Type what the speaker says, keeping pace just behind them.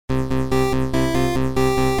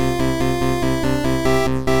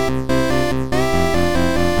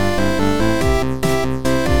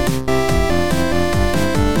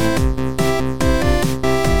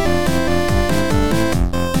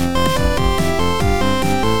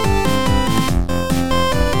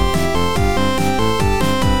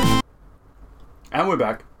we're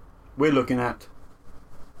back. We're looking at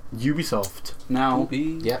Ubisoft now.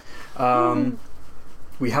 Yeah.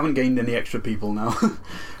 We haven't gained any extra people now.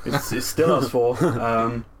 it's still us four.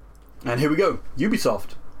 And here we go.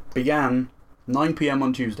 Ubisoft began 9 p.m.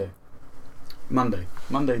 on Tuesday. Monday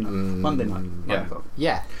night.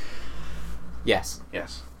 Yeah. Yes.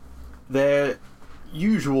 Their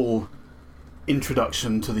usual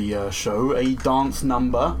introduction to the show, a dance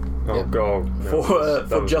number. Oh god.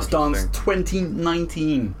 For Just Dance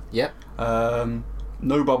 2019. Yep.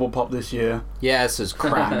 No bubble pop this year. Yeah, this is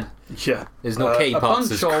crap. Yeah. There's no K-pop,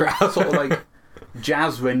 this there's crap. sort of like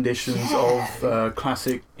jazz renditions of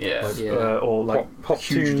classic or like pop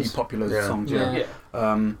hugely tunes. popular songs. Yeah.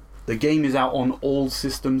 The game is out on all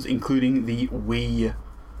systems, including the Wii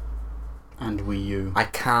and Wii U. I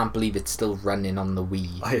can't believe it's still running on the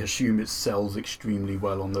Wii. I assume it sells extremely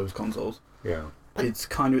well on those consoles. Yeah. It's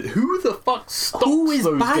kind of... Who the fuck stocks Who is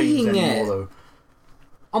those games buying anymore, it? though?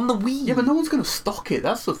 On the Wii? Yeah, but no one's going to stock it.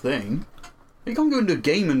 That's the thing. You can't go into a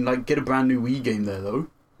game and like get a brand new Wii game there, though.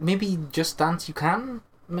 Maybe Just Dance you can?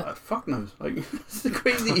 Fuck knows. Like, it's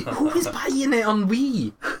crazy. Who is buying it on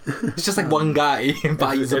Wii? It's just like one guy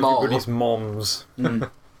buys them all. Everybody's moms. On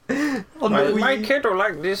My kid will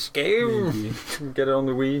like this game. Get it on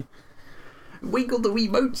the Wii. Wiggle the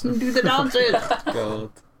Wiimotes and do the dances.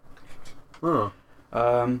 God. Oh.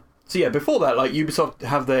 So yeah, before that, like Ubisoft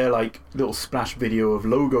have their like little splash video of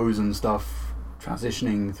logos and stuff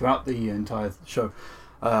transitioning throughout the entire show,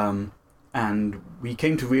 and we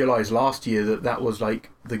came to realize last year that was like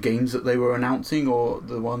the games that they were announcing or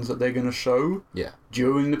the ones that they're going to show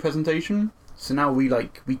during the presentation. So now we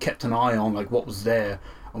kept an eye on like what was there,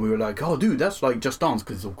 and we were like, oh dude, that's like Just Dance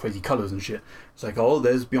because it's all crazy colours and shit. It's like, oh,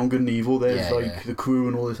 there's Beyond Good and Evil, there's the crew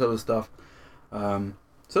and all this other stuff.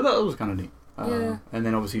 So that was kind of neat. And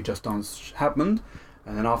then obviously Just Dance happened,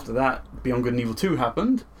 and then after that Beyond Good and Evil 2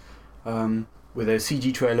 happened, with a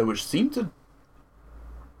CG trailer which seemed to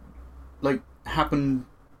like happen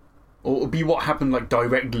or be what happened like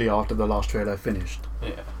directly after the last trailer finished.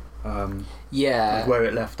 Like where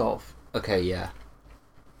it left off. Okay, yeah.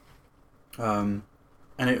 And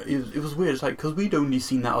it was weird. It's like because we'd only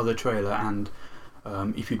seen that other trailer, and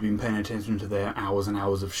if you'd been paying attention to their hours and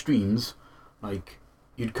hours of streams, like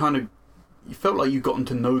you felt like you'd gotten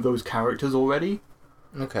to know those characters already.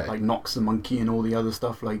 Okay. Like Nox the monkey and all the other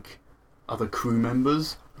stuff, like other crew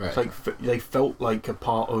members. Right. It's like they felt like a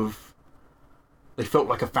part of. They felt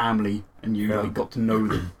like a family, and you like got to know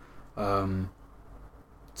them.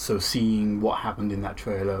 So seeing what happened in that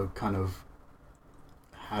trailer kind of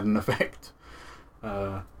had an effect.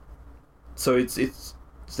 So it's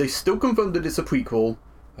they still confirmed that it's a prequel.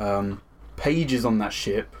 Paige is on that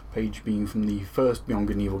ship. Paige being from the first Beyond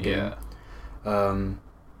Good and Evil game.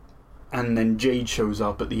 And then Jade shows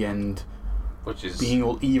up at the end, which is being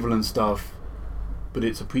all evil and stuff. But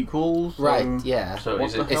it's a prequel, so right? Yeah. So what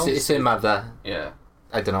is the it? hell? It's her mother. Yeah.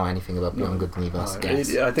 I don't know anything about Beyond Good and Evil. I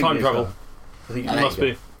guess. I think Time it's travel. I think I it think must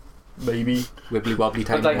be. Maybe. Wibbly wobbly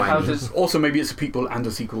time. But like, how wimey. does Also, maybe it's a prequel and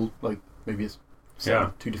a sequel. Like maybe it's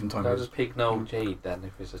two different time how periods. does Pig know Jade then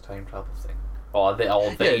if it's a time travel thing? Or are they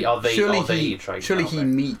trying? Surely he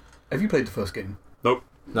meet. Have you played the first game? Nope.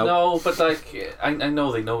 No, but like I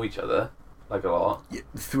know they know each other like a lot. Yeah,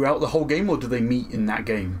 throughout the whole game, or do they meet in that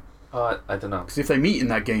game? I don't know. Because if they meet in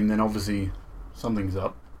that game, then obviously something's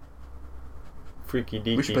up. Freaky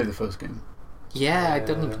deaky. We should play the first game. Yeah, I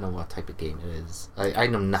don't even know what type of game it is. I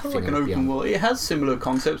know It's nothing like an about open Beyond. world. It has similar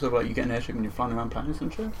concepts of like you get an airship and you're flying around planets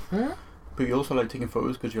and shit. Huh? But you also like taking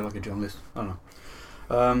photos because you're like a journalist. I don't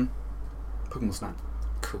know. Pokemon Snap.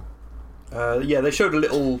 Cool. Yeah, they showed a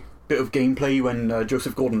little bit of gameplay when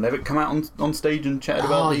Joseph Gordon-Levitt come out on stage and chatted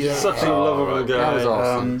about the. yeah. Such a lovable right. guy. That was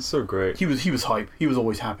awesome. So great. He was hype. He was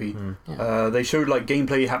always happy. Yeah. They showed like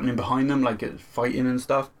gameplay happening behind them, like fighting and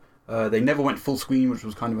stuff. They never went full screen, which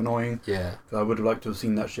was kind of annoying. Yeah. I would have liked to have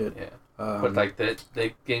seen that shit. Yeah. But like the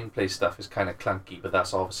gameplay stuff is kind of clunky, but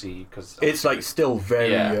that's obviously because it's like still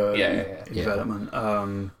very Yeah. in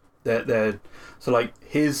development. They're so like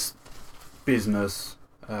his business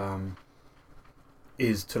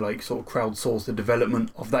is to like sort of crowdsource the development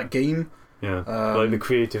of that game. Yeah. Like the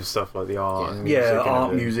creative stuff, like the art. And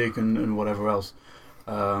music and whatever else,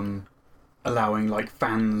 allowing like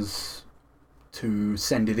fans to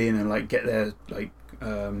send it in and like get their like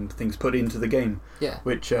things put into the game. Yeah.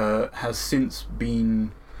 Which has since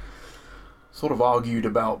been sort of argued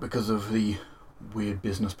about because of the weird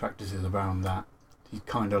business practices around that. He's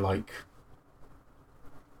kind of like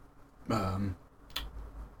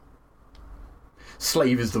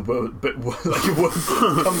slave is the word, but like a word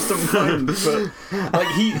that comes to mind. But like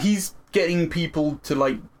he's getting people to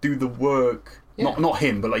like do the work Not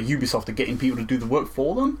him, but like Ubisoft are getting people to do the work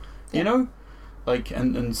for them. You know, like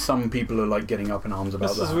and some people are like getting up in arms about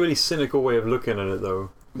that. This is a really cynical way of looking at it,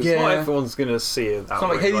 though. It's not everyone's gonna see it that way. It's not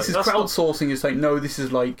like, hey, this is crowdsourcing. It's like, no, this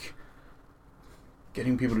is like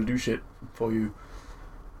getting people to do shit for you.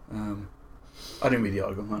 I didn't read the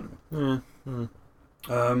article.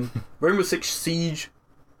 Rainbow Six Siege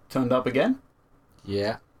turned up again.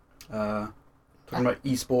 Yeah. Talking about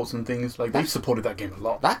esports and things, like they've supported that game a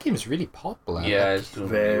lot. That game's really popular. Yeah, it's doing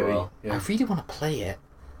very well. Yeah. I really want to play it.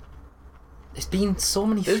 There's been so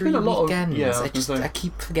many There's free been a lot weekends. of, I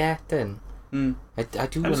keep forgetting. I do.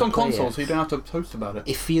 And it's on console, so you don't have to post about it.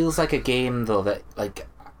 It feels like a game though that like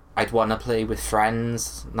I'd want to play with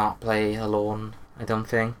friends, not play alone. I don't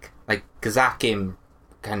think because that game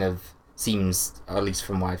kind of seems, at least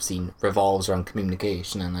from what I've seen, revolves around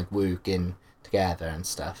communication and like working together and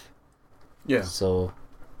stuff. Yeah. So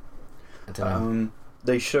I don't know.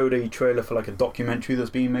 They showed a trailer for like a documentary that's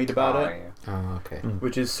being made about it. Yeah. Oh, okay.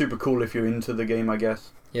 Which is super cool if you're into the game, I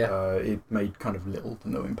guess. Yeah. It made kind of little to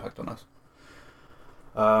no impact on us.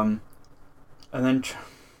 And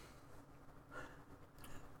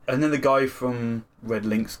then the guy from Red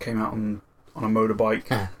Lynx came out on a motorbike,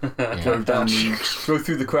 drove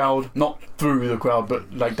through the crowd, not through the crowd,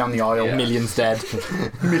 but like down the aisle. Yeah. Millions dead.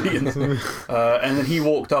 Millions. And then he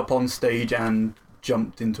walked up on stage and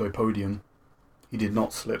jumped into a podium. He did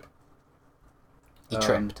not slip. He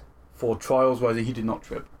tripped. For trials, whether he did not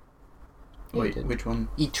trip. Yeah, Wait, which one?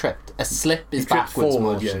 He tripped. A slip is He tripped backwards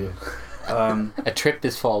forward, motion. Yeah. A trip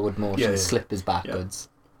is forward motion. Yeah. Slip is backwards.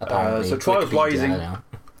 Apparently. So Trials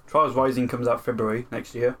Wikipedia, Rising comes out February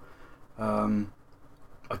next year. I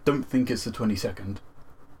don't think it's the 22nd.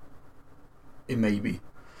 It may be.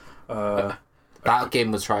 that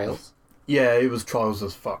game was Trials. Yeah, it was Trials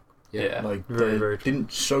as fuck. Yeah. Like Very they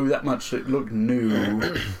didn't show that much. It looked new,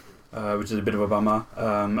 which is a bit of a bummer.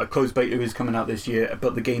 A closed beta is coming out this year,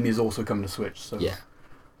 but the game is also coming to Switch. So Yeah.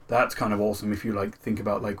 that's kind of awesome if you like think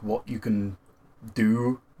about like what you can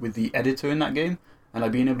do with the editor in that game, and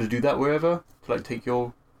like being able to do that wherever to like take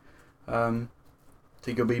your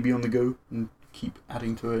baby on the go and keep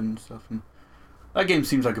adding to it and stuff. And that game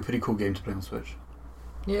seems like a pretty cool game to play on Switch.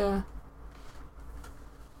 Yeah.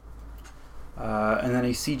 And then a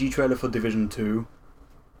CG trailer for Division 2.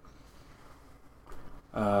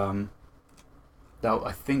 I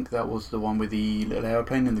think that was the one with the little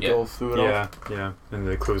airplane and the girl threw it off. Yeah, and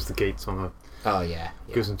they closed the gates on the. Oh yeah.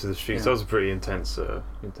 Goes into the streets. Yeah. That was a pretty intense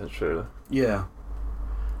trailer. Yeah.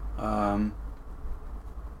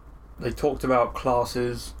 They talked about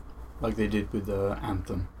classes, like they did with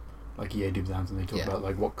Anthem, like EA did with Anthem. They talked about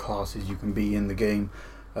like what classes you can be in the game,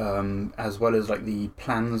 as well as like the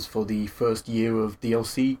plans for the first year of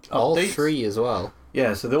DLC updates. All 3 as well.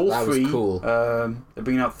 Yeah, so they're all That 3. was cool. They're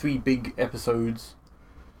bringing out 3 big episodes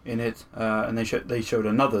in it, and they showed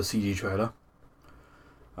another CG trailer.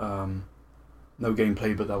 No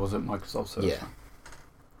gameplay, but that was at Microsoft. So Yeah.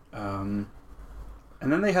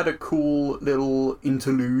 and then they had a cool little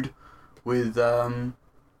interlude with Grant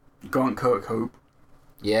Kirkhope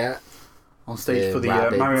Yeah. on stage for the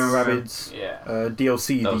Rabbids. Mario and Rabbids Yeah.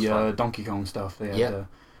 DLC, That was the fun. Donkey Kong stuff. They had a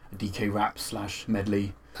DK rap /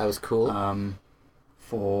 medley That was cool.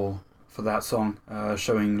 for that song,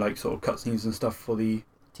 showing like sort of cutscenes and stuff for the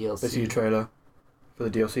DLC. trailer for the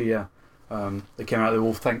DLC. Yeah, they came out. They were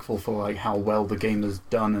all thankful for like how well the game has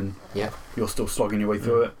done, and you're still slogging your way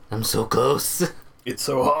through it. I'm so close. It's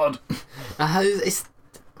so hard. It's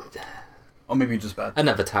Or maybe just bad.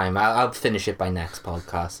 another time. I'll finish it by next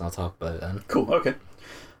podcast and I'll talk about it then. Cool. Okay.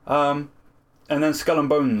 And then Skull and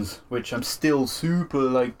Bones, which I'm still super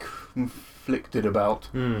like conflicted about.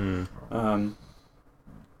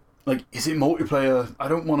 Like, is it multiplayer? I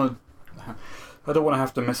don't want to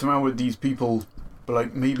have to mess around with these people. But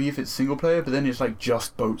like, maybe if it's single player, but then it's like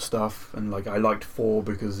just boat stuff, and like I liked 4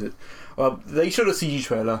 because it. Well, they showed a CG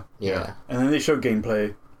trailer. Yeah. And then they showed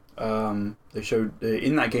gameplay. They showed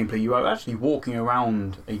in that gameplay you are actually walking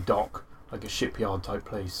around a dock, like a shipyard type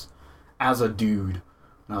place, as a dude.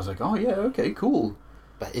 And I was like, oh yeah, okay, cool.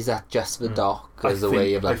 But is that just the dock as a think-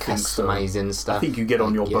 way of like I think so. customizing stuff? I think you get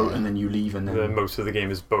on your Like, boat and then you leave, and then Most of the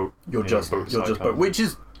game is boat. you're in just your boat, cycle. which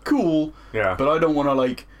is cool. Yeah. But I don't want to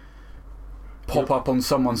like pop up on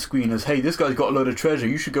someone's screen as, hey, this guy's got a load of treasure,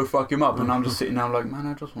 you should go fuck him up. And I'm just sitting there like, man,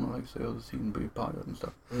 I just want to like sail the sea and be a pirate and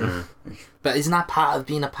stuff. But isn't that part of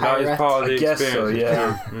being a That pirate? is part of the I guess so, experience.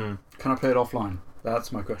 yeah. Can I play it offline?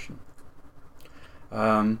 That's my question.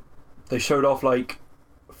 They showed off like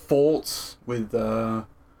forts with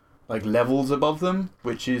like levels above them,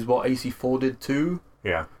 which is what AC4 did too.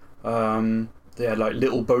 Yeah. They They had like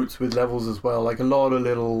little boats with levels as well, like a lot of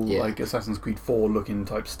little Yeah. like Assassin's Creed 4 looking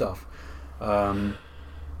type stuff.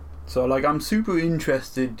 So like I'm super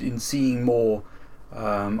interested in seeing more.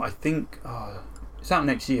 I think it's out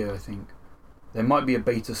next year. I think there might be a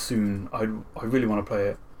beta soon. I really want to play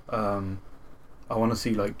it. I want to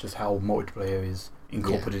see like just how multiplayer is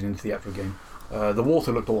incorporated into the actual game. The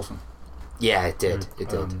water looked awesome. Yeah, it did. It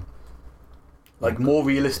did. Like more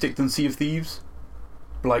realistic than Sea of Thieves.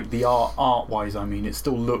 Like the art wise, I mean, it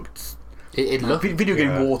still looked. It looked. Video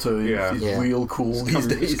game water is Yeah. real cool these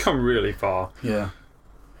days. It's come really far. Yeah.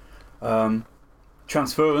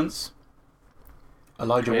 Transference.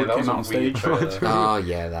 Elijah Wood that came was out a on stage. weird trailer. Oh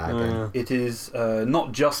yeah, that. It is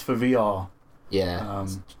not just for VR. Yeah.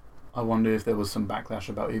 I wonder if there was some backlash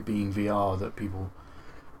about it being VR that people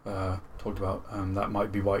talked about. That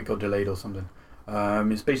might be why it got delayed or something.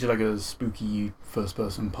 It's basically like a spooky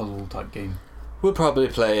first-person puzzle type game. We'll probably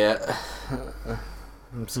play it.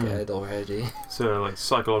 I'm scared already. So like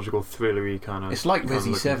psychological thrillery kind of. It's like kind of Resi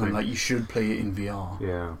looking 7. thing. Like you should play it in VR.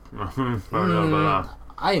 Yeah. I don't know about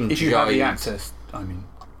I enjoyed. If you have the access, I mean.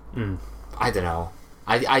 that. I don't know.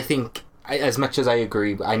 I think as much as I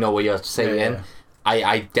agree, I know what you're saying. Yeah.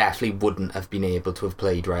 I definitely wouldn't have been able to have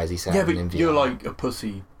played Resi 7 Yeah, in but VR. you're like a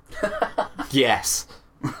pussy. Yes.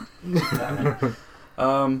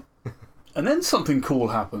 And then something cool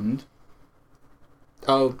happened.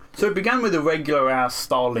 Oh, So it began with a regular ass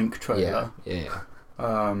Starlink trailer. yeah.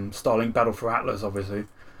 Starlink Battle for Atlas, obviously.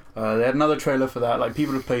 They had another trailer for that. Like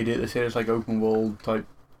people have played it. They say it's like open world type.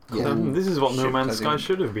 Yeah. cool This is what No ship Man's type Sky thing.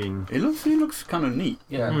 should have been. It looks kind of neat.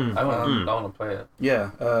 Yeah, I want to play it.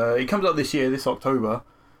 Yeah, it comes out this year, this October,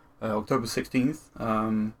 October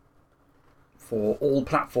 16th, for all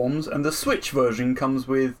platforms, and the Switch version comes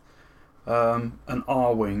with an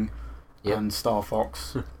R-Wing Yep. and Star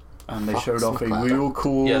Fox, and they Fox showed off a McCloud. real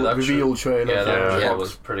cool Yeah, that's reveal trailer Yeah, for that Fox,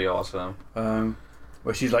 was pretty awesome.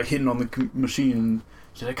 where she's like hitting on the machine, and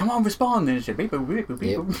she's like, "Come on, respond!" And she's like, beep, beep, beep,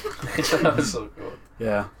 beep. That was so cool.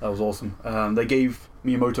 Yeah, that was awesome. They gave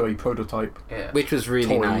Miyamoto a prototype Yeah. Which was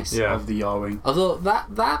really toy nice. Yeah. of the R-Wing. Although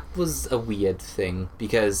that was a weird thing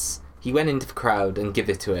because he went into the crowd and give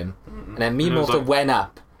it to him, and then it was Miyamoto like- went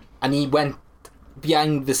up and he went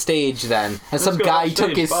behind the stage then, and some go guy off took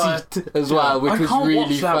stage, his bye. seat as well, which I was can't really watch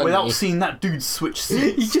that funny. without seeing that dude switch He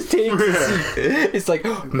seats. just takes the seat. It's like,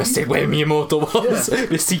 must say where Miyamoto was.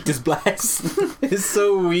 The seat is blessed. It's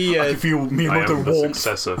so I weird. can feel I am Miyamoto the warmth.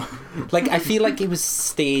 successor. Like, I feel like it was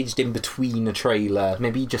staged in between a trailer.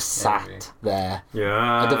 Maybe he just sat Maybe. there.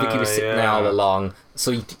 Yeah. I don't think he was sitting there all along.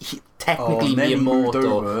 So he technically and then he moved over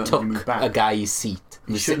Miyamoto and he took moved back. a guy's seat.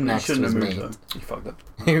 He He was sitting shouldn't next to his have moved mate. though. He fucked up.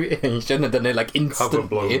 He shouldn't have done it like Cover instantly.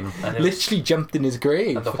 blown. And it- Literally jumped in his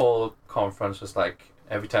grave. And the whole conference was like,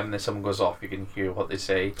 every time someone goes off, you can hear what they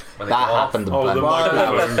say when they That go happened a Oh, bunch. the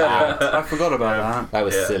That was microphone. bad. I forgot about that. That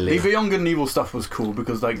was Yeah. silly. The Beyond Good and Evil stuff was cool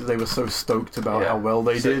because like they were so stoked about Yeah. how well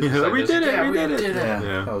they did. Yeah, we did it, Yeah, we did it. Yeah,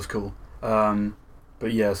 Yeah. that was cool.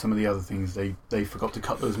 But yeah, some of the other things they forgot to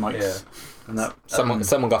cut those mics, Yeah. and that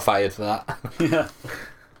Someone got fired for that. yeah.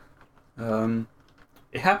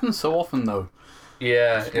 It happens so often though.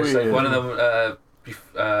 Yeah, it's like weird. one of them.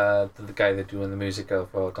 The guy they're doing the music of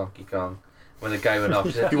for Donkey Kong. When the guy went off,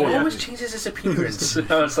 he said, He "He was- always changes his appearance."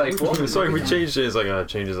 I was like, "What?" Sorry, we changed it. It's like, it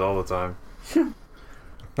changes all the time.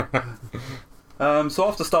 So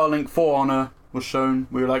after Starlink, For Honor was shown.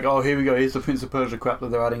 We were like, oh, here we go. Here's the Prince of Persia crap that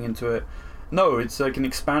they're adding into it. No, it's like an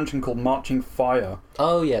expansion called Marching Fire.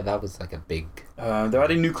 Oh yeah, that was like a big. They're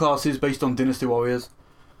adding new classes based on Dynasty Warriors.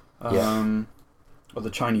 Yeah. Or the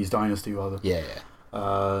Chinese Dynasty, rather. Yeah.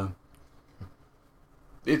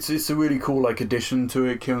 It's a really cool like addition to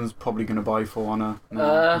it. Kieran's probably going to buy For Honor.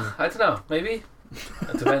 I don't know. Maybe.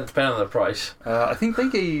 Depending on the price. I think they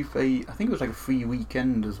gave I think it was like a free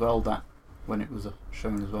weekend as well. That when it was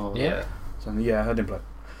shown as well. Yeah. So yeah, I didn't play.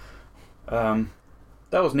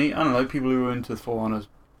 That was neat. I don't know. People who were into For Honor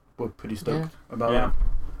were pretty stoked about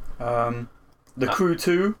that. The Crew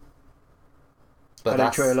 2. But Had a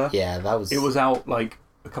that's, trailer. Yeah, that was. It was out like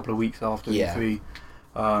a couple of weeks after E3.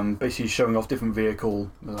 Basically showing off different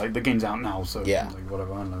vehicle. Like the game's out now, so like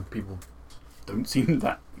whatever. I don't know. People don't seem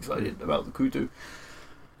that excited about the Crew 2.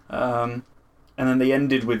 And then they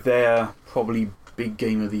ended with their probably big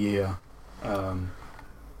game of the year,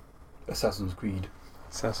 Assassin's Creed.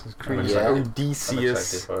 Assassin's I'm Creed. excited. Yeah. I'm excited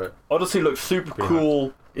Odysseus. for it. Odyssey looks super Pretty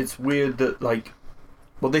cool. It's weird that like,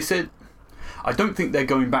 well, they said I don't think they're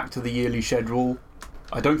going back to the yearly schedule.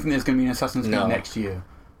 I don't think there's going to be an Assassin's Creed next year,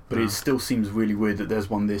 but it still seems really weird that there's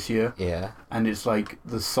one this year. Yeah. And it's like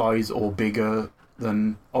the size or bigger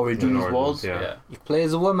than Origins was. Yeah. Yeah. You play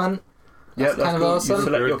as a woman. Yeah, That's kind of cool. awesome. You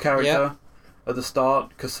select your character. at the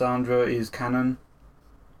start, Cassandra is canon.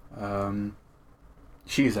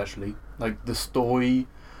 She is actually like the story.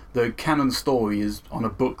 The canon story is on a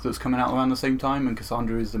book that's coming out around the same time, and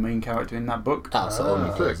Cassandra is the main character in that book. That's the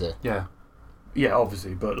only thing, is it? Yeah,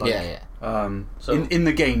 obviously, but like, So- in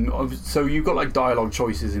the game, so you've got like dialogue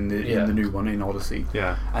choices in the new one in Odyssey,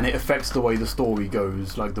 and it affects the way the story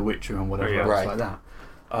goes, like The Witcher and whatever else like that.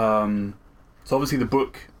 So obviously the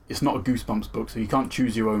book, it's not a Goosebumps book, so you can't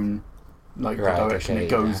choose your own like the direction it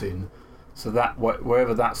goes in. So that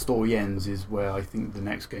wherever that story ends is where I think the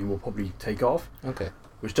next game will probably take off. Okay.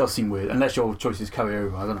 Which does seem weird, unless your choices carry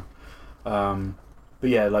over. I don't know. But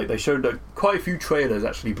yeah, like they showed quite a few trailers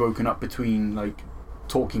actually broken up between like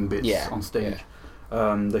talking bits on stage.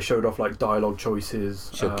 They showed off like dialogue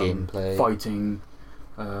choices, gameplay, fighting,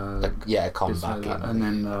 combat, and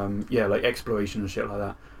then like exploration and shit like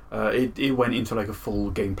that. It went into like a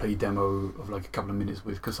full gameplay demo of like a couple of minutes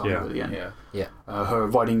with Cassandra at the end. Her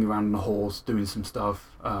riding around on a horse, doing some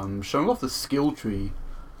stuff, showing off the skill tree.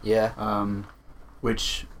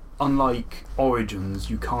 Which, unlike Origins,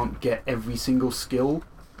 you can't get every single skill.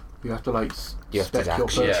 You have to like spec your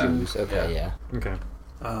purchase. Okay.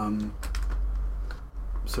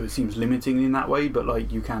 So it seems limiting in that way, but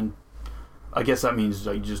like you can. I guess that means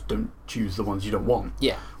like you just don't choose the ones you don't want.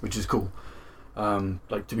 Yeah. Which is cool.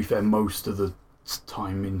 Like to be fair, most of the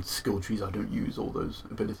time in skill trees, I don't use all those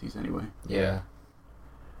abilities anyway.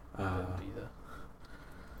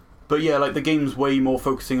 But yeah, like the game's way more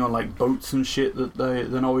focusing on like boats and shit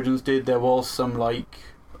than Origins did. There was some like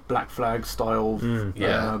Black Flag style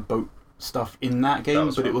boat stuff in that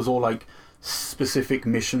game, but it was all like specific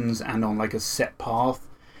missions and on like a set path.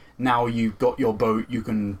 Now you've got your boat, you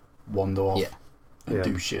can wander off and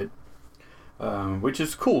do shit, which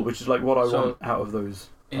is cool. Which is like what I want out of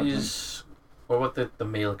those. What the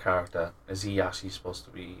male character, is he actually supposed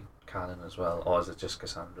to be canon as well, or is it just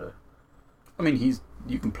Cassandra? I mean,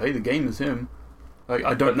 you can play the game as him. Like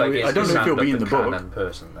I don't know if he'll be in the book. Canon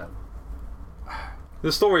person then.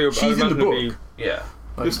 The story will She's in the book.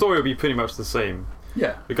 The story will be pretty much the same.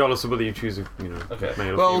 Yeah. Regardless of whether you choose male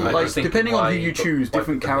well, or female. like depending on who you choose,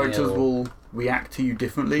 different characters will react to you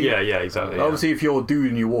differently. Yeah, exactly. Obviously, if you're a dude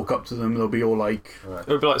and you walk up to them, they'll be all like,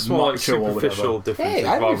 it'll be like small, like superficial differences.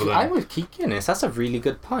 Hey, I'm with Kiki in this. That's a really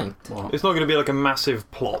good point. What? It's not going to be like a massive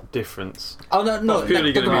plot difference. Oh no, it's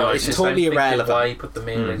purely going to be like it's totally irrelevant. Why put the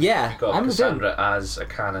male in? Yeah, You've got I'm Cassandra as a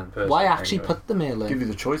canon person. Why actually put the male in? Give you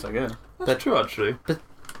the choice, I guess. That's true, actually. But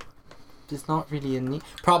there's not really a need.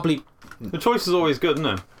 Probably the choice is always good,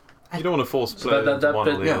 no? You don't want to force play one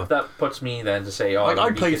or the other. That puts me then to say, like,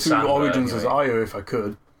 I'd play through Origins as Io if I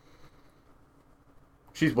could.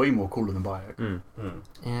 She's way more cooler than Bayek.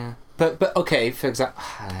 Yeah, but okay. For example,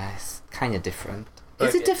 it's kind of different.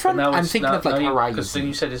 Is it different? I'm thinking of like Horizon. Because then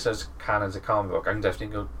you said this as canon as a comic book. I'm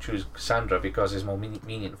definitely going to choose Cassandra because it's more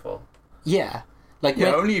meaningful. Yeah, like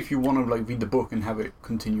only if you want to like read the book and have it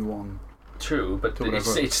continue on. True, but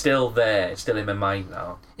it's still there. It's still in my mind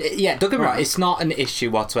now. Yeah, don't get me wrong. It's not an issue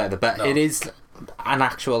whatsoever, but it is an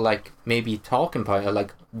actual like maybe talking point of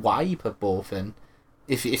like why you put both in.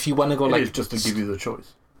 If you want to go it like is just to give you the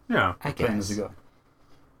choice. Yeah, I plain guess. as you go.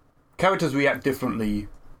 Characters react differently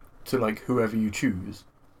to like whoever you choose.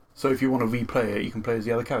 So if you want to replay it, you can play as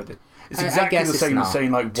the other character. It's exactly the same as saying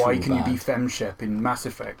like why can you be FemShep in Mass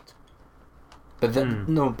Effect? But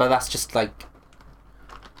no, but that's just like.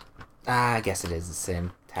 I guess it is the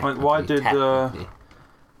same. Why did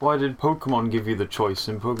Pokemon give you the choice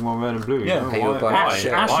in Pokemon Red and Blue? Yeah,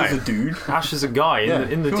 Ash is a dude. Ash is a guy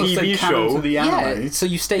in the TV show. To the anime, so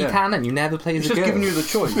you stay canon. You never play as a girl. It's just giving you the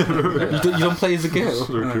choice. you don't play as a girl.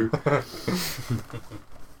 True.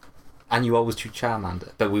 And you always choose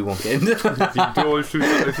Charmander, but we won't get into that. You always choose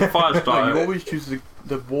a fire style. No, you always choose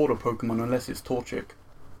the water Pokemon unless it's Torchic.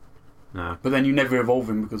 No. But then you never evolve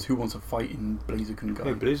him because who wants to fight in Blaziken guy?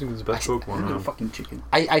 Yeah, Blaziken's the best Pokemon. Little fucking chicken.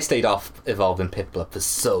 I stayed off evolving Piplup for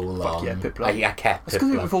so long. Fuck yeah, Piplup. I kept That's because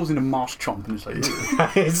it Piplup. evolves into Marshchomp and it's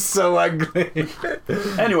like... It's so ugly.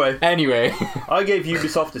 Anyway. I gave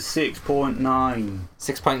Ubisoft a 6.9.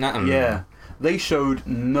 6.9? Yeah. They showed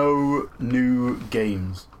no new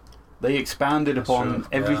games. They expanded upon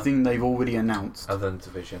everything they've already announced. Other than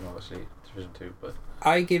Division, obviously. Division 2, but...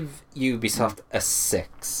 I give Ubisoft a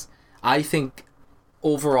 6. I think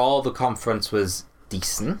overall the conference was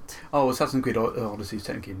decent. Oh, Assassin's Creed Odyssey is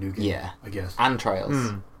technically a new game. Yeah. I guess. And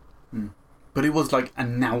Trials. But it was like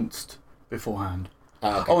announced beforehand.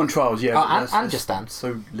 Okay. Oh, and Trials, yeah. And Just Dance.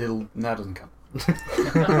 So little... That doesn't count.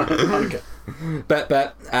 Okay.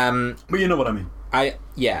 But you know what I mean.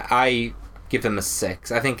 I give them a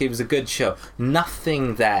 6. I think it was a good show.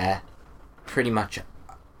 Nothing there pretty much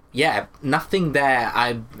yeah, nothing there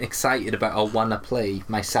I'm excited about or want to play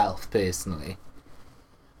myself personally.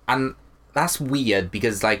 And that's weird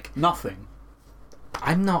because, like, Nothing.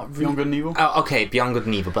 I'm not really... Beyond Good and Evil? Oh, okay, Beyond Good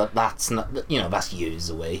and Evil, but that's not, that's years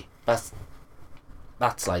away.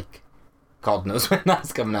 That's like, God knows when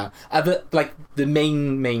that's coming out. Like, the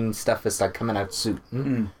main stuff is, like, coming out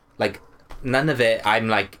soon. Like, none of it I'm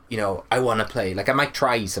like, I want to play. Like, I might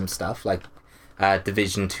try some stuff, like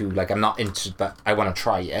Division 2. Like, I'm not interested, but I want to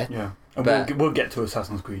try it. Yeah. And But- we'll get to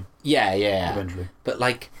Assassin's Creed Yeah. eventually. But,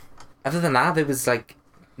 like, other than that, there was, like,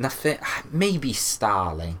 nothing. Maybe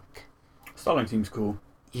Starlink. Starlink seems cool.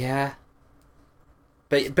 Yeah.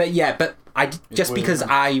 But just weird, because isn't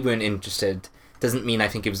I weren't interested doesn't mean I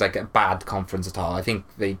think it was like a bad conference at all. I think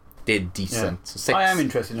they did decent. So 6. I am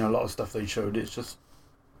interested in a lot of stuff they showed. It's just,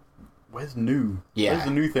 where's new? Yeah. Where's the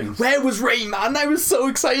new things? Where was Rayman? I was so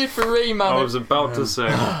excited for Rayman. I was about to say,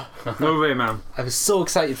 no Rayman. I was so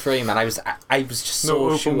excited for Rayman. I was just so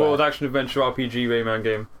No sure. open world action adventure RPG Rayman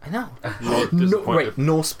game. I know. So No, disappointed. wait,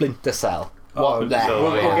 no Splinter Cell. Oh, What the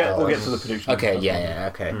so- hell? we'll get to the prediction. Okay, yeah,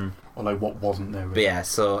 okay. Or like what wasn't there. But Really. yeah,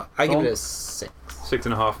 so I give Tom? it a 6.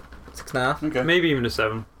 6.5. 6.5. Okay. Maybe even a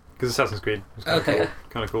 7. Because Assassin's Creed was Okay.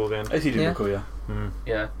 kind of cool at the end. AC did Yeah. look cool, yeah.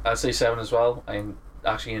 Yeah, I'd say 7 as well. I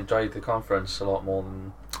actually enjoyed the conference a lot more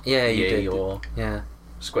than Yeah, you EA did. or Yeah.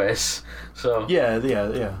 Squares. So Yeah.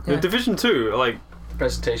 Yeah. The Division 2, like, the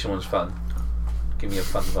presentation was fun. Give me a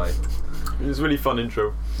fun vibe. it was a really fun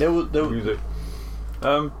intro. There was Music.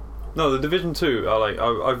 No, the Division 2,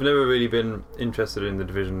 I've never really been interested in the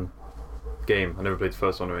Division game. I never played the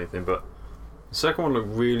first one or anything, but the second one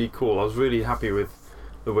looked really cool. I was really happy with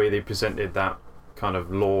the way they presented that kind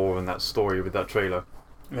of lore and that story with that trailer.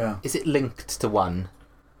 yeah. Is it linked to 1?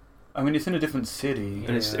 I mean, it's in a different city.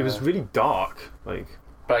 And it was really dark. Like,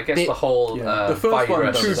 But I guess They- the whole Yeah. The first one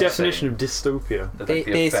virus does true the definition of dystopia.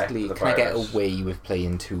 Basically, can I get away? away with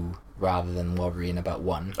playing 2 rather than worrying about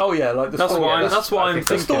 1? Oh yeah, like the That's story. why. yeah, That's what I I'm think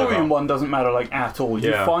The thinking story in about. one doesn't matter like at all.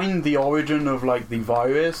 You Yeah. find the origin of like the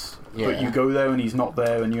virus, but Yeah. you go there and he's not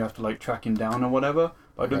there, and you have to like track him down or whatever.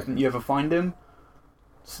 But I don't Right. think you ever find him.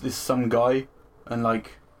 It's this some guy, and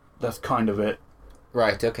like that's kind of it.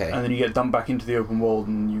 Right, okay. And then you get dumped back into the open world,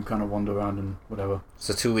 and you kind of wander around and whatever.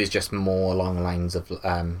 So 2 is just more along the lines of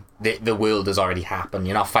the world has already happened.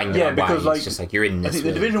 You're not finding Yeah, out why. because, like, It's just like you're in I this think the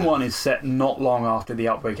world. Division 1 is set not long after the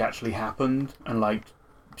outbreak actually happened, and like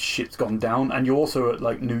shit's gone down, and you're also at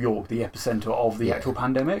like New York, the epicenter of the Yeah. actual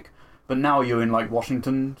pandemic. But now you're in like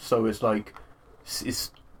Washington, so it's like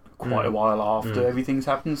it's quite a while after everything's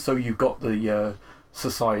happened. So you've got the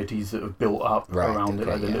societies that have built up Right, around it,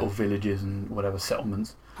 okay, like the yeah. little villages and whatever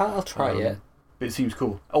settlements. I'll try it. It seems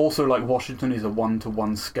cool. Also, like Washington is a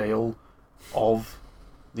 1-to-1 scale of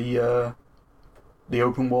the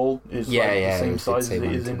open world. It's Yeah, like yeah, the we same did size say as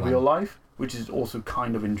it is in 1-to-1. real life, which is also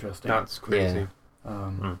kind of interesting. That's crazy.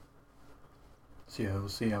 So yeah, we'll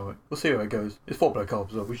see how it goes. It's 4-player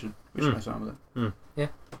co-op, so we should mess around with it. Yeah.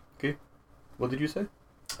 Okay. What did you say?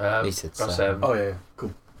 He said got 7. Oh yeah,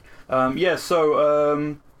 cool.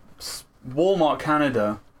 So Walmart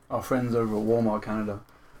Canada, our friends over at Walmart Canada,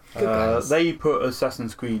 Good guys. they put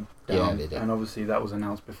Assassin's Creed down, Yeah, they did. and obviously that was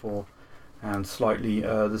announced before, and slightly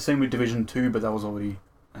the same with Division 2, but that was already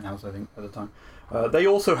announced, I think, at the time. They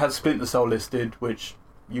also had Splinter Cell listed, which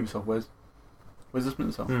Ubisoft, where's the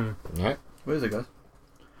Splinter Cell? Yeah, Where is it, guys?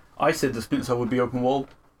 I said the Splinter Cell would be open world.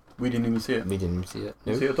 We didn't even see it. we didn't see it.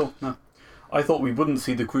 Didn't see it at all. No. I thought we wouldn't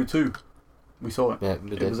see the Crew 2. We saw it. Yeah,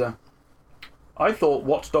 we It did. was there. I thought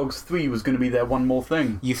Watch Dogs 3 was going to be their one more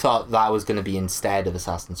thing. You thought that was going to be instead of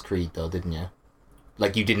Assassin's Creed, though, didn't you?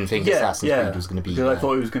 Like, you didn't think Yeah, Assassin's yeah. Creed was going to be... Because I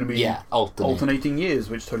thought it was going to be alternating years,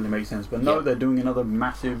 which totally makes sense. But no, Yeah. they're doing another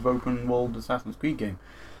massive open world Assassin's Creed game.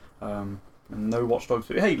 And no Watch Dogs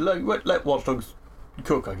 3. Hey, let Watch Dogs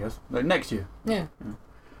cook, I guess. Like, next year. Yeah.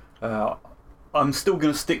 I'm still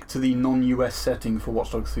going to stick to the non-US setting for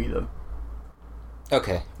Watch Dogs 3, though.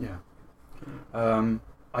 Okay. Yeah.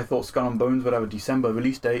 I thought Skull and Bones would have a December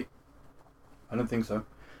release date. I don't think so.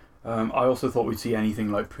 I also thought we'd see anything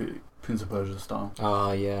like Prince of Persia style.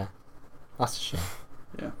 Oh, yeah. That's a shame.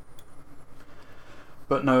 Yeah.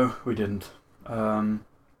 But no, we didn't. And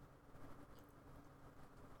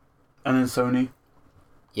then Sony.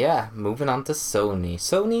 Yeah, moving on to Sony.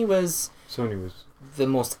 Sony was Sony was the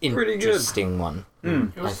most Pretty good. interesting one,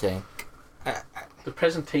 Mm. I think. The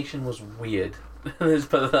presentation was weird. Let's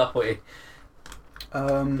put it that way.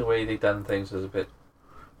 The way they done things was a bit.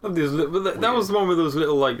 that was the one with those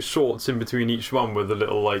little like shorts in between each one with the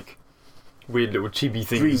little like weird little chibi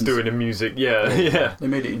things Dreams. doing the music. Yeah, yeah. They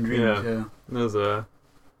made it in dreams, yeah. That was That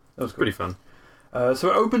was pretty fun. So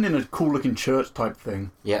it opened in a cool-looking church type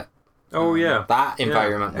thing. Yeah. Oh yeah. That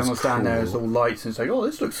environment was Everyone stand there, it's cool. all lights, and it's like, oh,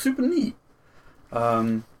 this looks super neat.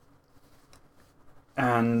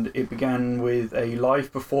 And it began with a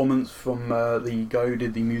live performance from the guy who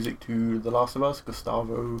did the music to The Last of Us,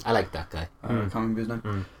 Gustavo. I like that guy. I can't remember his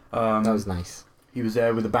name. That was nice. He was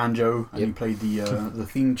there with a banjo, and he played the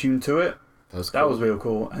theme tune to it. That was cool. That was real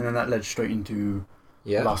cool. And then that led straight into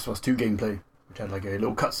The Last of Us 2 gameplay, which had like a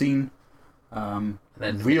little cutscene,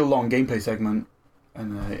 real long gameplay segment,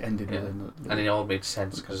 and it ended with and it all made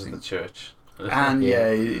sense because of the church. And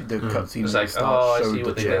the cutscene was at like, the start I showed see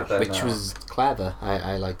what the they did church. there. Which was clever.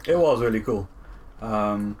 I liked It was really cool.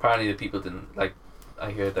 Apparently the people didn't like.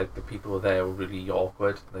 I heard like the people there were really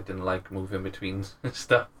awkward. They didn't like moving between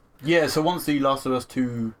stuff. Yeah, so once the Last of Us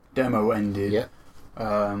 2 demo ended,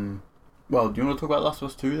 well, do you want to talk about Last of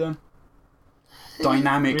Us 2 then?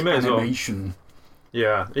 Dynamic animation.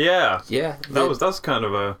 Yeah. That's kind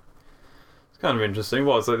of interesting.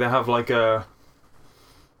 It's like they have like a.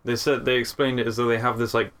 They explained it as though they have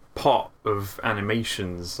this like pot of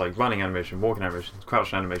animations, like running animation, walking animations,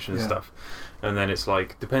 crouching animation and stuff. And then it's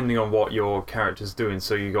like depending on what your character's doing.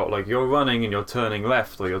 So you got like you're running and you're turning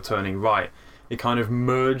left or you're turning right. It kind of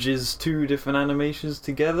merges two different animations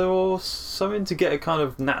together or something to get a kind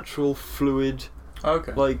of natural, fluid,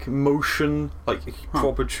 like motion, like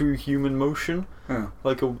proper true human motion.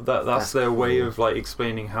 Like that's their way of like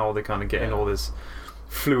explaining how they're kind of getting all this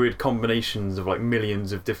fluid combinations of like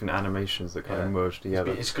millions of different animations that kind of merge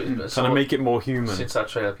together. It's good. Kind of make it more human. Since that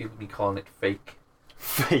trailer, people be calling it fake.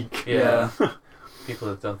 Fake. Yeah. People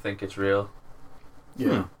that don't think it's real.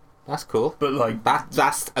 Yeah. That's cool. But like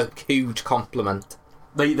that's a huge compliment.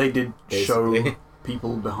 They did Basically. show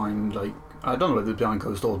people behind like I don't know whether behind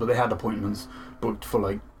closed doors, but they had appointments booked for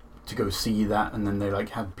like to go see that, and then they like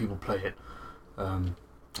had people play it.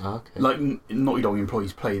 Like Naughty Dog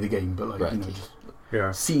employees play the game, but like you know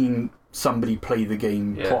just seeing somebody play the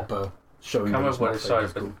game proper, showing. I can't remember what I saw,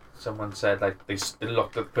 but someone said like they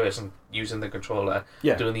looked at the person using the controller,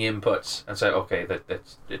 doing the inputs, and said, "Okay,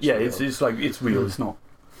 that's real. it's like it's real. It's not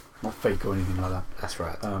fake or anything like that." That's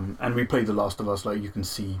right. And we played The Last of Us. Like you can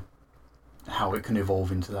see how it can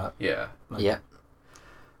evolve into that. Yeah. Like,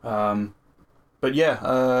 but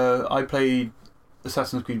I played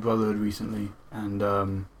Assassin's Creed Brotherhood recently,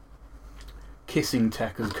 and kissing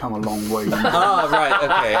tech has come a long way. Oh right,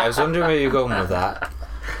 okay. I was wondering where you're going with that.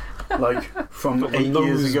 Like from 8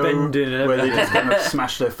 years ago, where they just kind of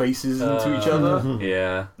smash their faces into each other.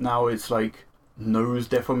 Yeah. Now it's like nose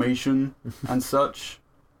deformation and such.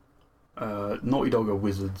 Naughty Dog are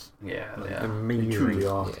wizards. Yeah, they truly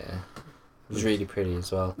are. Yeah, it was really pretty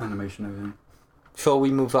as well. Animation, everything. Before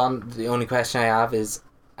we move on, the only question I have is: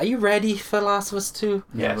 are you ready for Last of Us 2?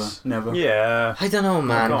 Yes. Never. Yeah. I don't know,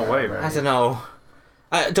 man. I can't wait, man. I don't know.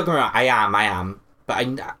 Don't get me wrong, I am.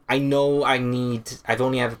 But I know I need... I've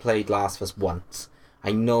only ever played Last of Us once.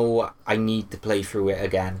 I know I need to play through it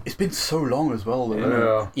again. It's been so long as well,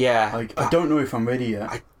 though. Yeah. Like, I don't know if I'm ready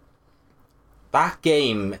yet. That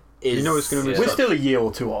game is... You know it's going to be... We're still a year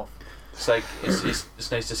or two off. It's like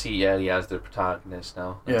it's nice to see Ellie as the protagonist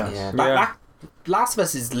now. Yeah. That Last of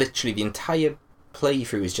Us is literally the entire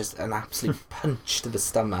playthrough is just an absolute punch to the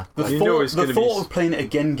stomach. The thought of playing it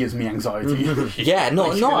again gives me anxiety. I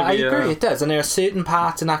agree, it does. And there are certain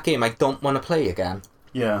parts in that game I don't want to play again.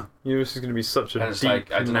 Yeah. You know, this is going to be such a deep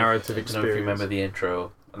narrative experience. I don't know if you remember the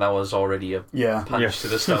intro, and that was already a punch to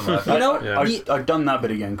the stomach. I've done that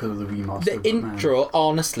bit again because of the remaster. The intro,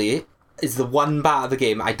 honestly, is the one part of the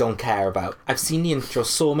game I don't care about. I've seen the intro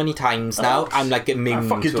so many times now. I'm like immune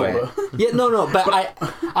to it. But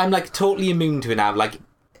I'm like totally immune to it now. Like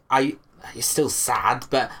it's still sad,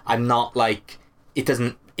 but I'm not like it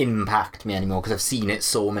doesn't impact me anymore because I've seen it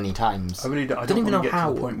so many times. I don't even know how.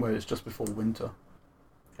 To the point where it's just before winter.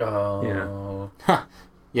 Oh.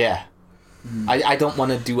 Yeah. I don't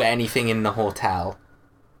want to do anything in the hotel.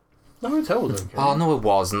 The hotel was okay. Oh no, it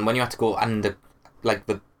wasn't. When you had to go under, like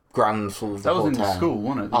the ground floor of the hotel. That was in school,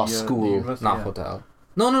 wasn't it? School, not hotel.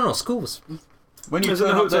 No, school was... When you in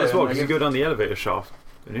the hotel as well, because you go down the elevator shaft,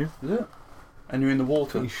 didn't you? Is it? And you're in the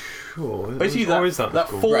water. Pretty sure. Basically, that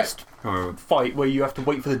forced Right. fight where you have to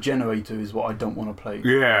wait for the generator is what I don't want to play.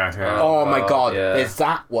 Yeah. Oh my god, there's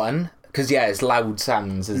that one. Because it's loud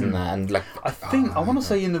sounds, isn't there? And like, I want to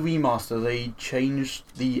say in the remaster they changed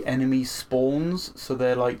the enemy spawns so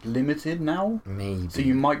they're like limited now. Maybe. So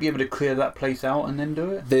you might be able to clear that place out and then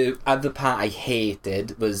do it. The other part I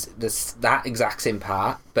hated was that exact same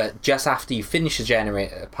part, but just after you finish the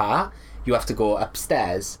generator part, you have to go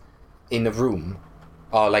upstairs in the room,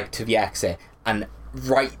 or like to the exit, and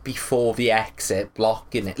right before the exit,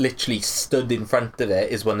 blocking it, literally stood in front of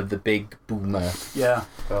it, is one of the big boomer. Yeah.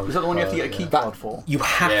 Is that the one you have to get a key card for? You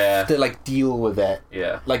have to like deal with it.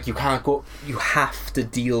 Yeah. Like you can't go. You have to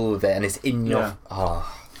deal with it, and it's in your. Yeah.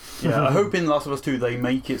 Oh. Yeah. I hope in Last of Us 2 they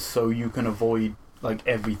make it so you can avoid like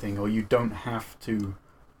everything, or you don't have to.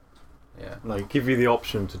 Yeah. Like Give you the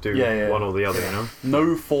option to do one or the other, you know?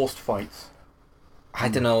 no forced fights. I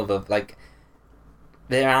don't know, but like,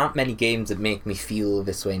 there aren't many games that make me feel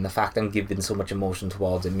this way, and the fact I'm giving so much emotion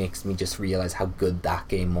towards it makes me just realise how good that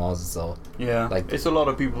game was. So Yeah, like, it's a lot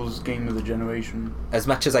of people's game of the generation. as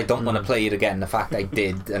much as I don't want to play it again, the fact I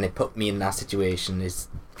did and it put me in that situation is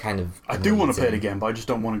kind of. I do want to play it again, but I just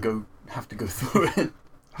don't want to have to go through it.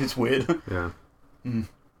 It's weird. Yeah.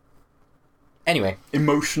 Anyway,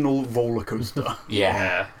 Emotional roller coaster.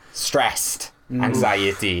 yeah. Stressed,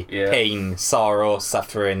 anxiety, pain, sorrow,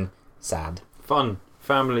 suffering, sad. Fun,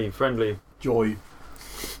 family, friendly. Joy.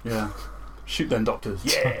 Yeah. Shoot them doctors.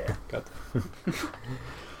 Yeah.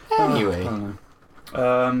 Anyway, I don't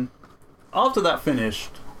know. After that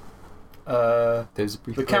finished, there's a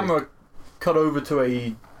brief the camera cut over to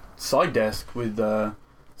a side desk with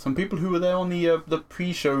some people who were there on the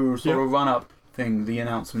pre-show sort of run-up thing, the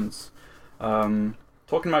announcements.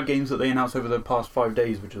 Talking about games that they announced over the past 5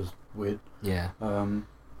 days, which was weird. Yeah.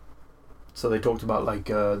 So they talked about like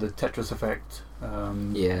the Tetris Effect,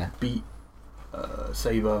 Beat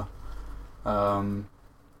Saber,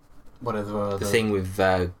 whatever. The thing with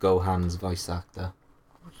Gohan's voice actor.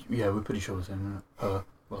 Yeah, we're pretty sure it's in her.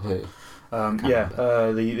 Who? The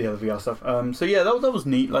other VR stuff. So yeah, that was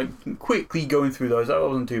neat. Like quickly going through those, that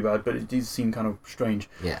wasn't too bad, but it did seem kind of strange.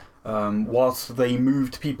 Yeah. Whilst they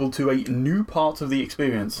moved people to a new part of the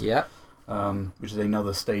experience. Yeah. Which is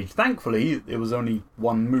another stage. Thankfully, it was only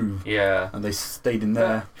one move. Yeah. And they stayed in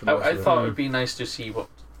there. I thought it would be nice to see what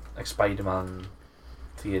like Spider-Man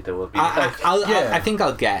theatre would be I think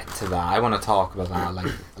I'll get to that. I want to talk about that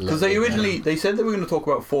like because they originally they said they were going to talk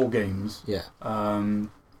about 4 games. Yeah.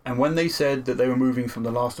 And when they said that they were moving from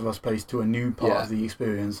the Last of Us place to a new part of the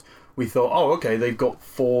experience, we thought, oh, okay, they've got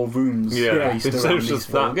 4 rooms based around these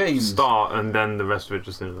 4 games. Start and then the rest of it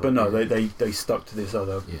just. But no, they stuck to this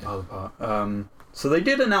other part. So they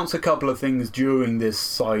did announce a couple of things during this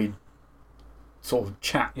side sort of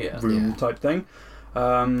chat room type thing.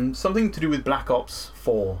 Something to do with Black Ops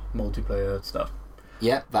 4 multiplayer stuff.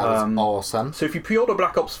 Yeah, that was awesome. So if you pre-order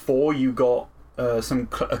Black Ops 4, you got a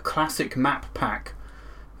classic map pack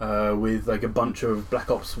with like a bunch of Black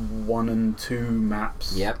Ops 1 and 2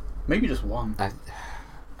 maps. Yep. Maybe just 1.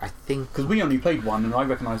 I think because we only played 1 and I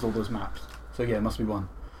recognised all those maps. So yeah, it must be 1.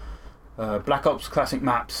 Black Ops classic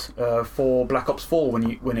maps for Black Ops 4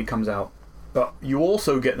 when it comes out, but you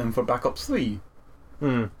also get them for Black Ops 3,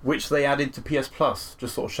 which they added to PS Plus,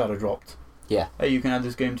 just sort of shadow dropped. Yeah. Hey, you can add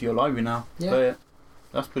this game to your library now. Yeah. Play it.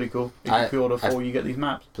 That's pretty cool. If you pre-order 4, you get these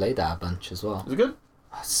maps. Played that a bunch as well. Is it good?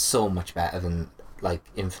 So much better than like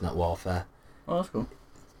Infinite Warfare. Oh, that's cool.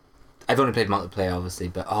 I've only played multiplayer, obviously,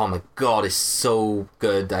 but oh my god, it's so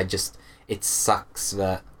good. It sucks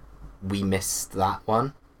that we missed that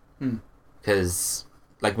one because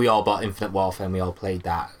like we all bought Infinite Warfare and we all played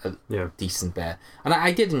that a decent bit, and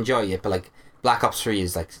I did enjoy it. But like Black Ops 3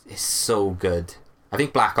 is so good. I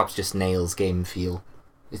think Black Ops just nails game feel.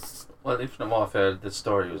 Well, Infinite Warfare, the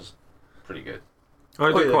story was pretty good.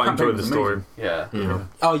 I did quite enjoy the story. Yeah.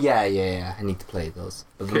 Oh yeah. I need to play those.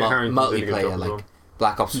 But the multiplayer, like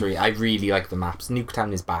Black Ops 3, I really like the maps.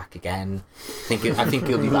 Nuketown is back again. I think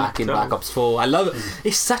he'll be back in Black Ops 4. I love it.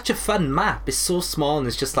 It's such a fun map. It's so small and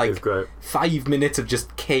it's just like 5 minutes of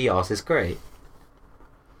just chaos. It's great.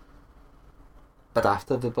 But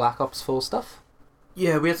after the Black Ops 4 stuff?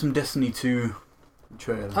 Yeah, we had some Destiny 2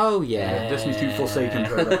 trailer. Oh yeah. Destiny 2 Forsaken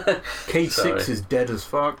trailer. K6 is dead as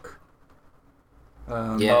fuck.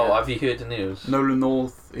 Oh, have you heard the news? Nolan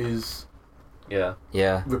North is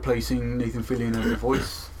replacing Nathan Fillion as the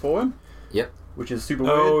voice for him. Yep. Which is super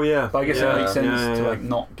weird. Oh yeah. But I guess it makes sense to like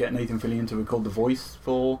not get Nathan Fillion to record the voice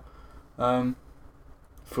for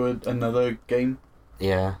another game.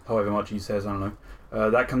 Yeah. However much he says, I don't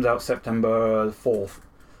know. That comes out September 4th,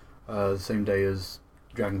 the same day as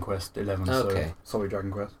Dragon Quest 11. Okay. So, sorry,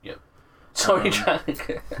 Dragon Quest. Yep. Sorry, Dragon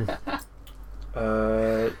Quest.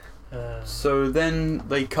 So then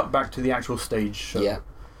they cut back to the actual stage show. Yeah.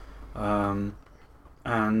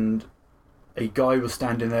 And a guy was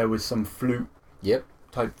standing there with some flute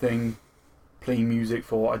type thing, playing music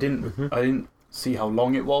for. I didn't see how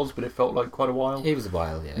long it was, but it felt like quite a while. It was a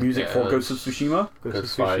while, yeah. Music for Ghost of Tsushima. Good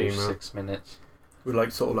 5-6 minutes. With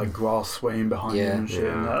like sort of like grass swaying behind him and shit.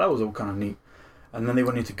 And that was all kind of neat. And then they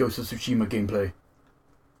went into Ghost of Tsushima gameplay.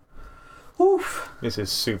 Oof. This is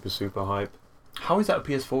super, super hype. How is that a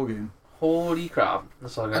PS4 game? Holy crap.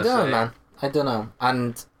 That's all I'm I going to say. don't know, man. I don't know.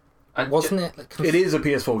 And wasn't it? It is a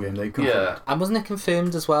PS4 game. They confirmed. Yeah. And wasn't it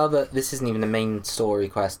confirmed as well that this isn't even the main story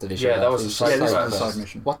quest of it? Yeah, that was It a just side Yeah, this like- is a quest. side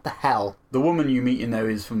mission. What the hell? The woman you meet in there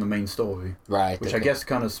is from the main story, Right. which I okay. guess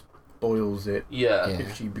kind of spoils it Yeah. Yeah.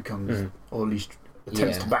 if she becomes, Mhm. or at least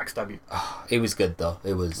attempts Yeah. to backstab you. It was good though.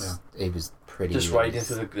 It was pretty. Just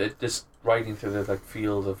riding through the like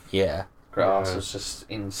field of Yeah. grass Yeah. was just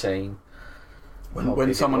insane. How When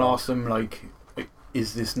big someone it was. asked them like,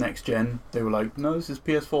 "Is this next gen?" They were like, "No, this is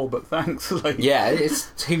PS4, but thanks." Like, Yeah,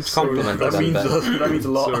 it's a huge So compliment to that them. means But that means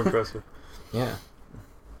a lot. So impressive. yeah,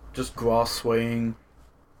 Just grass swaying.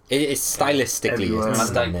 it's stylistically Everywhere. it's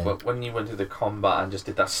And like stunning. but when you went to the combat and just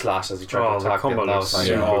did that slash as he tried Oh, to the attack him, combat I looks was like,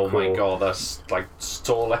 super oh my cool. god, that's like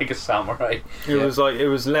so like a samurai. It Yeah. was like it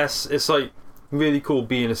was less. It's like really cool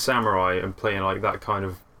being a samurai and playing like that kind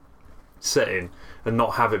of setting, and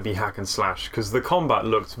not have it be hack and slash, because the combat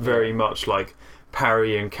looked very much like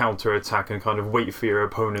parry and counter attack and kind of wait for your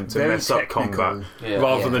opponent to Very mess up technical. combat Yeah.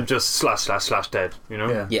 rather Yeah. than just slash slash slash dead. You know,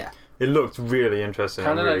 Yeah. Yeah, it looked really interesting.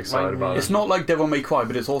 Kinda I'm really like excited mine- about It's it. not like Devil May Cry,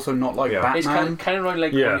 but it's also not like Yeah. It's Batman. kind of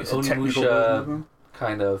like Yeah. It's a technical version of Onimusha them.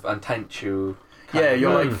 kind of and Tenchu. Yeah,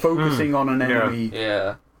 you're like Mm, focusing on an yeah. enemy,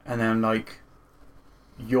 Yeah. and then like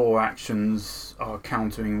your actions are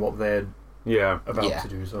countering what they're Yeah, about Yeah. to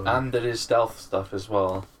do. So And there is stealth stuff as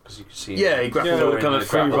well, because you can see. yeah, he grapples Yeah, over the kind into of the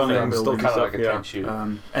grapple free running thing, stuff. kind of like a Yeah.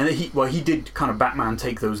 Tenchu. and he did kind of Batman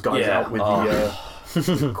take those guys Yeah. out with Oh.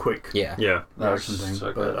 the quick yeah, yeah, That reaction was thing.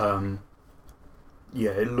 so But good.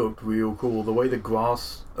 yeah, it looked real cool. The way the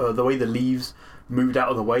grass, the way the leaves moved out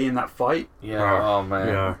of the way in that fight. Yeah. Oh man.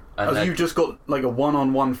 yeah. And As then, you just got like a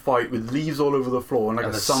one-on-one fight with leaves all over the floor and like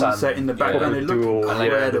And a the sunset sun, in the yeah. background. It looked Dual, and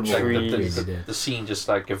like, incredible. yeah, the tree. the scene just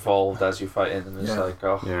like evolved as you fight in, and it's Yeah. like,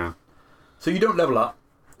 oh Yeah. So you don't level up.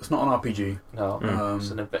 It's not an RPG. no, Mm.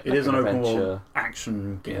 it's It is an open adventure. world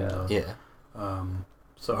action game. Yeah. though. yeah.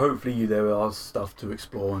 So hopefully there are stuff to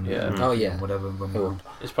explore and, Yeah. Oh, yeah. whatever. When Cool.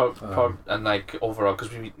 It's probably and like overall because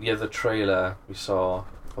the trailer we saw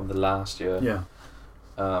from the last year,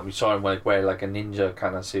 yeah. we saw him like wear like a ninja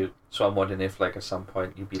kind of suit. So I'm wondering if like at some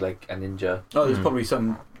point you'd be like a ninja. Oh, there's Mm. probably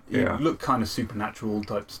some. It Yeah. looked kind of supernatural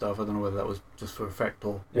type stuff. I don't know whether that was just for effect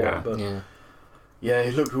or Yeah. what, but Yeah. yeah,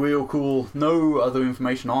 it looked real cool. No other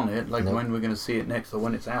information on it, like Nope. when we're going to see it next or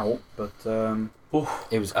when it's out. But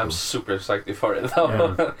It was cool. I'm super excited for it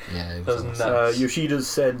though. Yeah. Yeah, it That was was awesome. nuts. Yoshida's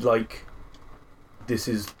said like this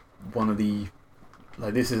is one of the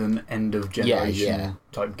this is an end of generation yeah.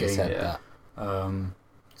 type They game. said Yeah. that.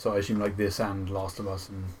 So I assume like this and Last of Us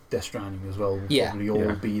and Death Stranding as well will Yeah. probably all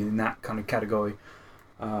Yeah. be in that kind of category.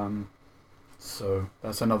 So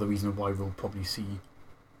that's another reason why we'll probably see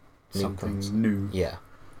New something console. new, Yeah.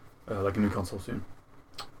 like a new console soon.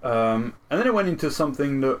 And then it went into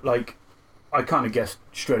something that like I kind of guessed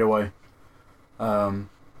straight away.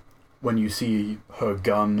 When you see her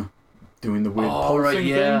gun doing the weird Oh pulsing right, thing.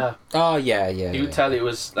 yeah. Oh yeah, yeah. You yeah. could tell it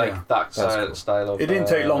was like Yeah. that style, cool. style of. It didn't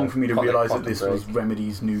take long for me to realise that Quantum this Break. was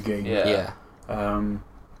Remedy's new game. Yeah. Yeah.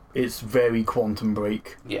 It's very Quantum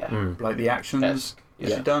Break, Yeah. Mm. like the actions Esque. that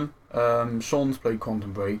Yeah. she done. Sean's played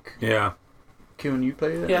Quantum Break. Yeah. Kieran, you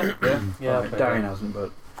played it? Yeah. Yeah. Yeah, I Alright, played Darian it. hasn't,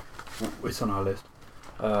 but it's on our list.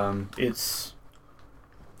 It's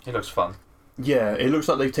It looks fun. yeah. It looks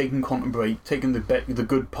like they've taken Quantum Break, taken the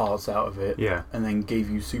good parts out of it, Yeah. and then gave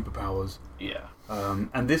you superpowers. Yeah.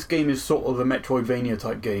 And this game is sort of a Metroidvania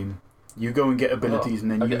type game. You go and get abilities,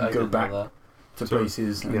 and then I you di- I go didn't know back that. to So,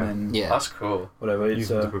 places, and yeah. then Yeah. That's cool. whatever. It's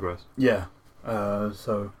Using to progress. yeah.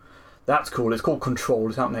 So that's cool. It's called Control.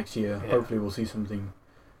 It's out next year. Yeah. Hopefully, we'll see something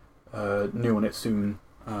new on it soon.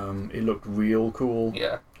 It looked real cool.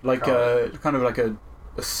 Yeah. Like Can't kind of like a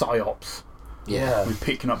psyops Yeah. with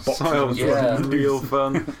picking up boxes. Styles and Yeah. throwing was them. real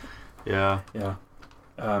fun. Yeah. Yeah.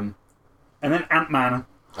 And then Ant-Man.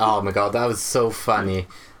 Oh my god, that was so funny.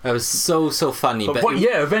 That was so funny. But what,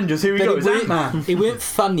 yeah, Avengers. Here we but go. it It's weren't- Ant-Man. It weren't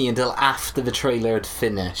funny until after the trailer had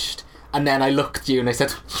finished. And then I looked at you and I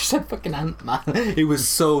said, "You said fucking Ant-Man." It was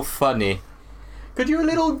so funny. Could you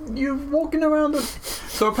you're walking around.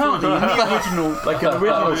 So apparently, in the original, like in the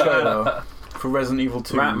original trailer for Resident Evil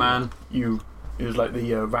 2, Ratman. it was like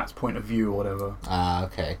the rat's point of view or whatever, Ah,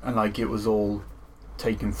 okay. and like it was all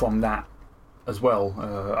taken from that as well.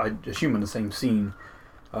 I assume in the same scene.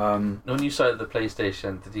 When you saw the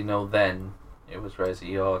PlayStation, did you know then it was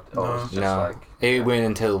Resi or No. it was just No. like It weren't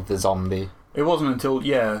until the zombie. It wasn't until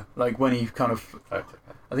like when he kind of, right, okay.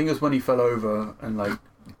 I think it was when he fell over and like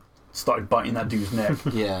started biting that dude's neck.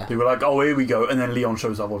 Yeah. They were like, "Oh, here we go," and then Leon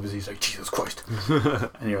shows up. Obviously, he's like, "Jesus Christ,"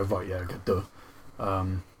 and you're like, "Right, yeah, good, duh."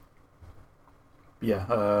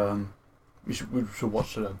 yeah, we should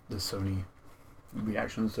watch the Sony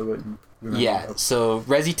reactions to it. And Yeah, so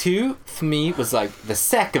Resi 2 for me was like the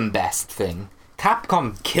second best thing.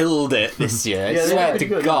 Capcom killed it this year. I Yeah, swear to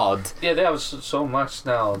good. God. Yeah, they have so much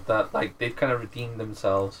now that like they've kind of redeemed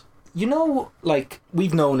themselves. You know, like,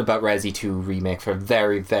 we've known about Resi 2 remake for a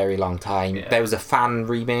very, very long time. Yeah. There was a fan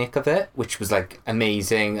remake of it, which was, like,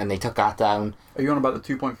 amazing, and they took that down. Are you on about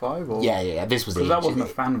the 2.5? Or? Yeah, this was Because that ages- wasn't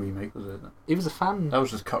a fan remake, was it? It was a fan... That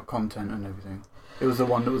was just cut content and everything. It was the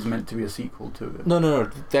one that was meant to be a sequel to it. No.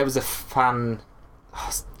 There was a fan... Oh,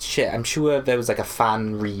 shit, I'm sure there was, like, a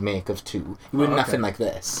fan remake of 2. It was nothing like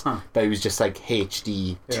this. Huh. But it was just, like,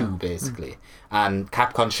 HD 2, Yeah. basically. And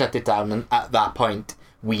Capcom shut it down, and at that point...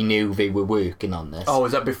 we knew they were working on this. Oh,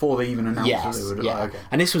 is that before they even announced yes, that they would? yeah. Oh, okay.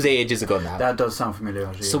 And this was ages ago now. That does sound familiar,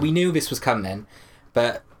 actually. So yeah. we knew this was coming,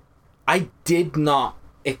 but I did not...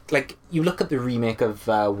 like, you look at the remake of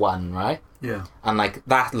 1, right? Yeah. And, like,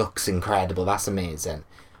 that looks incredible. That's amazing.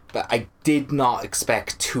 But I did not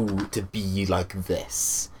expect 2 to be like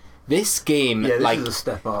this. This game, Yeah, this like... is a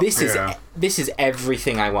step up. This Yeah. is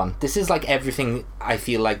everything I want. This is, like, everything I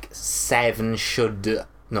feel like 7 should...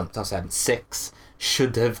 No, not 7. 6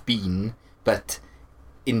 should have been, but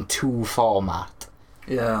in 2 format.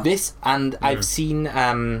 Yeah. This, and I've seen,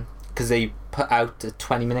 because they put out a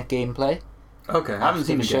 20-minute gameplay. Okay, I haven't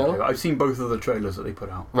seen the show. gameplay. I've seen both of the trailers that they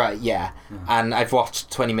put out. Right, yeah. And I've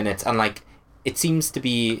watched 20 minutes, and, like, it seems to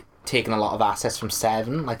be taking a lot of assets from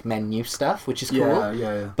 7, like menu stuff, which is cool.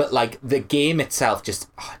 Yeah. But, like, the game itself just,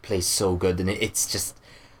 it plays so good, and it's just...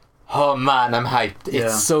 Oh man, I'm hyped. Yeah.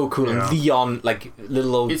 It's so cool. Yeah. And Leon, like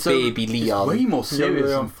little old baby Leon. It's way more serious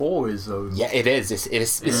Yeah. than 4 is, though. Yeah, it is.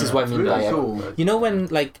 This is what I mean It's by really it. cool. You know when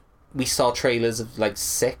like we saw trailers of like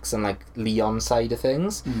 6 and like Leon's side of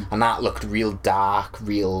things, and that looked real dark,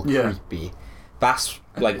 real Yeah. creepy. That's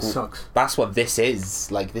And like it sucks. that's what this is.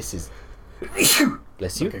 Like this is.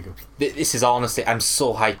 Bless you. Okay, good. This is honestly, I'm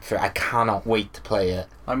so hyped for it. I cannot wait to play it.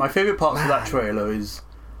 Like, my favourite parts of that trailer is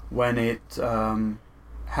when it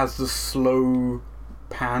has the slow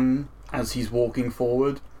pan as he's walking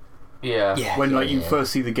forward. Yeah. Yeah. When like you yeah.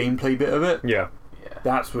 first see the gameplay bit of it. Yeah. Yeah.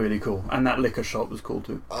 That's really cool. And that liquor shop was cool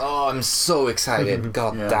too. Oh, I'm so excited.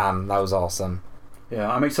 God Yeah. damn, that was awesome. Yeah,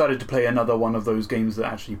 I'm excited to play another one of those games that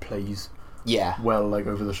actually plays Yeah. well, like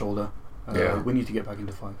over the shoulder. Yeah. We need to get back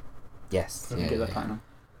into 5. Yes. So Yeah, get that yeah. platinum.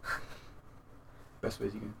 Best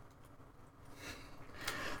ways you can.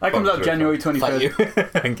 That comes out Fun. January Fight 25th.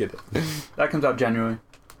 you. I get it. That comes out January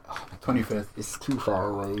Oh, 25th. it's too far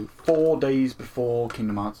away. 4 days before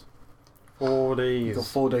Kingdom Hearts. 4 You've got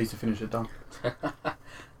days. 4 days to finish it done.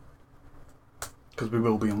 Because we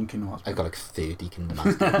will be on Kingdom Hearts. I got like 30 Kingdom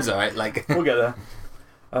Hearts games, alright? Like, We'll get there.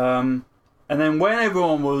 And then when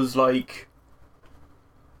everyone was like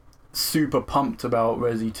super pumped about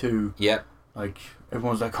Resi 2, yep, like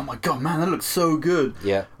everyone was like, "Oh my god, man, that looks so good!"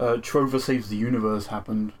 yep. Trover Saves the Universe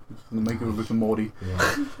happened from the maker of Rick and Morty,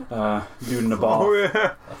 Yeah. dude in the bar. Oh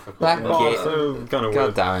yeah. I forgot That about Oh, game- that. so kind of God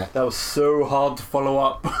weird. damn it. That was so hard to follow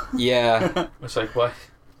up. Yeah. It's like what?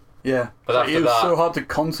 Yeah, But like, after it was that- so hard to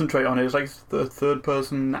concentrate on it. It's like the third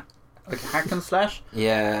person, like hack and slash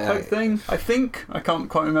Yeah. type thing. I think I can't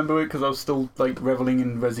quite remember it because I was still like reveling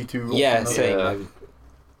in Resi 2. or Yeah, something. same. Yeah.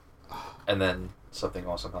 I- And then something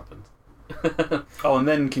awesome happened. Oh, and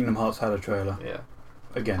then Kingdom Hearts had a trailer Yeah.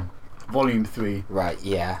 again, Volume 3. Right,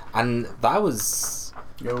 yeah. And that was...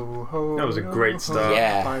 Yo ho. That was a yo great ho, start.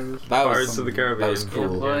 Yeah. Pirates. That was... Pirates of the Caribbean. That was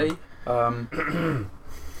cool. boy.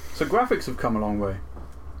 So graphics have come a long way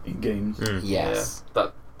in games. Mm. Yes. Yeah.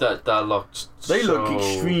 That looked. They look so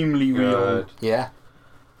extremely real, good. Yeah.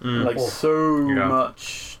 Mm. like Oh. so Yeah.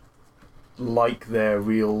 much like their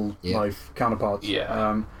real Yeah. life counterparts.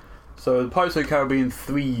 Yeah. So the Pirates of the Caribbean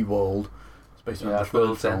 3 world is based on Yeah, the third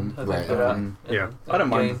World's End. film. I Right, think. okay. Yeah. I don't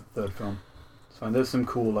mind Game. the third film. It's fine. There's some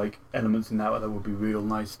cool like elements in that would be real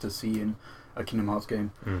nice to see in a Kingdom Hearts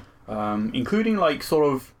game, including like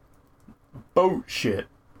sort of boat shit.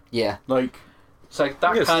 Yeah. Like It's like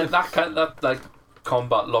that Yes, that like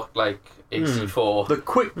combat looked like AC4. the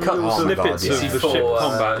quick cut. Oh my Snippets God, of yeah. the ship AC4,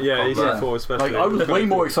 combat. Yeah, combat. AC4 especially. Like I was way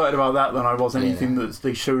more excited about that than I was anything Yeah. that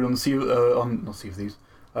they showed on not Sea of Thieves.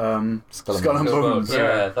 Skull Skull and Bones.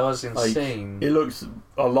 Yeah, that was Like, insane. it looks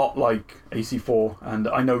a lot like AC4, and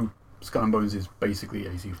I know Skull and Bones is basically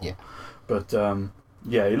AC4. Yeah. But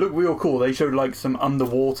yeah, it looked real cool. They showed like some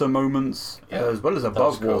underwater moments Yeah, as well as was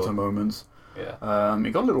above cool. water moments. Yeah.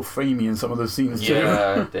 It got a little framey in some of the scenes too.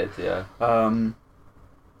 Yeah, it did. Yeah.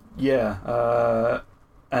 Yeah.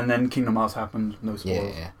 And then Kingdom Hearts happened. No Yeah,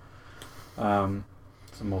 spoilers. yeah.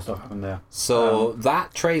 some more stuff happened there. So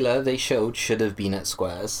that trailer they showed should have been at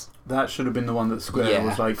Square's. That should have been the one that Square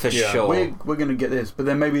was like, for sure. We're going to get this. But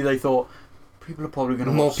then maybe they thought, people are probably going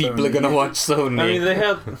to watch More people Sony. are going to watch Sony.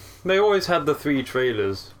 I mean, they always had the 3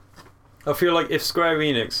 trailers. I feel like if Square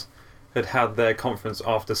Enix had their conference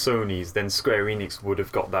after Sony's, then Square Enix would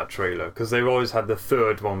have got that trailer, because they've always had the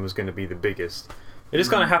 3rd one was going to be the biggest. It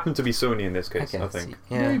just kind of happened to be Sony in this case, I think.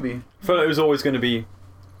 Yeah. Maybe. I felt like it was always going to be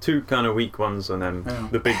 2 kind of weak ones and then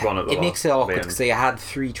the big one at the It makes it awkward end. because they had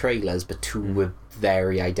 3 trailers, but 2 were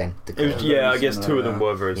very identical. I guess 2 of them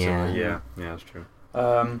similar, were very similar. Yeah. Yeah, that's true.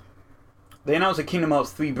 They announced a Kingdom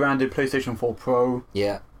Hearts 3 branded PlayStation 4 Pro.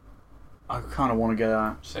 Yeah. I kind of want to get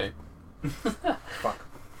that. Same. Fuck.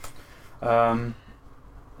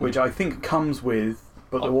 Which I think comes with,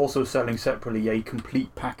 but they're also selling separately a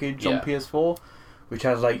complete package on PS4, which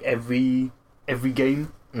has like every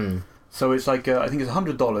game. So it's like I think it's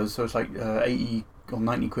 $100, so it's like 80 or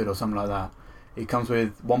 90 quid or something like that. It comes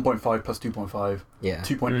with 1.5 plus 2.5,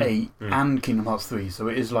 2.8, and Kingdom Hearts 3. So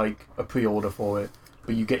it is like a pre-order for it,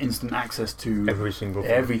 but you get instant access to everything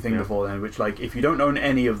before then. Which, like, if you don't own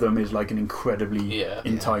any of them, is like an incredibly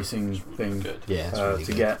enticing thing Good.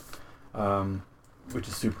 to get, which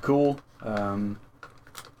is super cool. And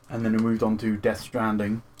then it moved on to Death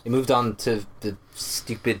Stranding. It moved on to the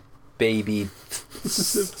stupid baby. He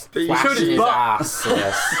showed his butt. Ass.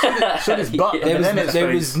 Yes. Showed his butt. There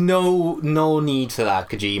was no need for that,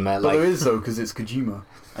 Kojima. But there is though, because it's Kojima,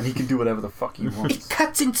 and he can do whatever the fuck he wants. It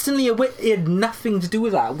cuts instantly away. It had nothing to do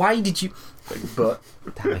with that. Why did you? But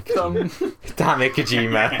Damn it, Kojima. Damn it,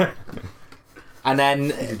 Kojima. And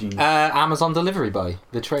then Amazon Delivery Boy,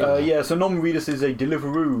 the trailer. So Norman Reedus is a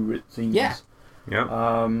Deliveroo, it seems. Yeah.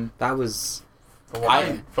 That was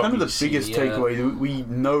kind of the biggest takeaway. We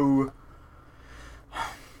know.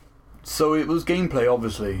 So it was gameplay,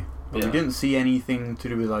 obviously, but we didn't see anything to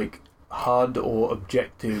do with like HUD or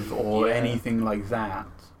objective or anything like that.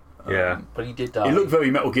 But he did die. It looked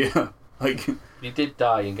very Metal Gear. Like he did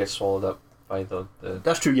die and get swallowed up by the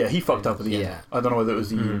That's true. Yeah, he fucked up at the end. I don't know whether it was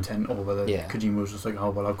the intent or whether Kojima was just like, oh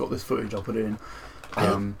well, I've got this footage, I'll put it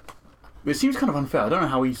in. It seems kind of unfair. I don't know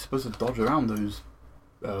how he's supposed to dodge around those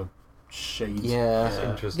shades. That's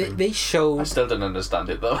interesting. They showed. I still don't understand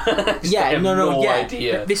it though. no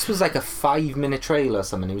idea. This was like a 5-minute trailer or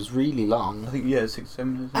something. It was really long. I think 6-7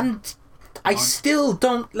 minutes. And I still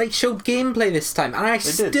don't showed gameplay this time, and I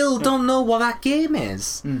still don't know what that game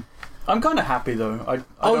is. I'm kind of happy though. I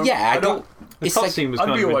don't. The It's like cutscene was I'd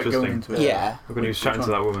kind be of alright interesting. going into it. yeah. When he was chatting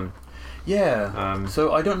to that woman. Yeah.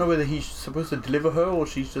 So I don't know whether he's supposed to deliver her or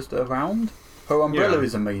she's just around. Her umbrella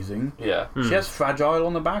is amazing. Yeah. She has Fragile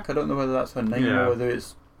on the back. I don't know whether that's her name or whether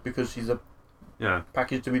it's because she's a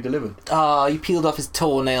package to be delivered. Oh, he peeled off his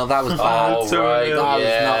toenail. That was bad. Oh, right. That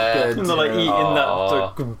was not good. And they're like eating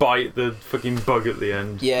that bite the fucking bug at the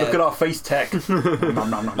end. Yeah. Look at our face tech.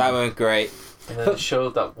 That went great. And then it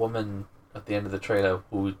showed that woman at the end of the trailer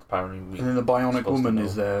who apparently And then the bionic woman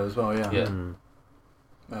is there as well. Yeah.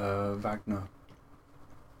 Wagner.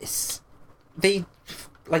 They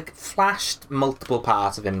flashed multiple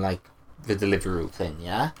parts of him, like the Deliveroo thing.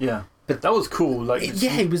 Yeah. But that was cool. Like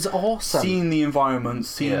it was awesome. Seeing the environment,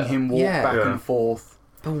 seeing him walk back and forth.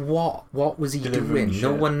 But what was he doing? Shit.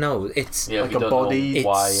 No one knows. It's like a body.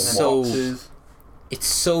 It's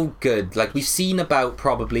so good. Like, we've seen about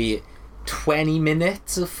probably 20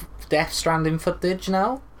 minutes of Death Stranding footage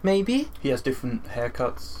now, maybe. He has different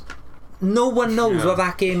haircuts. No one knows what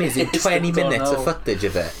that game is in 20 minutes of footage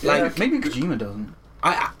of it. Like, maybe Kojima doesn't.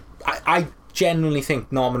 I genuinely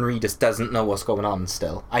think Norman Reedus doesn't know what's going on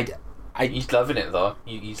still. He's loving it though.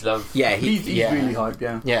 He's loved. Yeah, he's really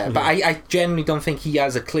hyped. Yeah, but I genuinely don't think he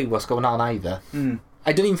has a clue what's going on either.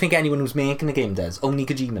 I don't even think anyone who's making the game does. Only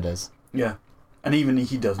Kojima does. Yeah, and even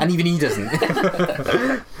he doesn't.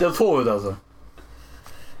 Del Toro does it.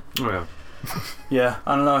 Oh yeah. Yeah,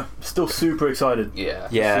 I don't know. Still super excited. Yeah.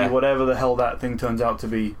 See whatever the hell that thing turns out to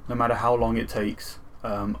be, no matter how long it takes.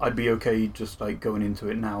 I'd be okay just like going into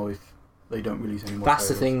it now if they don't release any more. That's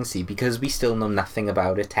the thing, see, because we still know nothing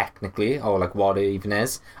about it technically, or like what it even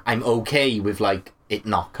is. I'm okay with like it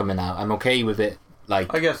not coming out. I'm okay with it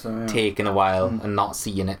like I guess so, taking a while and not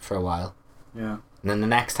seeing it for a while. Yeah. And then the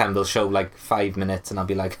next time they'll show like 5 minutes, and I'll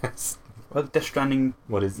be like, well, Death Stranding.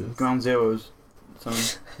 What is this? Ground Zeroes. So,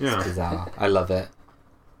 It's bizarre. I love it.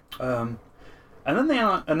 And then they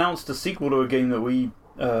announced a sequel to a game that we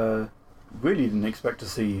really didn't expect to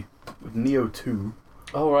see, with Neo 2.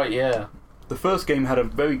 Oh right, yeah. The first game had a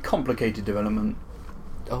very complicated development.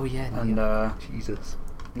 Oh yeah, and Jesus.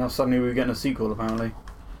 Now suddenly we're getting a sequel apparently.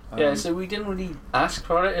 So we didn't really ask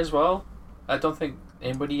for it as well. I don't think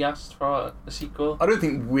anybody asked for a sequel? I don't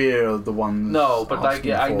think we're the ones. No, but like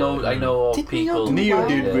asking I for know it. I know of Did people. Neo who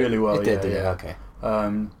did played it. really well. It did, yeah. okay.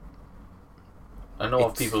 I know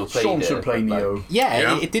of people who played Sean it. should play but, like, Neo.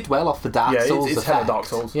 Yeah, it did well off the Dark Yeah, Souls it's hella effect. Dark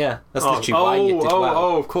Souls. Yeah, that's Oh, literally why it did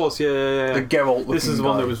well. of course, yeah. The Geralt. This is the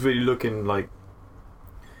one that was really looking like.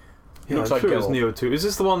 He Yeah, looks I'm like sure it was Geralt. Neo 2. Is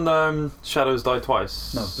this the one Shadows Die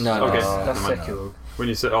Twice? No, Okay. That's never mind. Sekiro. When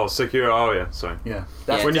you said Sekiro, oh yeah, sorry. Yeah.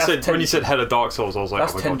 Yeah. When you that's said hella Dark Souls, I was like,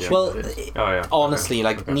 That's oh my god, yeah. tension. Well, It is. Oh yeah. honestly,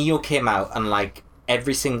 like Okay. Neo came out and like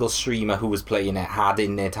every single streamer who was playing it had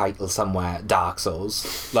in their title somewhere Dark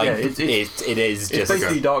Souls. Like Yeah, it is just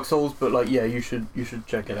basically Dark Souls, but like you should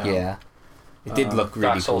check it out. yeah. It did look really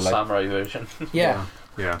Dark cool. Souls Like, Samurai version. yeah,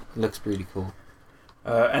 Yeah. it looks really cool.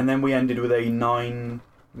 And then we ended with a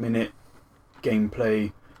 9-minute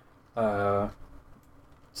gameplay,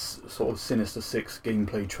 sort of Sinister Six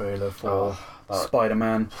gameplay trailer for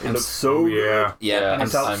Spider-Man. It I'm looks so yeah. Yeah, and I'm,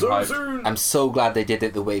 it's out so hyped. soon. I'm so glad they did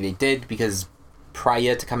it the way they did because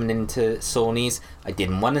prior to coming into Sony's, I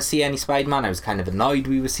didn't want to see any Spider-Man. I was kind of annoyed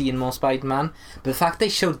we were seeing more Spider-Man. But the fact they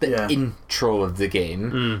showed the intro of the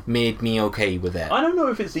game made me okay with it. I don't know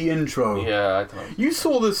if it's the intro. Yeah, I don't know. You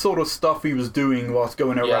saw the sort of stuff he was doing whilst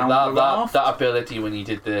going Yeah, around the raft. that ability when he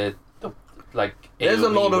did the like. There's a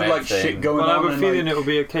AoE lot of web like thing. shit going Well, I on. have a and, feeling like, it'll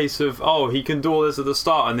be a case of he can do all this at the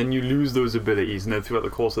start, and then you lose those abilities, and then throughout the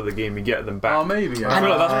course of the game you get them back. Oh, maybe. I feel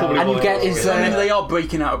like that's probably and what you get it his, is. I mean, they are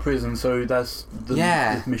breaking out of prison, so that's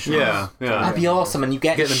the mission. Yeah. That'd be awesome, and you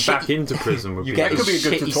get Get them his back shitty- into prison. Would You be get It nice. his could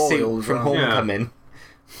be a good shitty tutorial suit as from well. Yeah. Homecoming.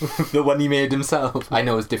 The one he made himself. I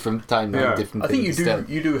know it's different time, Yeah. different I think you things do. still.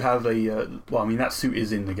 You do have a. Well, I mean, that suit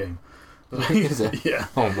is in the game. Is it? Yeah.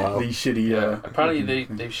 Oh wow. The shitty. Yeah. Apparently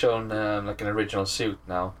looking they've shown like an original suit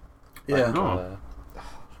now. Yeah. Like, Oh.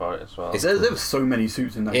 for it as well. There's so many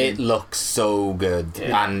suits in that It game. looks so good,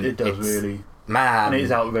 Yeah. and It does it's, really. man. And it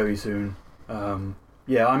is out very soon.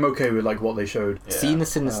 Yeah, I'm okay with like what they showed. Yeah. Seeing the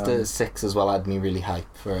Sinister Six as well had me really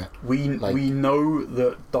hyped for it. We know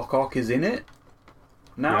that Doc Ock is in it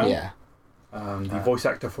now. Yeah. The voice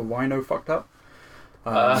actor for Rhino fucked up.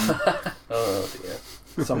 Oh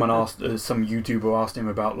dear. Someone asked, some YouTuber asked him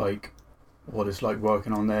about like what it's like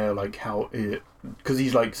working on there, like how it, because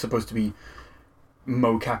he's like supposed to be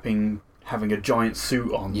mocapping having a giant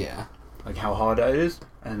suit on, Yeah. like how hard that is,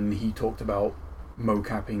 and he talked about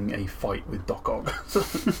mocapping a fight with Doc Ock. I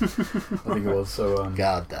think it was. So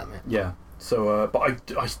God damn it. yeah. So but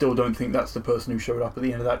I still don't think that's the person who showed up at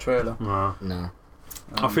the end of that trailer. No.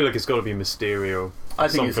 I feel like it's got to be Mysterio. I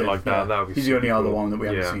think it's something it, like that. yeah. That would be He's the only super other cool. one that we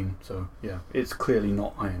haven't Yeah. seen. So yeah, it's clearly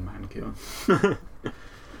not Iron Man, Kieran.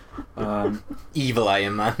 Evil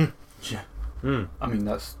Iron Man. Hmm. I mean,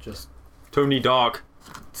 that's just. Tony Dark.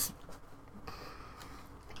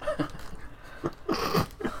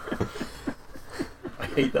 I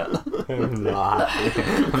hate that.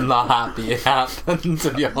 I'm not happy it happened,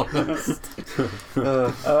 to be honest.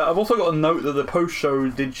 I've also got a note that the post show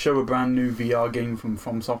did show a brand new VR game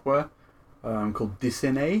from Software called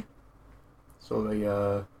Disney. So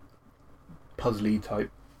a puzzly type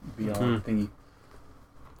VR thingy.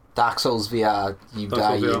 Dark Souls VR, you Dark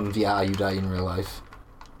die Souls in VR, you die in real life.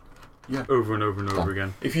 Over and over and over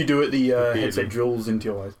again. If you do it, the Repeatedly. headset drills into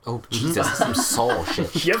your eyes. Oh, Jesus, some Saw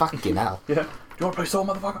shit. Yep. Fucking hell. Yeah. Do you want to play Soul,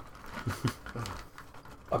 motherfucker?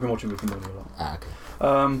 I've been watching Rick and Morty a lot. Ah,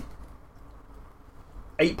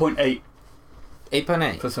 okay. 8.8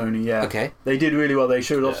 8.8. for Sony, yeah. Okay. They did really well. They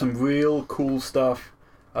showed off Yeah. some real cool stuff.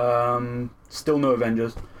 Still no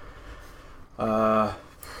Avengers.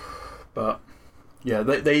 But yeah,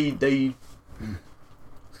 they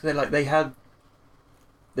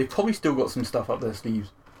they've probably still got some stuff up their sleeves.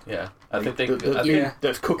 Yeah, I Like, think they. I think yeah.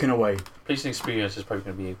 that's cooking away. PlayStation Experience is probably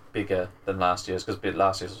going to be bigger than last year's because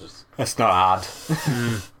last year's was. That's not hard.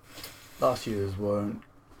 Last year's weren't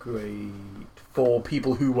great for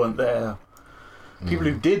people who weren't there. People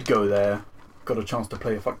who did go there got a chance to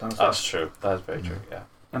play a fuck ton of stuff That's true. That's very true. Yeah.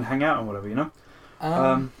 and hang out and whatever, you know.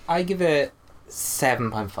 I give it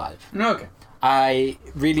 7.5. No, okay. I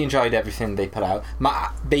really enjoyed everything they put out.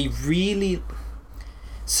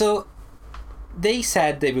 So, they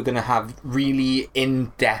said they were going to have really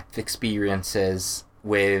in-depth experiences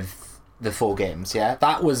with the 4 games, yeah?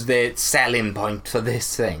 That was the selling point for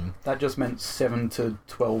this thing. That just meant 7 to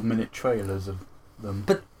 12-minute trailers of them.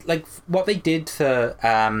 But, like, what they did for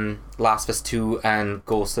Last of Us 2 and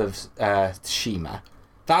Ghost of Tsushima,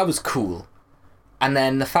 that was cool. And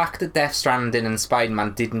then the fact that Death Stranding and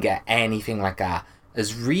Spider-Man didn't get anything like that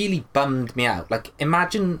has really bummed me out. Like,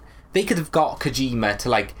 imagine they could have got Kojima to,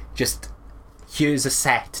 like, just, here's a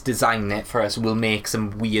set, design it for us, we'll make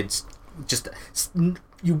some weird,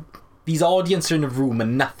 these audience are in a room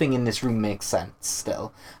and nothing in this room makes sense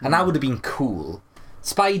still. And that would have been cool.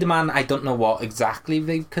 Spider-Man, I don't know what exactly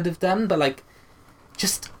they could have done, but like,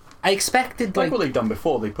 just, I expected like what they've done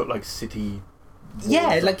before. They put like city.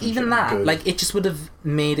 Yeah, like even that, good. like it just would have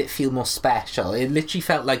made it feel more special. It literally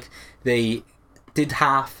felt like they did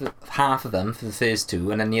half of them for the first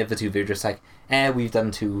two, and then the other two they were just like, we've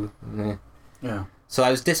done two. Yeah. So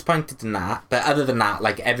I was disappointed in that, but other than that,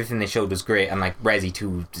 like everything they showed was great, and like Resi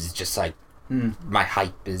 2 is just like my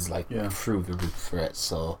hype is like through the roof for it.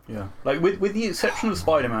 So yeah, like with the exception of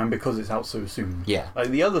Spider-Man, because it's out so soon. Yeah, like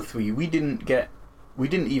the other three, we didn't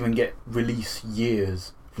even get release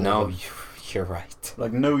years. No, you're right.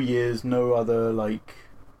 Like no years, no other like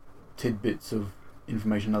tidbits of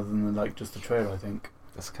information other than like just the trailer. I think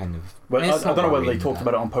that's kind of. Well, I don't know whether they talked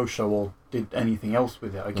about it on post show or did anything else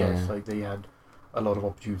with it. I guess like they had a lot of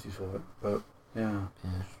opportunities for it, but yeah.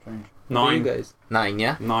 Strange. 9. You guys? 9,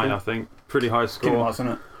 yeah. 9, I think. Pretty high score. Kingdom Hearts,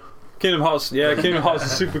 isn't it? Kingdom Hearts, yeah. Kingdom Hearts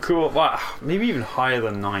is super cool. Wow, maybe even higher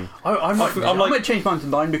than 9. I might change mine to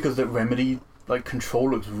 9 because the Remedy like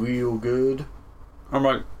control looks real good.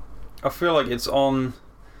 I feel like it's on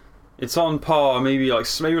par, maybe like a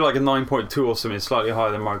 9.2 or something, slightly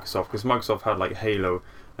higher than Microsoft, because Microsoft had like Halo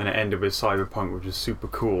and it ended with Cyberpunk, which is super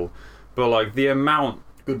cool. But like the amount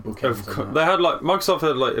good book they had like Microsoft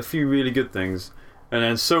had like a few really good things, and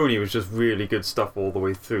then Sony was just really good stuff all the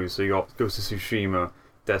way through. So you got Ghost of Tsushima,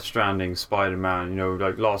 Death Stranding, Spider-Man,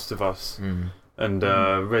 like Last of Us, and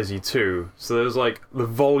Resi 2. So there was like the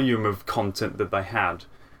volume of content that they had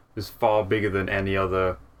was far bigger than any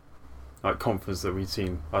other like conference that we'd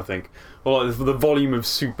seen, I think. Well, like, the volume of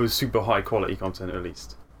super high quality content, at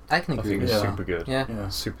least. I can agree with it's that. super good. Yeah.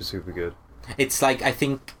 Super good. It's like, I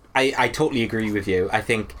think I totally agree with you. I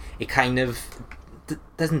think it kind of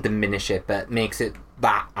doesn't diminish it, but makes it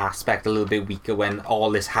that aspect a little bit weaker when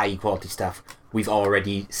all this high quality stuff we've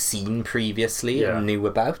already seen previously and knew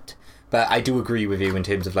about. But I do agree with you in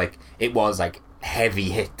terms of like it was like heavy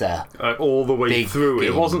hitter all the way through.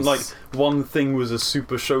 Games. It wasn't like one thing was a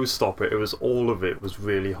super showstopper. It was all of it was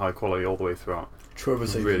really high quality all the way throughout. Trevor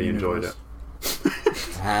really enjoyed it.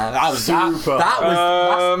 That's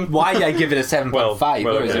why I give it a 7.5.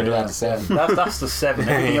 Well, 7. That's the 7.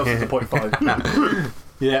 Everything else is a 0.5.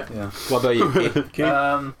 yeah. What about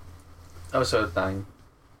you? Also 9.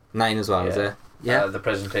 9 as well, is it? Yeah. The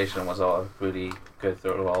presentation was all really good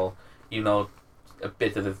through it all. A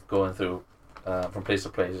bit of it going through from place to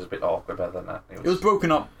place is a bit awkward, other than that. It was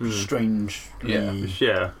broken up strangely.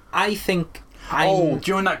 Yeah. I think.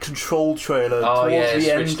 During that control trailer, towards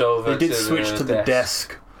the end, they did switch to the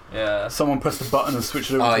desk. Yeah. Someone pressed the button and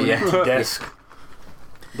switched it over to the empty desk.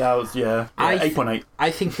 That was 8.8.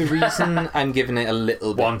 I think the reason I'm giving it a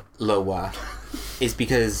little bit lower is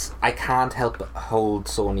because I can't help but hold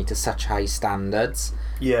Sony to such high standards.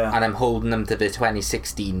 Yeah. And I'm holding them to the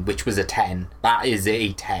 2016, which was a 10. That is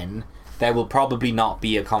a 10. There will probably not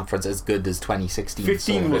be a conference as good as 2016.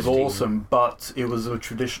 15 was awesome, but it was a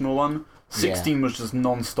traditional one. 16 was just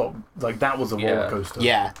non-stop. Like, that was a roller coaster.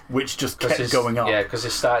 Yeah. Which just kept going up. Yeah, because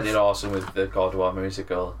it started awesome with the God of War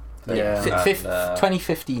musical. Yeah.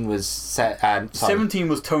 2015 was... 17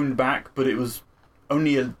 was toned back, but it was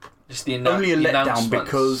only a letdown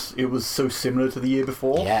because it was so similar to the year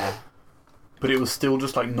before. Yeah. But it was still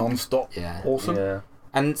just like non-stop awesome. Yeah.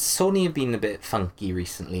 And Sony have been a bit funky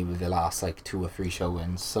recently with the last like 2 or 3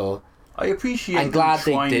 show-ins, so... I appreciate them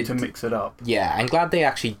trying to mix it up. Yeah, I'm glad they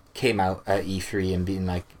actually came out at E3 and being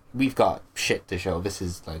like, we've got shit to show, this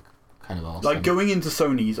is like kind of awesome. Like going into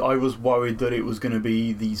Sony's, I was worried that it was going to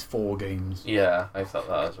be these 4 games. Yeah, I thought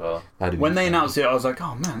that as well. When they announced it, I was like,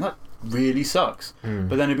 oh man, that really sucks.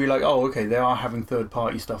 But then it'd be like, oh okay, they are having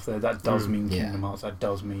third-party stuff there. That does mean Kingdom Hearts. That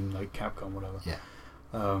does mean like Capcom, whatever. Yeah.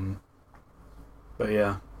 But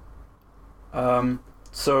yeah.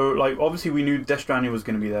 So, like, obviously we knew Death Stranding was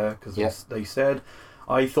going to be there, because they said.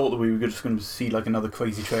 I thought that we were just going to see, like, another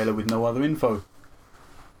crazy trailer with no other info.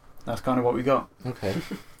 That's kind of what we got. Okay.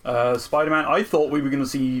 Spider-Man, I thought we were going to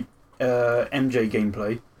see MJ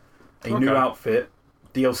gameplay, a new outfit,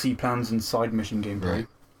 DLC plans and side mission gameplay. Right.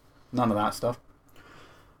 None of that stuff.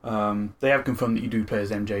 They have confirmed that you do play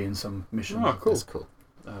as MJ in some missions. Oh, cool. That's cool.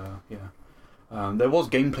 There was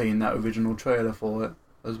gameplay in that original trailer for it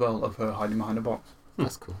as well, of her hiding behind a box.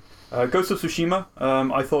 That's cool. Ghost of Tsushima,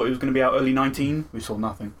 I thought it was going to be out early 19. We saw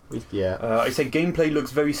nothing. Yeah. I said gameplay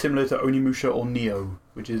looks very similar to Onimusha or Nioh,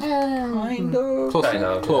 which is kind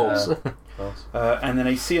of close. and then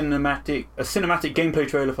a cinematic gameplay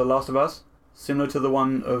trailer for Last of Us, similar to the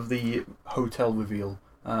one of the hotel reveal.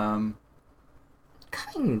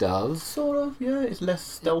 Kind of. Sort of, yeah. It's less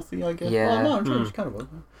stealthy, I guess. Yeah. Well, no, it kind of was.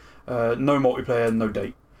 No multiplayer, no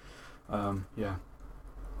date. Yeah.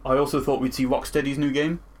 I also thought we'd see Rocksteady's new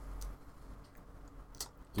game.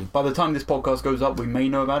 By the time this podcast goes up, we may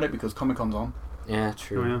know about it because Comic-Con's on. Yeah,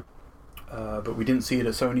 true. Oh, yeah. But we didn't see it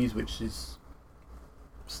at Sony's, which is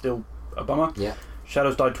still a bummer. Yeah.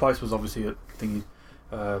 Shadows Die Twice was obviously a thingy.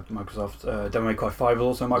 Microsoft. Devil May Cry 5 was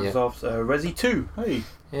also Microsoft. Resi 2, hey,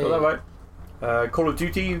 got that right. Call of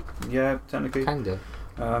Duty, yeah, technically. Kind of.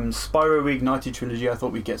 Spyro Reignited Trilogy, I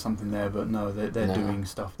thought we'd get something there, but no, they're doing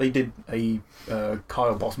stuff. They did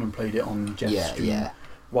Kyle Bossman played it on Jeff's stream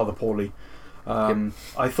rather poorly.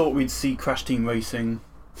 I thought we'd see Crash Team Racing.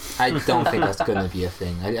 I don't think that's going to be a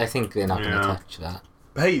thing. I think they're not going to touch that.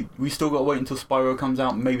 But hey, we still got to wait until Spyro comes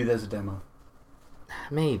out. Maybe there's a demo.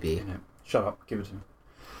 Maybe. Yeah. Shut up, give it to me.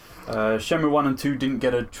 Shenmue 1 and 2 didn't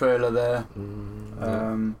get a trailer there.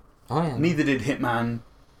 Neither did Hitman,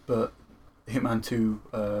 but Hitman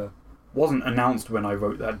 2 wasn't announced when I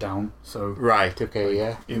wrote that down. So right, okay,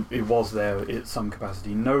 yeah. It was there at some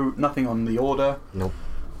capacity. Nothing on The Order. Nope.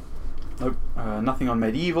 Nothing on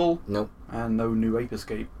Medieval. Nope. And no new Ape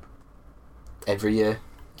Escape. Every year.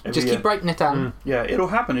 Just keep writing it down. Yeah, it'll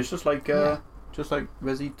happen. It's just like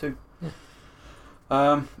Resi 2. Yeah.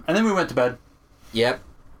 And then we went to bed. Yep.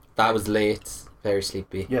 That was late. Very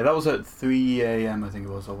sleepy. Yeah, that was at 3 a.m. I think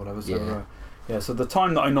it was, or whatever. So, so the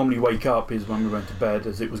time that I normally wake up is when we went to bed,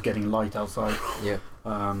 as it was getting light outside. Yeah.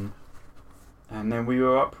 And then we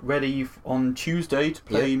were up ready on Tuesday to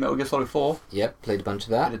play Metal Gear Solid 4. Yep, played a bunch of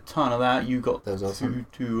that. Did a ton of that. You got awesome.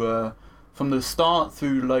 to from the start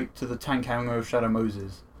through to the tank hangar of Shadow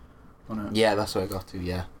Moses. Yeah, that's what I got to.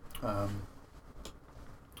 Yeah. I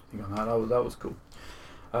think on that was cool.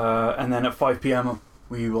 And then at 5 p.m.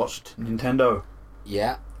 we watched Nintendo.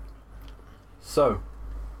 Yeah. So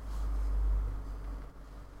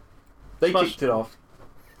they kicked it off.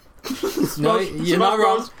 No, you're not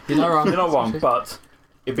wrong. You're not wrong. You're not wrong. But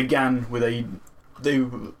it began with they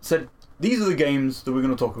said, these are the games that we're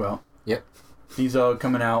going to talk about. Yep. These are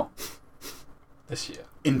coming out this year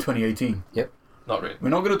in 2018. Yep. Not really. We're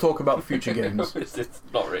not going to talk about future games. It's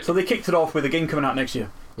not really. So they kicked it off with a game coming out next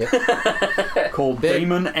year. Yep. Called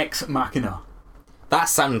Daemon X Machina. That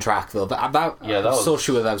soundtrack though, that was so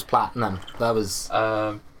sure that was platinum. That was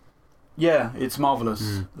yeah, it's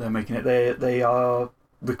marvelous. They're making it. They are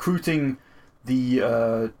recruiting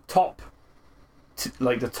the top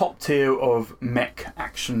tier of mech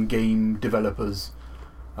action game developers,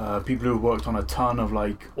 people who have worked on a ton of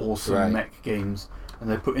awesome mech games, and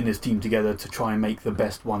they're putting this team together to try and make the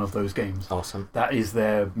best one of those games. Awesome. That is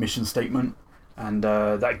their mission statement, and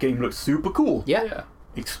that game looks super cool. Yeah.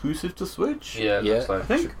 Exclusive to Switch. Yeah. I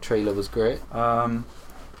think trailer was great.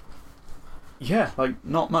 Yeah,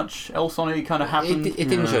 not much else on it kind of happened. It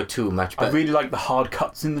didn't show too much, but I really like the hard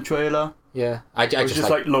cuts in the trailer. Yeah, I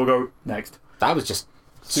just logo next. That was just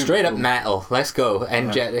super straight up cool. metal. Let's go,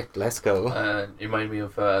 energetic. Let's go. It reminded me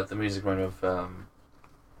of the music reminded me of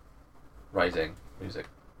Rising music.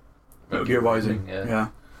 Metal Gear Rising. Yeah.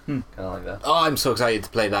 Kind of like that. Oh, I'm so excited to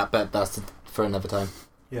play that, but that's for another time.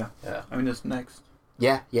 Yeah. Yeah. I mean, it's next.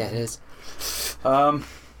 Yeah, it is.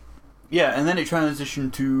 Yeah, and then it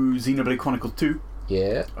transitioned to Xenoblade Chronicles 2.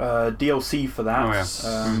 Yeah. DLC for that. Oh, yeah.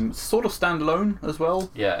 Sort of standalone as well.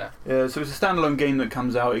 Yeah. So it's a standalone game that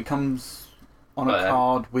comes out. It comes on a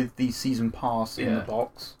card with the season pass in the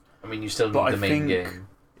box. I mean, you still need the main game.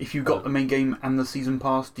 If you got the main game and the season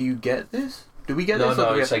pass, do you get this? Do we get this?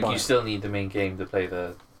 No, it's you still need the main game to play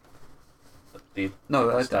the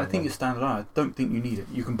No, I think it's standalone. I don't think you need it.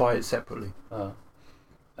 You can buy it separately. Oh.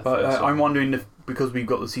 But I'm wondering if, because we've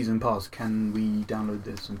got the season pass, can we download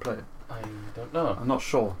this and play it? I don't know. I'm not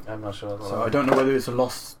sure. I'm not sure. So I don't know whether it's a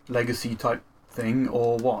Lost Legacy type thing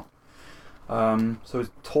or what. So it's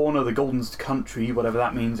Torn of the Golden Country, whatever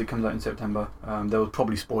that means. It comes out in September. There were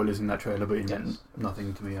probably spoilers in that trailer, but it meant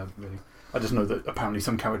nothing to me. I just know that apparently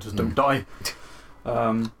some characters don't die.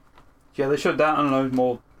 Yeah, they showed that. I don't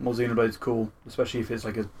know. More Xenoblade's cool, especially if it's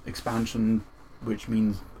like an expansion, which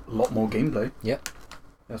means a lot more gameplay. Yep.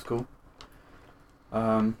 That's cool.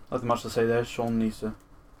 Nothing much to say there. Sean needs to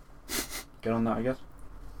get on that, I guess.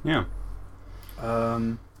 Yeah.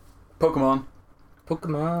 Pokemon.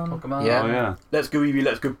 Yeah. Oh, yeah. Let's go Eevee,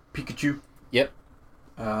 let's go Pikachu. Yep.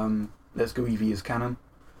 Let's go Eevee is canon.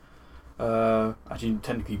 Actually,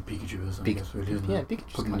 technically Pikachu is, I guess, really, isn't it?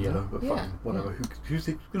 Pikachu's Pokemon Yellow, but fucking whatever. Who's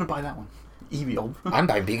going to buy that one? Eevee, I'm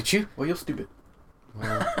buying Pikachu. Well, you're stupid.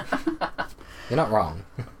 Well, you're not wrong.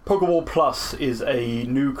 Pokeball Plus is a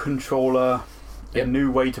new controller, a new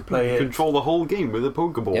way to play it. Control the whole game with a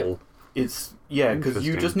Pokeball. It's Yeah, because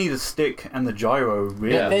you Interesting. just need a stick and the gyro,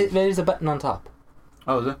 really. Yeah. There's a button on top.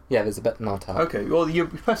 Oh, is it? Yeah, there's a button on top. Okay, well, you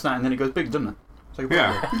press that and then it goes big, doesn't it? It's like a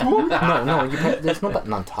Yeah. No, there's no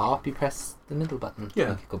button on top. You press the middle button to Yeah.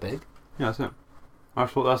 make it go big. Yeah, that's it. I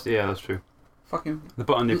thought that's true. Fucking... The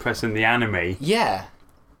button you press in the anime Yeah.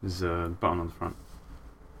 is a button on the front.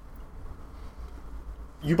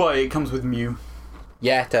 You buy it comes with Mew.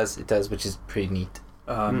 Yeah, it does, which is pretty neat.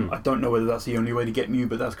 I don't know whether that's the only way to get Mew,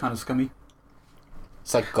 but that's kind of scummy.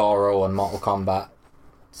 It's like Goro on Mortal Kombat.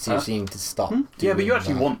 So you need to stop. Yeah, but you doing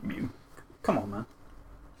actually that. want Mew. Come on, man.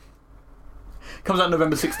 Comes out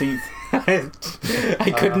November 16th.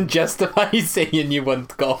 I couldn't justify saying you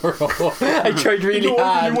want Goro. I tried really You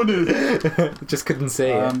hard. wanted. Just couldn't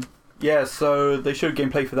say it. Yeah, so they showed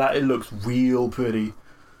gameplay for that. It looks real pretty.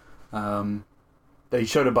 They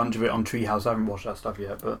showed a bunch of it on Treehouse. I haven't watched that stuff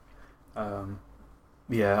yet, but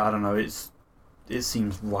yeah, I don't know. It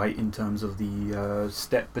seems right in terms of the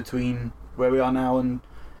step between where we are now and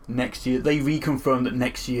next year. They reconfirmed that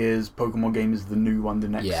next year's Pokemon game is the new one, the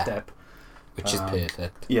next step. Which is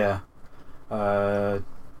perfect. Yeah.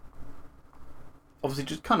 Obviously,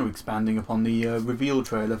 just kind of expanding upon the reveal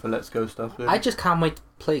trailer for Let's Go stuff. Really. I just can't wait to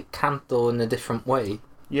play Kanto in a different way.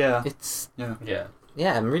 Yeah.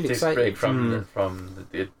 Yeah. I'm really Takes excited. break from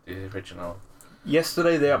the original.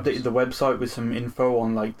 Yesterday they updated the website with some info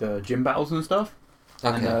on like the gym battles and stuff.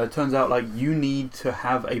 Okay. And it turns out like you need to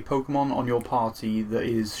have a Pokemon on your party that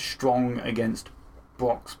is strong against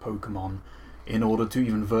Brock's Pokemon in order to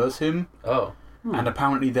even verse him. Oh. And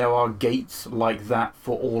apparently there are gates like that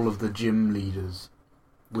for all of the gym leaders,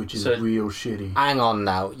 which is real shitty. Hang on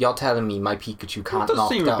now. You're telling me my Pikachu can't does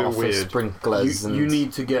knock seem that a bit off with weird. sprinklers? You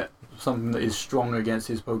need to get something that is strong against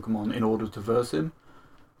his Pokemon in order to verse him.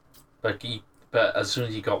 But as soon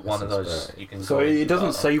as you got one of those, That's you can. So go it doesn't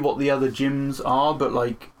into say what the other gyms are, but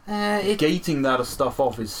like it gating that stuff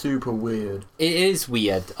off is super weird. is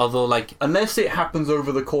weird, although like Unless it happens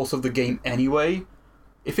over the course of the game anyway.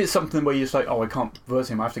 If it's something where you're just like, oh, I can't verse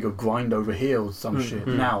him, I have to go grind over here or some shit.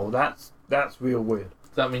 Now that's real weird.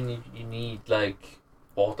 Does that mean you need like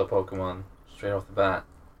water Pokemon straight off the bat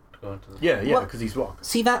to go into the... Yeah, because he's rock.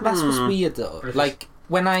 see that's what's weird though. British. Like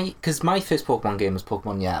because my first Pokemon game was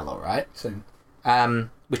Pokemon Yellow, right? Same.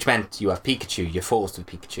 Which meant you have Pikachu, you're forced with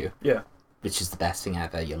Pikachu. Yeah. Which is the best thing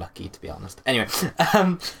ever, you're lucky to be honest. Anyway,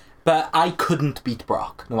 but I couldn't beat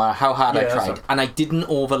Brock, no matter how hard I tried. And I didn't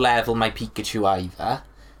overlevel my Pikachu either.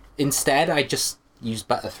 Instead, I just used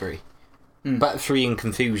Butterfree. Butterfree in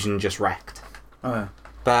Confusion just wrecked. Oh, yeah.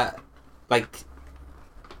 But, like...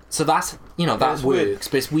 So that's, that it's works. weird.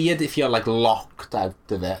 But it's weird if you're, like, locked out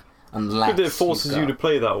of it. Unless But it forces you've you got- to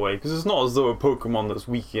play that way, because it's not as though a Pokemon that's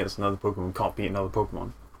weak against another Pokemon can't beat another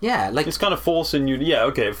Pokemon. Yeah, like... It's kind of forcing you...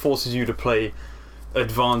 it forces you to play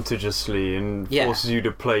advantageously and forces you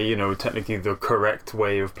to play, technically the correct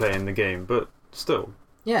way of playing the game, but still.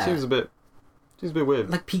 Yeah. Seems a bit weird.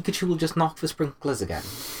 Like, Pikachu will just knock the sprinklers again.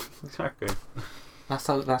 Exactly. That's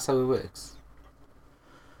how it works.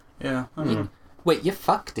 Yeah. I don't know. Wait, you're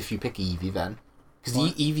fucked if you pick Eevee then. Because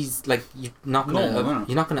Eevee's, like, you're not gonna... Normal, isn't it?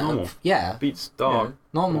 You're not gonna... Normal. Yeah. Beats Dark. Yeah.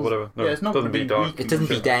 Normal. Or whatever. No, Yeah, it's not doesn't gonna beat be Dark. weak. It doesn't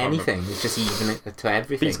Shit, beat I can't anything. It's just even it to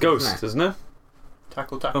everything. Beats Ghost, isn't it? doesn't it?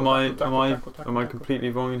 Tackle, Am I tackle, completely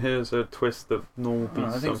wrong in here? Is there a twist that normal No,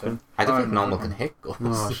 beats I think so. something? I don't think no, normal no. can hit Ghost.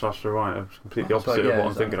 No, that's actually right. It's completely That's opposite right, of what I'm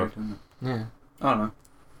it's thinking of. isn't it? Yeah. I don't know.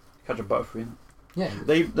 Catch a Butterfree. Yeah.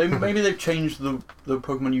 Maybe they've changed the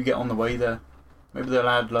Pokemon you get on the way there. Maybe they'll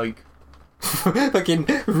add like... Fucking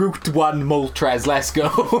Route 1 Moltres, let's go.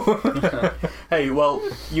 Hey, well,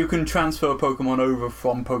 you can transfer Pokemon over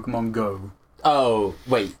from Pokemon Go. Oh,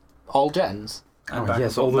 wait. All gens? And Oh, back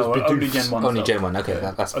yes, and all forth. those No, only Bidoofs. Gen 1. Only stuff. Gen 1, okay,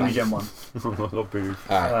 Yeah, that's only fine. Gen 1. Not boo.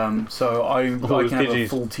 Alright. So I can those have a Pidgeys.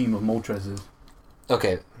 full team of Moltreses.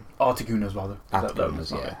 Okay. Articunas, rather.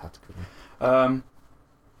 Articunas, Okay. yeah. Articunas.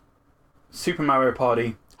 Super Mario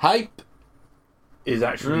Party Hype! is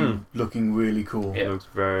actually looking really cool. It looks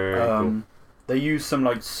very cool. They use some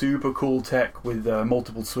like super cool tech with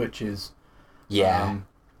multiple switches. Yeah.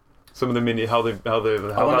 Some of the mini, how that's how they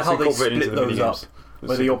incorporated split into the those mini up. games.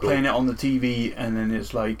 Whether you're playing it on the TV and then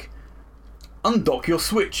it's like undock your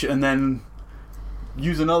Switch and then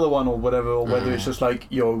use another one or whatever, or whether it's just like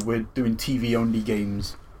we're doing TV only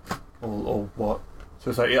games or what. So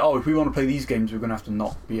it's like if we want to play these games, we're gonna have to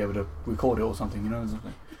not be able to record it or something,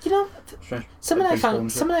 Strange. Something I Baseball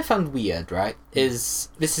and found shit. weird, right, is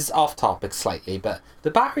this is off topic slightly, but the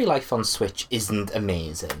battery life on Switch isn't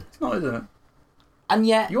amazing. It's not, is it? And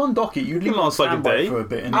yet You undock it, you leave it on lasts like a standby day. for a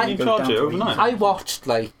bit, and I then it goes charge down it to overnight. I watched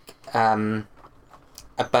like a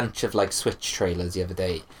bunch of like Switch trailers the other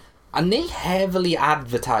day, and they heavily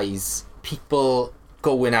advertise people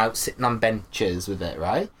going out sitting on benches with it,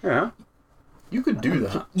 right? Yeah. You could do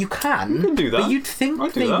that. You can. You can do that. But you'd think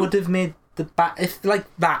I'd do they that. would have made if like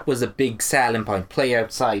that was a big selling point, play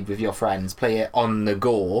outside with your friends, play it on the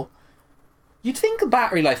go. You'd think the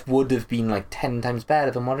battery life would have been like 10 times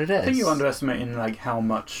better than what it is. I think you're underestimating like how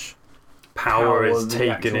much Power is the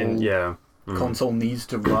taken in. actual Yeah. console needs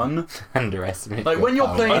to run. Underestimate. Like your when you're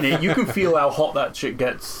power. playing it, you can feel how hot that shit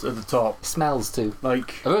gets at the top. It smells too.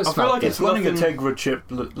 Like I feel like it's running a nothing- Tegra chip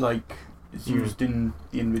like it's used in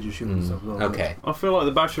the Nvidia chip and stuff as well. Okay. I feel like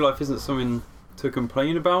the battery life isn't something to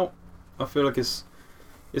complain about. I feel like it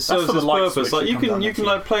serves for the its light purpose. switch Like that you comes can on you next can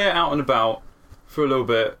to like play it out and about for a little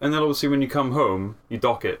bit, and then obviously when you come home, you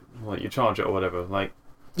dock it, like you charge it or whatever. Like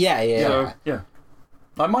Yeah. So-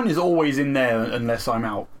 Like mine is always in there unless I'm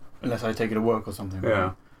out, unless I take it to work or something.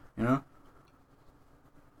 Yeah. You know?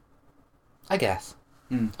 I guess.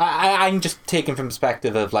 Mm. I'm just taking from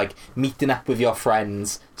perspective of like meeting up with your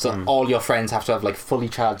friends, so all your friends have to have like fully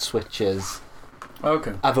charged switches.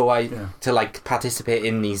 Okay. Otherwise, Yeah. to like participate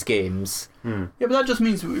in these games. Yeah, but that just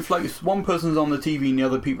means if one person's on the TV and the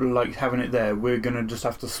other people are like having it there, we're gonna just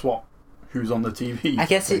have to swap who's on the TV. I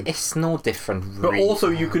guess it's no different. But really. also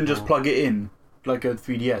you can just plug it in like a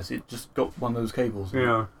 3DS. It just got one of those cables.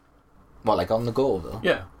 yeah. What, like on the go though?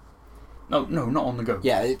 Yeah. No, not on the go.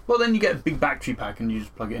 Yeah. Well, then you get a big battery pack and you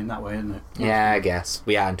just plug it in that way, isn't it? Yeah, I guess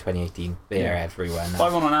we are in 2018. They are Yeah. everywhere now. Buy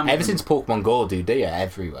one on Amazon. Ever since Pokemon Go, dude, they are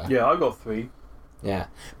everywhere. Yeah, I got 3. Yeah.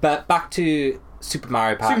 But back to Super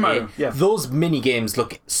Mario Party. Super Mario, yeah. Those mini games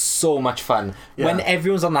look so much fun. Yeah. When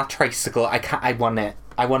everyone's on that tricycle, I want it.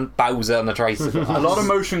 I want Bowser on a tricycle. A lot of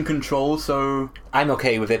motion control, so I'm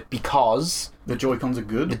okay with it because the Joy-Cons are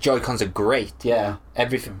good. the Joy-Cons are great. Yeah.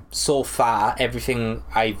 Everything so far, everything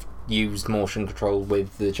I've used motion control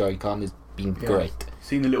with the Joy-Con has been Yeah. great.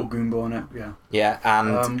 Seen the little Goomba on it, yeah. Yeah,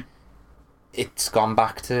 and it's gone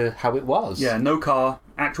back to how it was. Yeah, no car,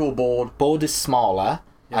 actual board. Board is smaller,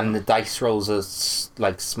 Yeah. and the dice rolls are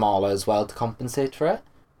like smaller as well to compensate for it.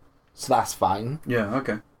 So that's fine. Yeah,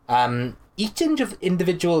 okay. Each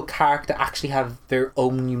individual character actually have their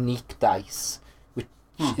own unique dice, which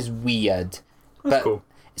is weird. That's cool.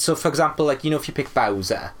 So, for example, like, you know, if you pick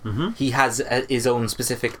Bowser, he has his own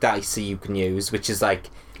specific dice that you can use, which is like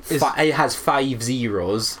it has 5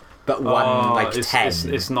 zeros, but one like 10.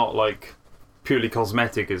 It's not like purely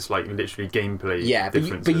cosmetic. It's like literally gameplay. Yeah, but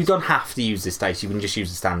you differences. don't have to use this dice. You can just use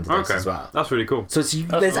the standard dice as well. That's really cool. So there's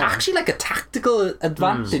nice. actually like a tactical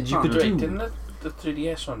advantage you could Wait, do. didn't the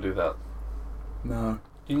 3DS one do that? No.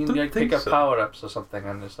 You can Don't like think pick up so. power-ups or something,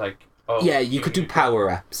 and it's like... Oh, Yeah, you could do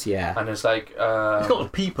power-ups, yeah. And it's like... It's got the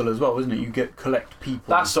people as well, isn't it? You collect people.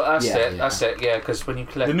 That's Yeah, it. yeah. That's it. Yeah, because when you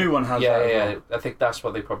collect The new one has yeah, that as yeah. well. I think that's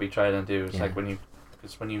what they probably try to do. It's Yeah. like when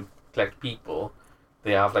you collect people,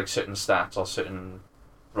 they have like certain stats or certain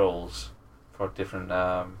roles for different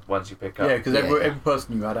ones you pick up. Yeah, because Yeah, every yeah.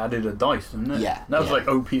 person you had added a dice, didn't it? Yeah, That was yeah. like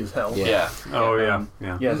OP as hell. Yeah. Yeah. Oh yeah, Um,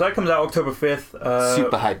 yeah. Yeah, so that comes out October 5th.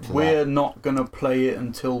 Super hyped for We're that. not going to play it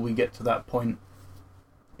until we get to that point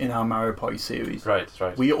in our Mario Party series. Right.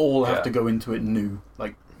 We all have Yeah. to go into it new.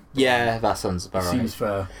 Like, Yeah, that sounds about right. seems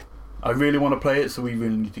fair. I really want to play it, so we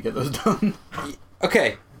really need to get those done.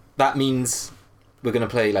 Okay, that means we're going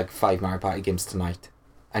to play like 5 Mario Party games tonight.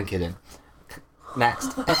 I'm kidding.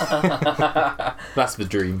 Next. That's the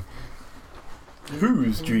dream.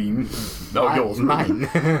 Whose dream? Oh, yours. Mine.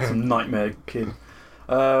 Some nightmare kid.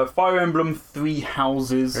 Fire Emblem 3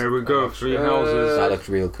 Houses. There we go. 3 That houses. looks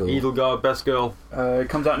real cool. Edelgard, best girl. It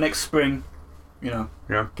comes out next spring. You know,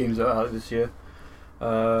 Yeah. games that are out this year.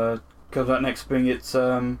 Comes out next spring. It's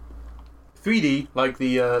 3D, like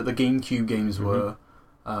the GameCube games were.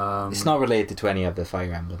 It's not related to any of the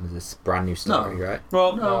Fire Emblems. It's a brand new story, No. right?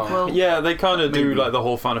 Well, No, well, yeah, they kind of do maybe. like the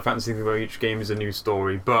whole Final Fantasy thing where each game is a new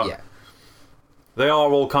story, but Yeah. they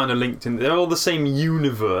are all kind of linked in. They're all the same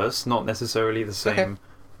universe, not necessarily the same Okay.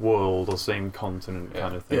 world or same continent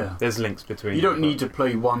kind of thing. Yeah. There's links between. You don't them, need to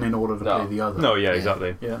play one in order to No. play the other. No, yeah, Yeah.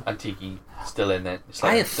 exactly. Yeah. And Tiki still in it. It's I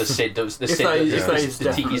like have- the Sid. The If Sid. that is- if that is The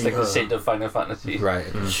Tiki's like definitely the her. Sid of Final Fantasy. Right.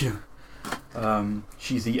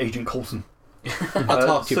 She's the Agent Coulson. I'll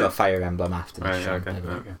talk to you so- about Fire Emblem after the Right, show.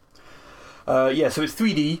 okay. Yeah, so it's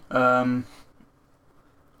 3D.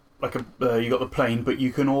 Like you got the plane, but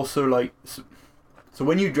you can also like. So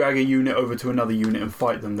when you drag a unit over to another unit and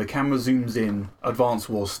fight them, the camera zooms in, Advance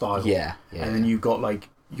Wars style. Yeah. And then you've got like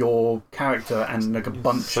your character and like a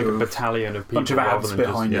bunch It's like of a battalion of people bunch of rather ads than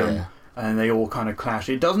behind just, them, Yeah. and they all kind of clash.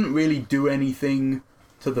 It doesn't really do anything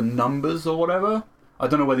to the numbers or whatever. I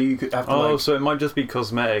don't know whether you could have to so it might just be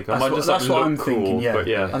cosmetic. It might just that's look what I'm cool, thinking, yeah. But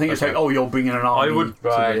yeah. I think it's like, oh, you're bringing an army I would, to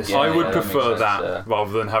this. I would that prefer makes that sense,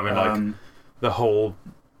 rather than having like the whole.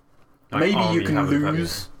 Like, maybe you army can having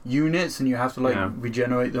lose units and you have to like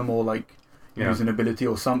regenerate them or like use an ability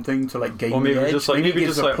or something to like gain maybe the edge. just like, maybe it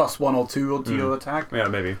gives just a like, +1 or 2 to your attack. Yeah,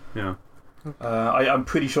 maybe. Yeah. I'm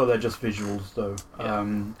pretty sure they're just visuals though.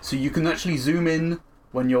 So you can actually zoom in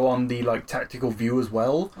when you're on the like tactical view as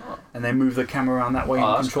well, and then move the camera around that way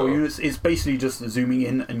and control units. It's basically just zooming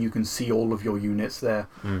in, and you can see all of your units there.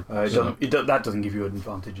 That doesn't give you an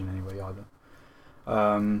advantage in any way either.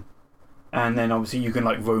 And then obviously you can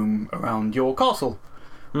like roam around your castle,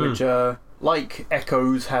 which like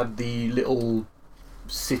Echoes had the little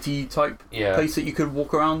city type place that you could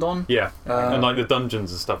walk around on. Yeah, and like the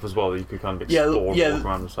dungeons and stuff as well that you could kind of explore and walk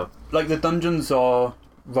around and stuff. Like the dungeons are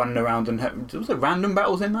running around and was there random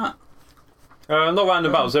battles in that? Not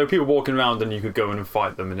random battles. There were people walking around and you could go in and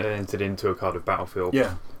fight them, and it entered into a kind of battlefield.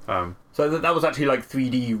 Yeah. So that was actually like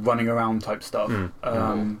 3D running around type stuff.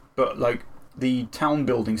 But like the town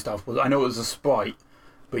building stuff was, I know it was a sprite,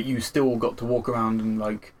 but you still got to walk around and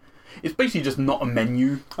like, it's basically just not a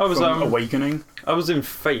menu. From Awakening. I was in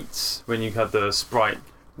Fates when you had the sprite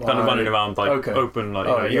kind of running around like open, like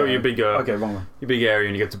you got your big your big area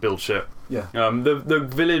and you get to build shit. Yeah. The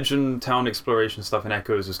village and town exploration stuff in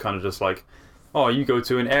Echoes is kind of just like, you go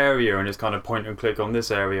to an area and it's kind of point and click on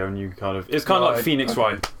this area and you kind of, it's kind of like Phoenix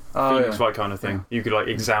Wright. Phoenix Wright kind of thing. You could like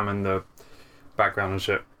examine the background and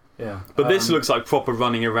shit. Yeah. But this looks like proper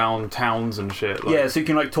running around towns and shit. Like, so you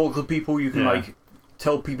can like talk to people, you can like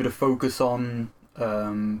tell people to focus on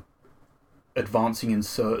advancing in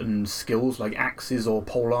certain skills like axes or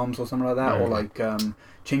polearms or something like that, or like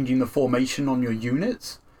changing the formation on your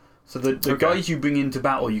units. So the guys you bring into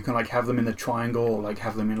battle, you can like have them in the triangle or like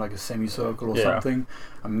have them in like a semicircle or something,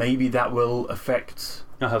 and maybe that will affect.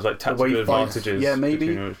 That has like tactical advantages. Yeah,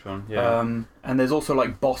 maybe. Yeah. And there's also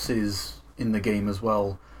like bosses in the game as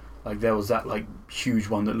well. Like there was that like huge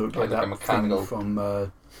one that looked like that thing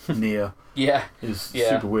from Nier. It's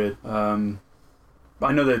super weird.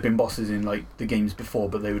 I know there's been bosses in like the games before,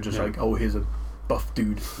 but they were just like, oh, here's a buff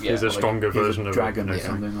dude. Here's a stronger version of dragon or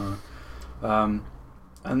something.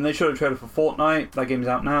 And they showed a trailer for Fortnite. That game's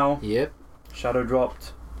out now. Yep. Shadow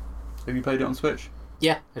dropped. Have you played it on Switch?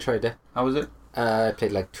 Yeah, I tried it. How was it? I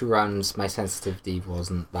played like 2 rounds. My sensitivity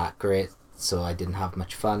wasn't that great, so I didn't have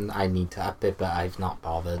much fun. I need to up it, but I've not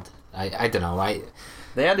bothered. I don't know.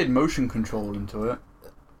 They added motion control into it.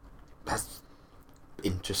 That's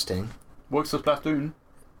interesting. Works as Splatoon.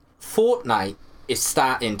 Fortnite is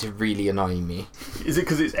starting to really annoy me. Is it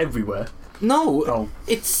because it's everywhere? No,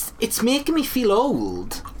 it's making me feel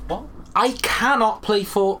old. What? I cannot play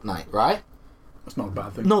Fortnite, right? That's not a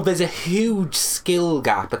bad thing. No, there's a huge skill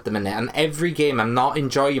gap at the minute, and every game I'm not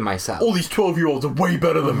enjoying myself. All these 12-year-olds are way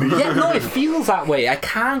better than me. Yeah, no, it feels that way. I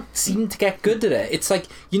can't seem to get good at it. It's like,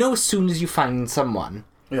 as soon as you find someone,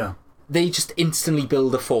 they just instantly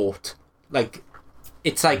build a fort. Like,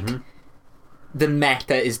 it's like the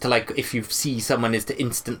meta is to, like, if you see someone, is to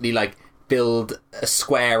instantly, like, build a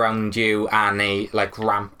square around you and a, like,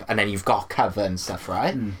 ramp, and then you've got cover and stuff,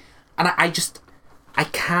 right? And I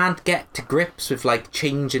can't get to grips with like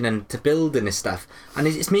changing and to building and stuff, and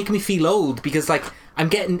it's making me feel old because like I'm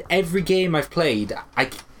getting every game I've played, I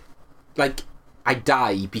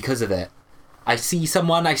die because of it. I see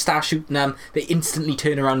someone, I start shooting them, they instantly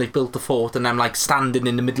turn around, they've built the fort, and I'm like standing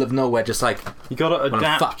in the middle of nowhere, just like you gotta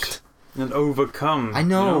adapt fucked. And overcome. I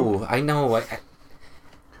know.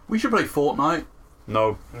 We should play Fortnite.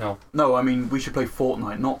 No. I mean we should play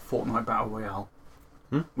Fortnite, not Fortnite Battle Royale.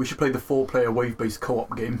 We should play the 4-player wave-based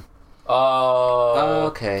co-op game.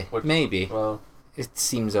 Okay. Maybe. Well, it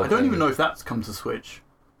seems okay. I don't even know if that's come to Switch,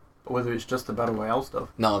 or whether it's just the Battle Royale stuff.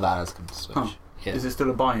 No, that has come to Switch. Huh. Yeah. Is it still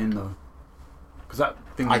a buy-in though? Because that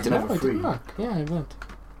thing I is don't never know. free. I didn't look. Yeah, I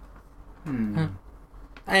went.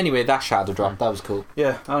 Anyway, that Shadow drop, that was cool.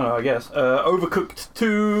 Yeah, I don't know, I guess. Overcooked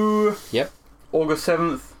 2. Yep. August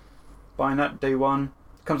 7th. Buying that day one.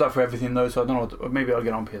 Comes out for everything though, so I don't know. Maybe I'll get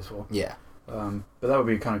it on PS4. Yeah. But that would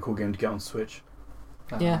be a kind of cool game to get on Switch.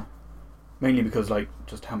 Yeah. Mainly because like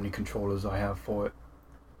just how many controllers I have for it,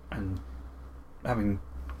 and having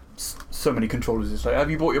so many controllers. It's like,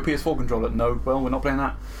 have you bought your PS4 controller? No. Well, we're not playing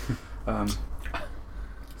that.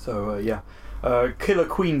 Killer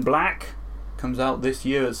Queen Black comes out this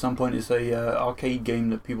year at some point. It's a arcade game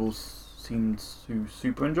that people seem to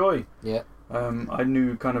super enjoy. Yeah. I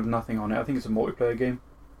knew kind of nothing on it. I think it's a multiplayer game.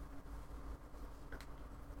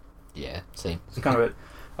 Yeah, same. It's kind of it.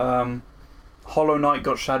 Hollow Knight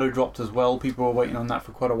got shadow dropped as well. People were waiting on that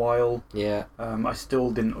for quite a while. Yeah. I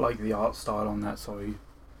still didn't like the art style on that, sorry.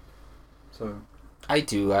 So. I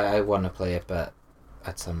do. I want to play it, but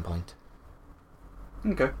at some point.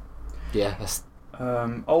 Okay. Yeah. That's...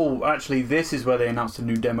 actually, this is where they announced a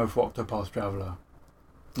new demo for Octopath Traveler.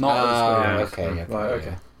 Not okay.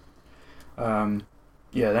 Okay.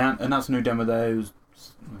 They announced a new demo there. It was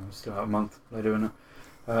still out a month later, isn't it?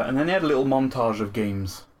 And then they had a little montage of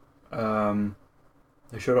games.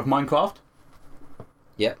 They showed off Minecraft.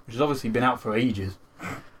 Yeah. Which has obviously been out for ages.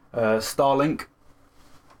 Starlink.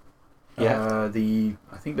 Yeah.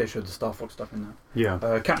 I think they showed the Star Fox stuff in there.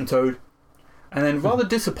 Yeah. Captain Toad. And then rather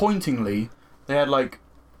disappointingly, they had like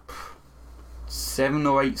 7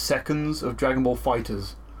 or 8 seconds of Dragon Ball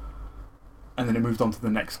Fighters. And then it moved on to the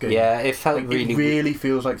next game. Yeah, it felt like, really... It really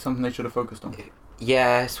feels like something they should have focused on.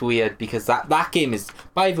 Yeah, it's weird because that game is...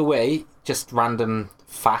 By the way, just random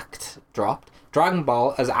fact dropped. Dragon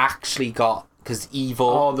Ball has actually got... Because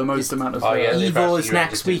Evo... the most amount of... Evo is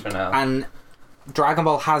next week. And Dragon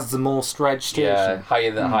Ball has the most registration. Yeah,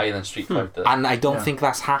 higher than Street Fighter. And I don't think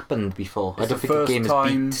that's happened before. It's I don't think the game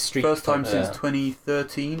has beat Street Fighter. First time since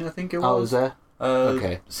 2013, I think it was. Oh, was there?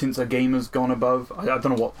 Okay. Since a game has gone above. I don't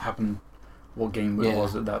know what happened, what game it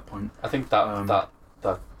was at that point. I think that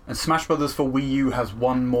And Smash Brothers for Wii U has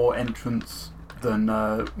one more entrance than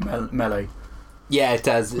Melee. Yeah, it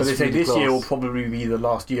does. But they say this year will probably be the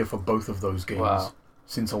last year for both of those games. Wow.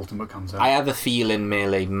 Since Ultimate comes out. I have a feeling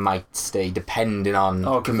Melee might stay, depending on.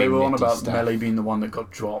 Because they were on about stuff. Melee being the one that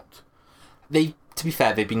got dropped. To be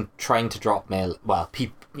fair, they've been trying to drop Melee. Well,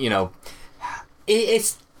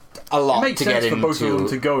 it's a lot it makes to sense get for into. both of them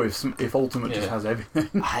to go if Ultimate just has everything.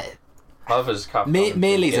 others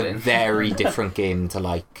Melee's a very different game to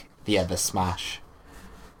like the other Smash.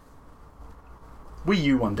 Wii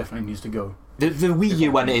U one definitely needs to go. The Wii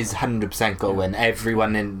U one is 100% going.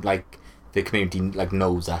 Everyone in like the community like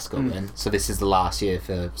knows that's going. So this is the last year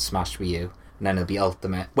for Smash Wii U, and then it'll be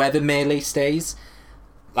Ultimate. Whether Melee stays,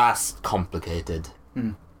 that's complicated.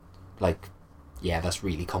 That's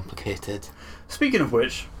really complicated. Speaking of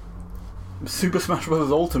which, Super Smash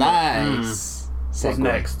Bros. Ultimate Nice. was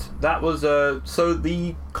next. That was so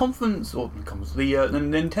the conference the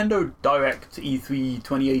Nintendo Direct E3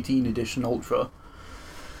 2018 Edition Ultra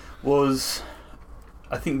was,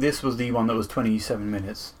 I think this was the one that was 27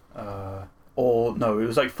 minutes. Or no, it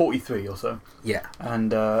was like 43 or so. Yeah.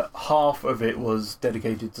 And half of it was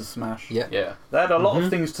dedicated to Smash. Yeah. They had a lot of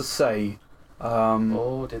things to say.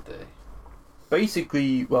 Did they?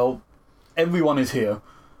 Basically, well, everyone is here.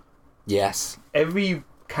 Yes. Every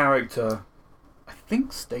character, I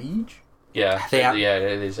think, stage. Yeah,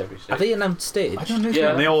 it is every stage. Have they announced stage? I don't know.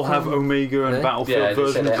 And they all have Omega and Battlefield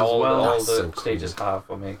versions as well. All That's the so cool. stages have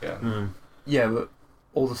Omega. Yeah, but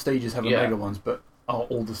all the stages have Omega ones, but are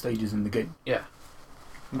all the stages in the game? Yeah.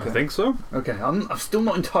 Okay. I think so. Okay, I'm still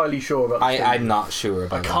not entirely sure about the I'm not sure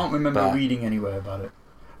about I can't remember but... reading anywhere about it.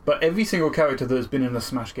 But every single character that has been in a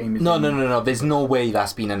Smash game is... No. There's no way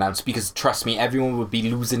that's been announced because, trust me, everyone would be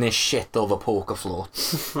losing their shit over poker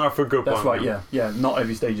floats. That's a good point. That's right, yeah. Yeah, not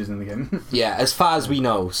every stage is in the game. Yeah, as far as we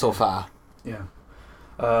know so far. Yeah.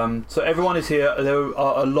 So everyone is here. There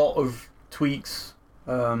are a lot of tweaks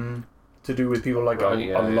to do with people like a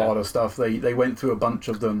lot of stuff. They went through a bunch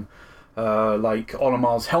of them. Like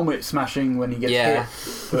Olimar's helmet smashing when he gets hit,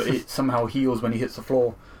 but it somehow heals when he hits the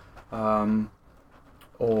floor.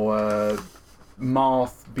 Or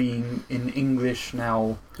Marth being in English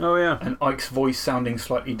now. Oh yeah. And Ike's voice sounding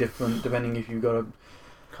slightly different depending if you've got a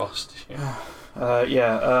costume.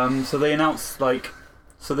 So they announced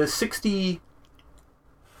so there's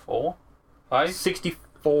 64, 5,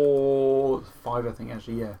 64, 5 I think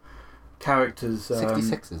actually characters.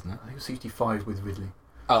 66 isn't it? I think it was 65 with Ridley.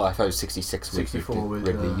 Oh, I thought it was 66 with 64 with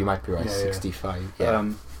Ridley. You might be right. 65.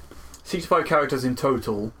 Yeah. 65 characters in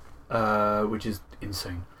total, which is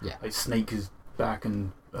insane. Yeah. Like Snake is back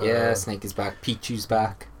and Snake is back. Pichu's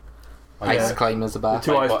back. Ice Climbers are back.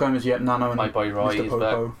 The two Ice Climbers, Nano and my boy Roy Mr. is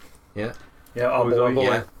Popo. back. Yeah. Yeah, our boy.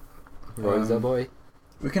 Yeah. Roy's our boy.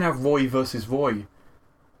 We can have Roy versus Roy.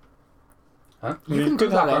 Huh? You can do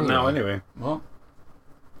have that anyway. now anyway. What?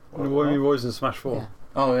 What was in Smash 4? Yeah.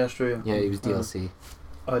 Oh, yeah, that's true. Yeah, he was DLC.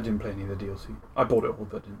 I didn't play any of the DLC. I bought it all,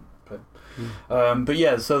 but didn't play it. But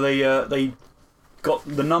yeah, so they got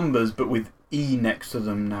the numbers, but with E next to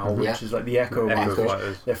them now, which is like the Echo ones.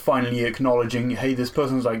 Fighters. They're finally acknowledging, hey, this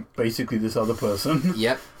person's like basically this other person.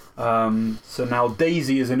 Yep. So now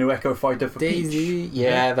Daisy is a new Echo Fighter for Daisy. Peach.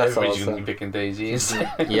 Yeah, that's Everybody's going to awesome. be picking Daisy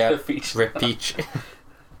instead. Yeah. Peach. Rip Peach.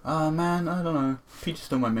 Man, I don't know. Peach is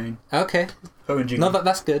still my main. Okay. Her and Jiggly. No,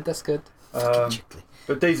 that's good. That's good.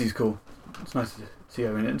 But Daisy's cool. it's nice to see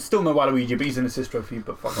her in it. And still no Waluigi, but he's an assist trophy.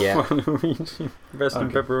 But fuck Yeah. off. Waluigi. Best in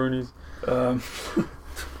pepperonis.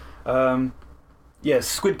 Yeah,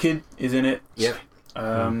 Squid Kid is in it. Yep.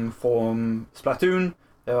 From Splatoon,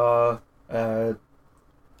 there are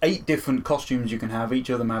 8 different costumes you can have. Each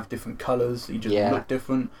of them have different colours. Each of them look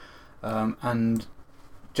different. And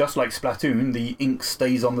just like Splatoon, the ink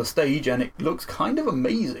stays on the stage and it looks kind of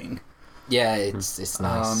amazing. Yeah, it's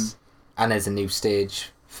nice. And there's a new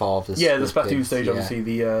stage for the the Splatoon stage. Obviously,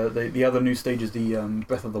 the other new stage is the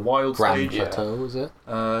Breath of the Wild Grand stage. Plateau, is it?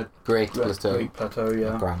 Great Plateau. Plateau,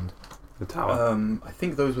 yeah. Grand. The tower. I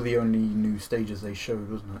think those were the only new stages they showed,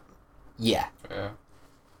 wasn't it? Yeah.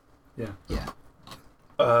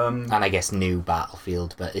 And I guess new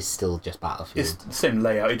Battlefield, but it's still just Battlefield. it's the same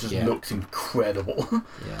layout. It just looks incredible.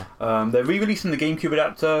 Yeah. They're re-releasing the GameCube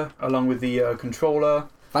adapter along with the controller.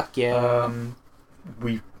 Fuck yeah.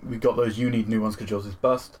 We got those. You need new ones because yours is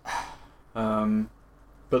bust. But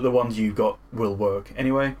the ones you got will work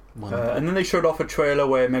anyway. And then they showed off a trailer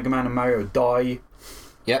where Mega Man and Mario die.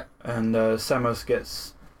 Yep. And Samus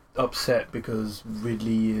gets upset because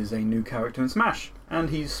Ridley is a new character in Smash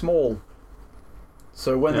and he's small.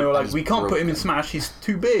 So when they were like, we can't put him in Smash, he's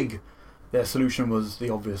too big, their solution was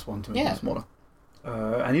the obvious one to make him smaller.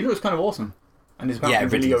 And he looks kind of awesome. And he's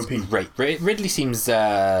really OP. Great. Ridley seems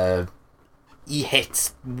he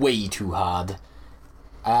hits way too hard.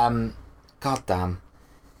 God damn.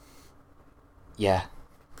 Yeah.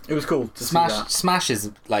 It was cool to see that. Smash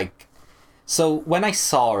is like. So when I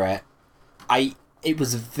saw it, it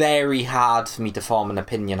was very hard for me to form an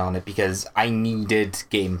opinion on it because I needed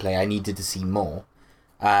gameplay. I needed to see more.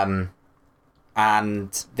 And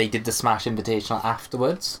they did the Smash Invitational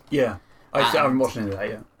afterwards. Yeah. I haven't watched any of that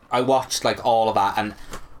yet. I watched like all of that and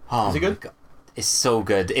is it good? God, it's so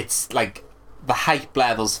good. It's like the hype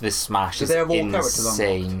levels for this Smash is they have all characters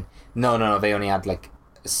insane. No, they only had like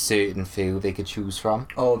a certain few they could choose from.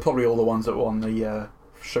 Oh, probably all the ones that were on the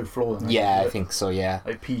show floor. Then, yeah, I think so. Yeah,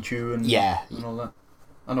 like Pichu and and all that.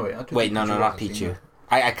 Oh no, wait, no, not Pichu.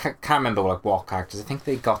 I can't remember like what characters. I think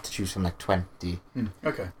they got to choose from like 20.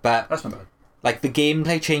 Okay, but that's not bad. Like the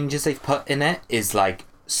gameplay changes they've put in it is like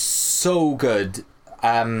so good.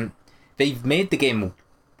 They've made the game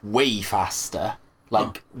way faster,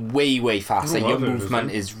 like way faster. Your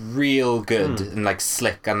movement is real good and like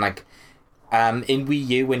slick and like in Wii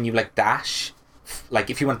U when you like dash, like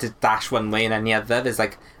if you want to dash one way and then the other, there's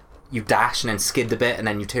like you dash and then skid a bit and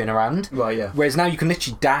then you turn around. Right, yeah. Whereas now you can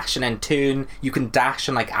literally dash and then turn. You can dash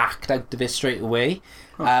and like act out of it straight away.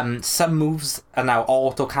 Some moves are now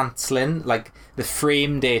auto cancelling. Like the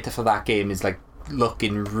frame data for that game is like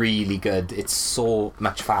looking really good. It's so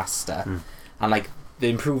much faster, and like the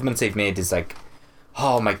improvements they've made is like,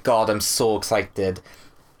 oh my god, I'm so excited.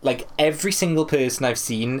 Like every single person I've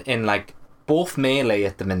seen in like both Melee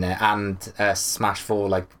at the minute and Smash 4,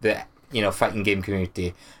 like the fighting game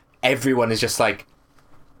community, everyone is just like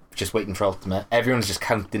just waiting for Ultimate. Everyone's just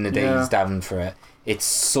counting the days down for it. It's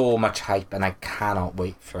so much hype and I cannot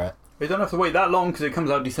wait for it. We don't have to wait that long because it comes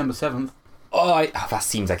out December 7th. That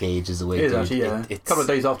seems like ages away. It is dude. actually, yeah. It's a couple of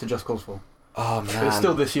days after Just Cause 4. Oh man, but it's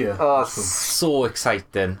still this year. Oh, so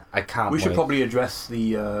exciting! I can't. We wait. should probably address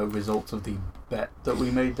the results of the bet that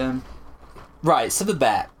we made then. Right. So the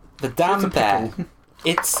damn bet.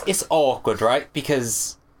 It's awkward, right?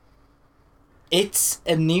 Because it's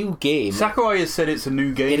a new game. Sakurai has said it's a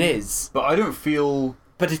new game. It is, but I don't feel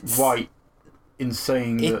it's right in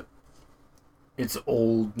saying that it's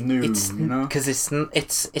all new. Because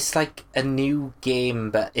it's like a new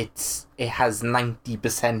game, but it has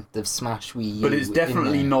 90% of Smash Wii U. But it's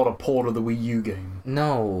definitely not a port of the Wii U game.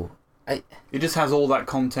 No, it just has all that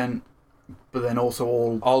content, but then also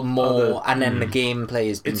all more, and then the gameplay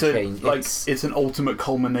has been changed. It's an ultimate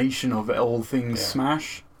culmination of all things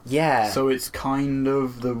Smash. Yeah. So it's kind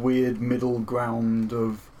of the weird middle ground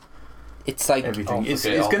of. It's like everything. It's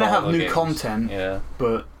going to have new content,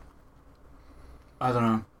 but I don't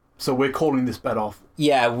know. So we're calling this bet off.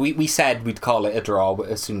 Yeah, we said we'd call it a draw, but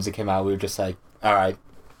as soon as it came out, we were just like, all right,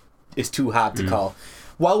 it's too hard to call.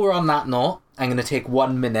 While we're on that note, I'm going to take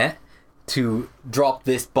 1 minute to drop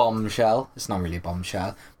this bombshell. It's not really a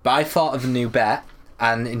bombshell, but I thought of a new bet,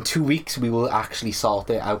 and in 2 weeks we will actually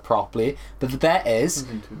sort it out properly. But the bet is...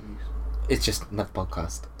 In 2 weeks. It's just another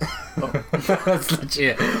podcast. Oh. That's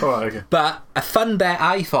legit. Alright, okay. But a fun bet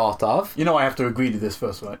I thought of... You know I have to agree to this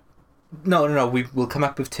first, right? No. We'll come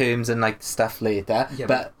up with terms and like stuff later. Yeah,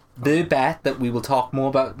 but the bet that we will talk more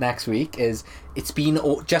about next week is it's been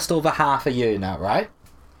just over half a year now, right?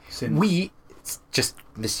 It's just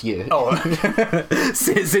this year. Oh.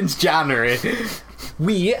 Since January.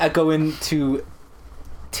 We are going to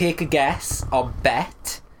take a guess or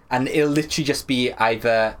bet, and it'll literally just be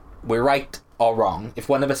either we're right or wrong. If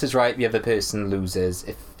one of us is right, the other person loses.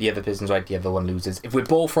 If the other person's right, the other one loses. If we're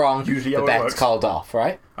both wrong, Usually the how it bet's works. called off,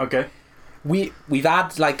 right? Okay. We've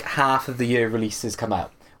had like half of the year releases come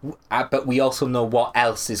out, but we also know what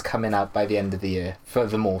else is coming out by the end of the year for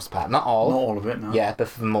the most part. Not all. Not all of it, no. Yeah, but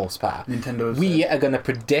for the most part. Nintendo. We are going to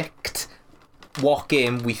predict what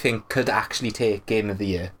game we think could actually take Game of the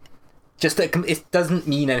Year. Just that it doesn't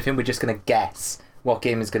mean anything. We're just going to guess what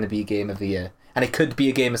game is going to be Game of the Year, and it could be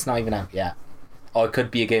a game that's not even out yet, or it could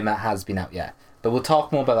be a game that has been out yet. But we'll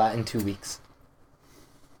talk more about that in 2 weeks.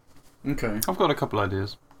 Okay. I've got a couple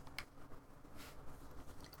ideas.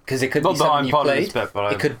 Because it could Not be that I'm something you part of played. this bet,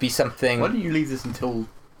 but It could be something. Why don't you leave this until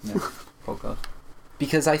next podcast?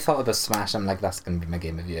 Because I thought about Smash, I'm like, that's going to be my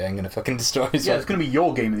Game of the Year. I'm going to fucking destroy it. Yeah, it's going to be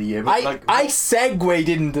your game of the year. But I segued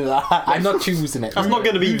into that. I'm not choosing it. That's not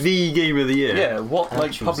going to be the game of the year. Yeah, what I'm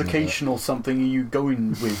like choosing publication or something are you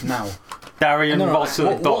going with now?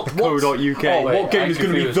 DarianVossa.co.uk. What game is going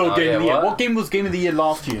to be confused the now, game yeah, of the year? what? What game was game of the year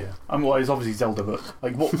last year? Well, it's obviously Zelda, but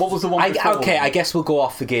like, what was the one? before? Okay, I guess we'll go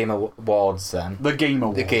off the Game Awards then. The Game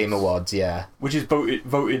Awards. The Game Awards, yeah. Which is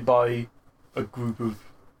voted by a group of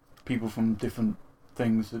people from different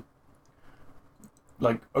things. That,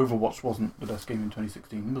 like Overwatch wasn't the best game in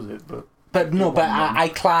 2016, was it? But no, It but won one. I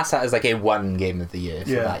class that as like a one Game of the Year for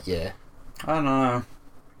Yeah. that year. I don't know.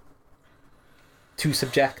 Too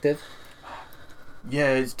subjective.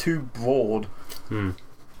 Yeah, it's too broad.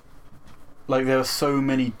 Like there are so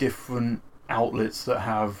many different outlets that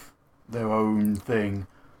have their own thing.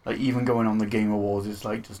 Like even going on the Game Awards is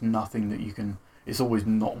like just nothing that you can. It's always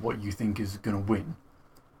not what you think is going to win.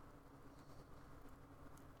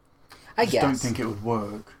 I just guess. don't think it would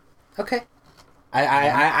work. Okay.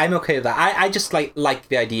 I'm okay with that. I just like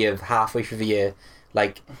the idea of halfway through the year,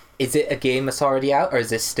 like, is it a game that's already out, or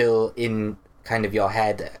is this still in kind of your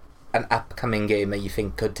head an upcoming game that you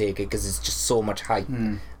think could take it because it's just so much hype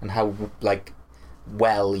and how like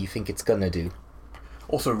well you think it's gonna do.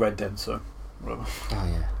 Also Red Dead, so whatever. Oh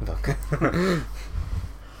yeah,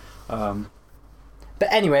 look. But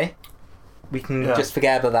anyway, we can Yeah. just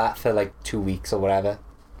forget about that for like 2 weeks or whatever.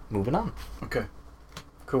 Moving on. Okay.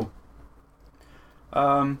 Cool.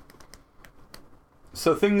 So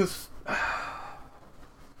things.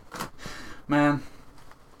 Man,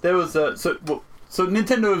 there was so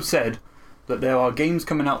Nintendo have said that there are games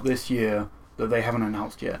coming out this year that they haven't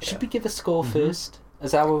announced yet. Should we give a score first?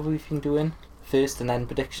 Is that what we've been doing? First and then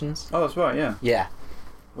predictions? Oh, that's right. Yeah. Yeah.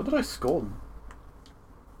 What did I score them?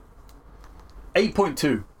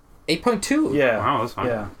 8.2. 8.2? Yeah. Wow, that's fine.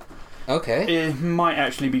 Yeah. Okay. It might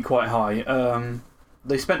actually be quite high.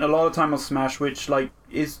 They spent a lot of time on Smash, which like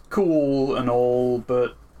is cool and all,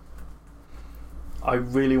 but I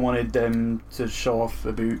really wanted them to show off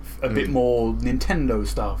a bit more Nintendo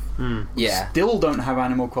stuff. We Yeah. still don't have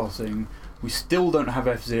Animal Crossing. We still don't have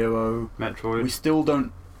F-Zero. Metroid. We still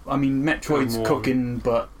don't. I mean, Metroid's More. cooking,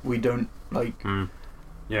 but we don't like.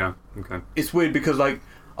 Yeah, okay. It's weird because like,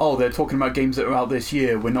 oh, they're talking about games that are out this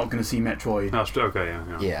year. We're not going to see Metroid. That's okay,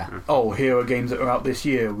 yeah. Yeah. Oh, here are games that are out this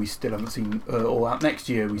year. We still haven't seen, or out next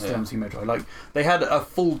year. We still haven't seen Metroid. Like they had a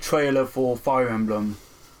full trailer for Fire Emblem.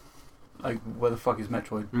 Like where the fuck is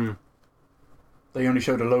Metroid? They only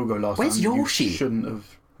showed a logo last Where's time. Yoshi? You shouldn't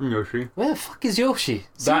have. Yoshi. Where the fuck is Yoshi?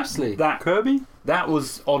 Seriously. That Kirby? that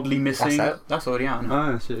was oddly missing. That's out. That's already out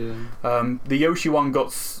now. Ah, shit, yeah. The Yoshi one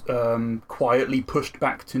got quietly pushed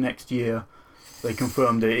back to next year. They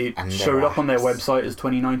confirmed it. It And showed up on their relax. website as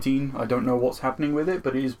 2019. I don't know what's happening with it,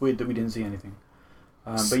 but it is weird that we didn't see anything.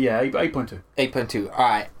 But yeah, 8.2. 8.2.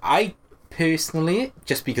 Alright. I personally,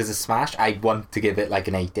 just because of Smash, I want to give it like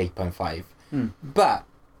an 8, 8.5. But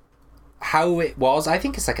how it was, I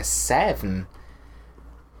think it's like a 7.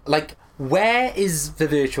 Like, where is the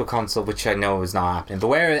Virtual Console, which I know is not happening, but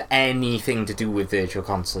where are anything to do with Virtual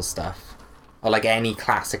Console stuff? Or like any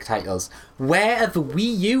classic titles? Where are the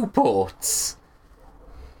Wii U ports?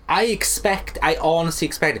 I honestly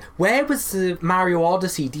expected. Where was the Mario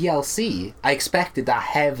Odyssey DLC? I expected that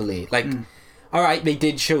heavily. Like, alright, they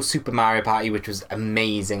did show Super Mario Party, which was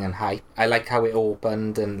amazing and hype. I liked how it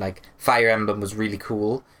opened, and like Fire Emblem was really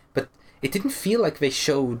cool. But it didn't feel like they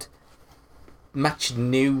showed much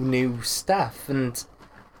new stuff, and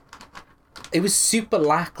it was super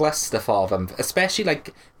lackluster for them. Especially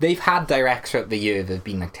like they've had directs throughout the year that have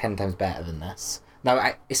been like 10 times better than this.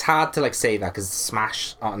 Now it's hard to like say that because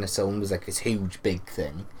Smash on its own was like this huge big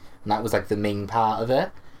thing, and that was like the main part of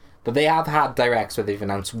it. But they have had directs where they've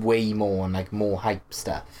announced way more and like more hype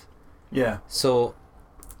stuff. Yeah. So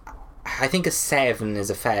I think a 7 is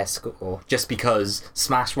a fair score, just because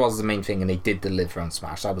Smash was the main thing and they did deliver on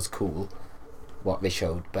Smash. That was cool, what they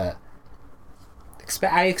showed, but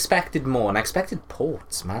I expected more, and I expected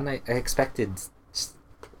ports, man. I expected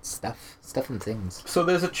stuff and things. So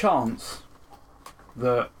there's a chance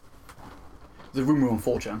that there's a rumour on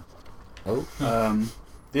 4chan. Oh.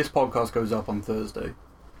 This podcast goes up on Thursday.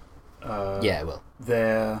 Yeah, well.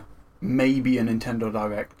 There may be a Nintendo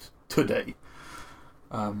Direct today.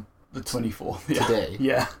 The 24th. Yeah. Today?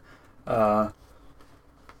 Yeah. Or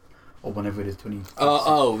whenever it is, 20.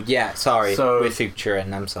 Oh, yeah, sorry. So, we're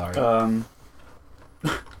futuring, I'm sorry.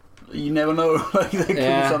 You never know. Like, there could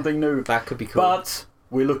be something new. That could be cool. But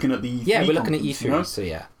we're looking at the E3 yeah, we're looking at conference, E3, you know? so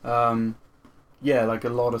yeah. Yeah, like a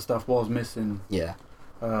lot of stuff was missing. Yeah.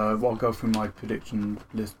 I'll go through my prediction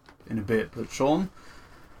list in a bit, but Sean?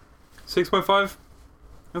 6.5,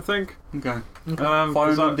 I think. Okay. Fire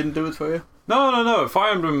Emblem didn't do it for you? No.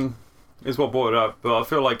 Fire Emblem is what brought it up, but I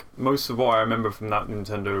feel like most of what I remember from that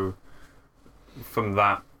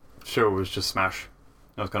show was just Smash.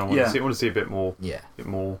 I was kind of want to see a bit more. Yeah. A bit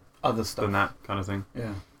more other stuff than that kind of thing.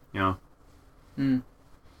 Yeah. Yeah.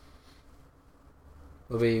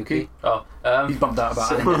 What about you, Keith? He's bumped out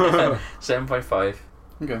about it. 7.5.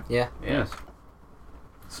 Okay. Yeah. Yeah.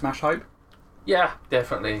 Smash hype? Yeah,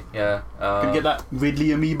 definitely. Yeah. Can you get that Ridley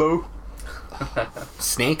amiibo?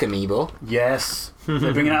 Snake amiibo. Yes.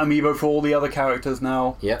 They're bringing out amiibo for all the other characters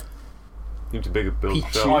now. Yep. Need a bigger build.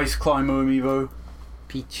 Pichu. Ice Climber amiibo.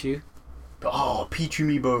 Pichu. Oh, Pichu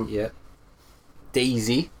amiibo. Yep.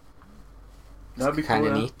 Daisy. That'd be kind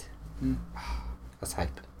cool, of yeah. neat. That's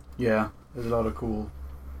hype. Yeah, there's a lot of cool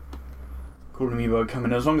amiibo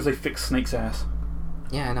coming, as long as they fix Snake's ass.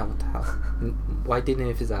 Yeah, I know, what the hell. Why didn't he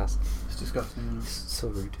have his ass? It's disgusting, isn't it? So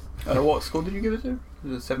rude. What score did you give it to?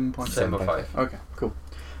 Was it 7.7? 7.5. Okay, cool.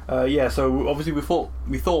 Yeah, so obviously we thought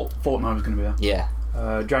Fortnite was going to be there. Yeah.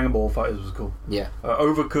 Dragon Ball Fighters was cool. Yeah.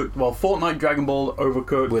 Overcooked. Well, Fortnite, Dragon Ball,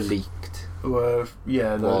 Overcooked Were leaked.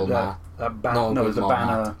 Yeah, Walmart. that banner. No, it was a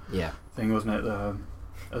banner Yeah. thing, wasn't it?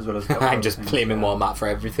 As well as. I'm just blaming Walmart for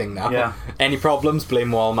everything now. Yeah. Any problems? Blame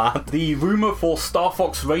Walmart. The rumour for Star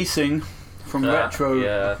Fox Racing from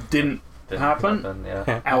Retro didn't happen.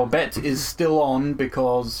 Yeah. Our bet is still on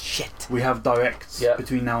because Shit. we have directs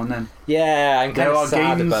between now and then. Yeah, I'm kind There of are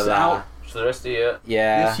sad games about that. out So the rest of the year.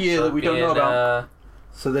 Yeah. this year that we don't know about.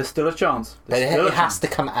 So there's still a chance. But it has to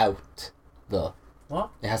come out, though.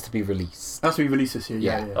 What? It has to be released. It has to be released this year.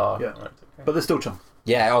 Yeah. Oh, yeah. right, okay. But there's still a chance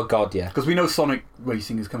Yeah, oh god, yeah. because we know Sonic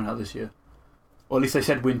Racing is coming out this year, or at least they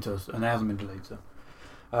said winters, and it hasn't been delayed. So,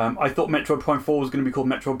 I thought Metroid Prime 4 was going to be called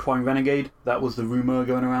Metroid Prime Renegade. That was the rumor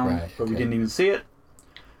going around, Right, but we okay. didn't even see it.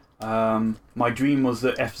 My dream was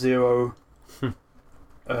that F-Zero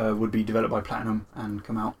would be developed by Platinum and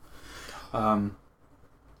come out.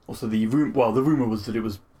 Also, the rumor was that it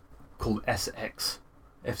was called SX,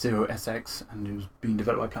 F-Zero SX, and it was being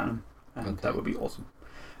developed by Platinum, and that would be awesome.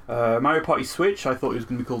 Mario Party Switch, I thought it was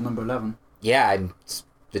going to be called number 11. Yeah, and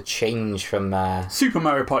the change from... Super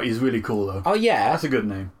Mario Party is really cool, though. Oh, yeah. That's a good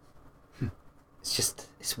name. It's just...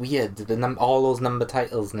 It's weird. All those number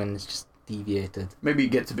titles, and then it's just deviated. Maybe it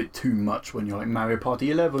gets a bit too much when you're like Mario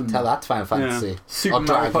Party 11. Tell that to Final Fantasy. Super Or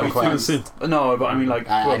Mario Dragon Party Quest. 2. No, but I mean like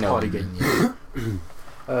I World know Party what you game.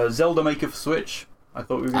 mean, Zelda Maker for Switch. I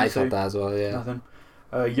thought we were going I to say thought that as well, yeah. nothing.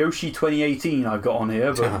 Yoshi 2018 I've got on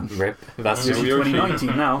here, but Rip. That's Yoshi just...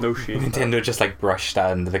 2019 now. No shit. Nintendo just like brushed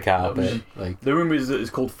that under the carpet. Like, The rumour is that it's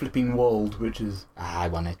called Flipping World, which is I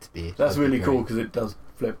want it to be. that's That'd be really cool great. because it does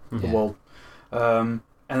flip the Yeah. world.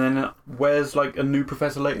 And then where's like a new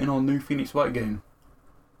Professor Layton or new Phoenix Wright game?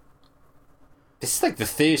 This is like the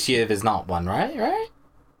first year there's not one, right?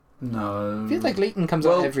 No. I feel like Layton comes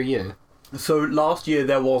Well, out every year. So last year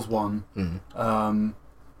there was one, Mm.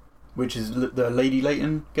 which is the Lady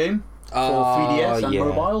Layton game for Oh, 3DS and yeah.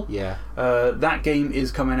 mobile. Yeah. That game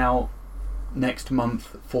is coming out next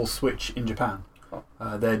month for Switch in Japan.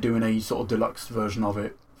 They're doing a sort of deluxe version of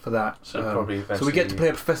it for that. So probably so we get to play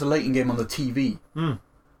a Professor Layton game on the TV.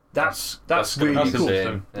 That's really that's cool.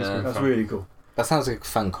 insane. Yeah. That's really cool. That sounds like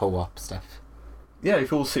fun co-op stuff. Yeah,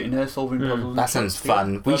 if you're all sitting there solving puzzles. and That shit sounds together,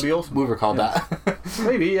 fun. That'd be awesome. We'll record Yeah. that.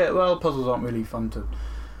 Maybe, yeah. Well, puzzles aren't really fun to.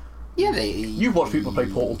 Yeah, You've watched people play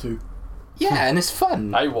Portal 2. Yeah, and it's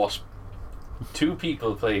fun. I watched 2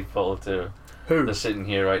 people play Portal 2. Who? They're sitting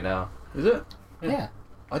here right now. Is it? Yeah.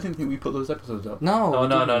 I didn't think we put those episodes up. No. Oh, we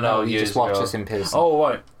no, didn't. no, You years just watch ago. us in person. Oh,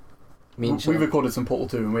 right. Me and We Sean. recorded some Portal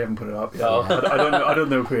 2 and we haven't put it up yet. Oh. I don't know. I don't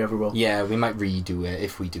know if we ever will. Yeah, we might redo it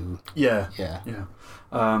if we do. Yeah. Yeah. Yeah.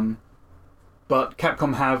 But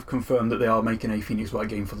Capcom have confirmed that they are making a Phoenix Wright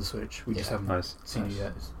game for the Switch. We just haven't Nice. seen it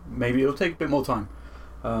yet. Maybe it'll take a bit more time.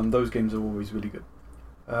 Those games are always really good.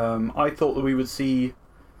 I thought that we would see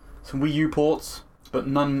some Wii U ports, but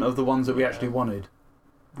none of the ones that we actually wanted.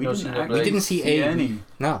 We didn't see any.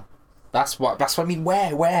 No. That's what I mean.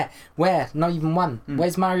 Where? Not even one.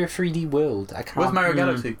 Where's Mario 3D World? I can't. Where's Mario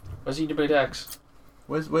Galaxy? Where's X?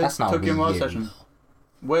 Where's That's not Tokyo Wii Mirage U. Session?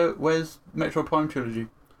 Where's Metro Prime Trilogy?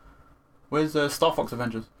 Where's Star Fox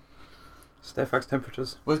Adventures? Star Fox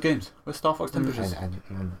Temperatures. Where's games? Where's Star Fox Temperatures? I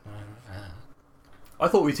I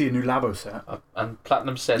thought we'd see a new Labo set. And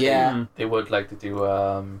Platinum said they would like to do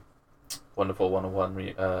Wonderful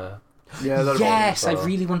 101. Yeah, that'd yes, be I fun.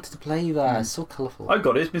 really wanted to play that. It's so colourful. I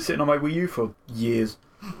got it. It's been sitting on my Wii U for years.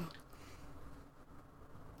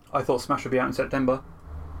 I thought Smash would be out in September.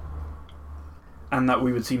 And that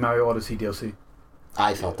we would see Mario Odyssey DLC.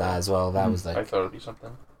 I thought that as well. That was I like... thought it'd be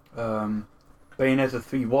something. Bayonetta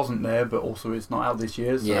 3 wasn't there, but also it's not out this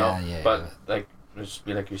year. So Yeah. But like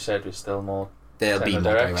you said, there's still more. There'll be more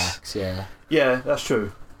Directs. directs, yeah. Yeah, that's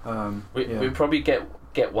true. We probably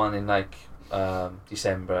get one in like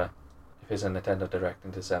December, if there's a Nintendo Direct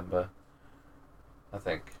in December. I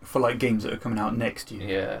think. For like games that are coming out next year.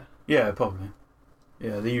 Yeah. Yeah, probably.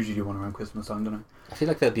 Yeah, they usually do one around Christmas time, don't they? I feel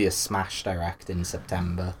like there'll be a Smash Direct in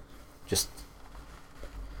September. Just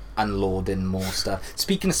unloading more stuff.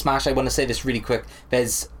 Speaking of Smash, I want to say this really quick.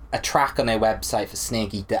 There's a track on their website for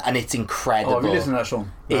Snake Eater, and it's incredible. Oh, have you listened to that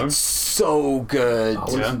song? It's so good. I'll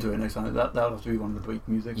listen to it next time. That'll have to be one of the break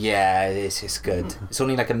music. Yeah, it's good. It's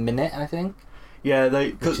only like a minute, I think. Yeah,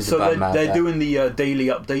 they're doing the daily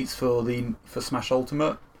updates for Smash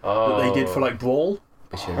Ultimate that they did for like Brawl.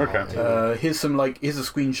 Okay. Here's a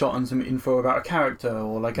screenshot and some info about a character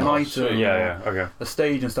or like an item, okay, a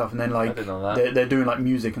stage and stuff, and then I like didn't know that. they're doing like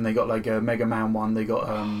music, and they got like a Mega Man one. They got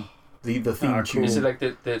the theme tune. Is it like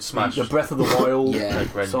the Smash? The Breath of the Wild like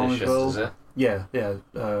song as renditions, well. is it? Yeah.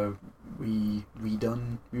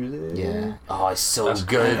 Redone music. Yeah. Oh, it's so That's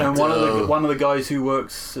good. And one of the guys who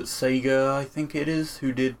works at Sega, I think it is,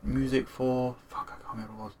 who did music for I can't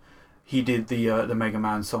remember what it was. He did the Mega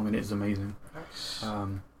Man song, and it's amazing.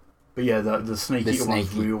 But yeah, the Snake Eater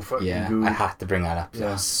one's real fucking good. I had to bring that up. Yeah,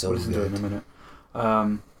 That's so we'll listen to it good. in a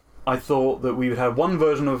minute. I thought that we would have one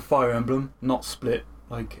version of Fire Emblem, not split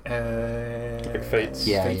like Fates.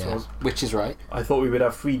 Fates was. Which is right. I thought we would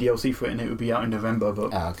have free DLC for it, and it would be out in November,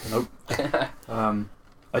 but nope.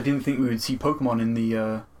 I didn't think we would see Pokemon in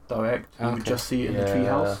the Direct. We would just see it in the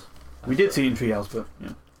Treehouse. We did see it in Treehouse, but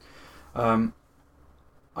yeah.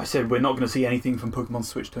 I said we're not going to see anything from Pokemon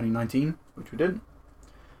Switch 2019, which we didn't.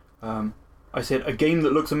 I said a game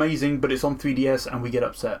that looks amazing, but it's on 3DS, and we get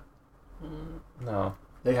upset. No.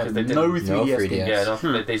 They had They no didn't. 3DS. No 3DS. games.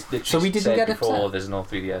 Yeah, they literally So we didn't said get before upset. there's no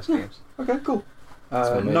 3DS games. Okay, cool.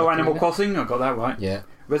 one way No to Animal do it. Crossing, I got that right. Yeah.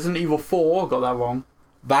 Resident Evil 4, got that wrong.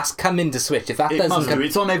 That's coming to Switch. If that It doesn't must come, do.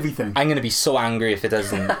 It's on everything. I'm gonna be so angry if it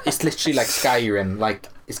doesn't. It's literally like Skyrim. Like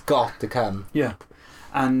it's got to come. Yeah,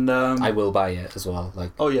 and I will buy it as well.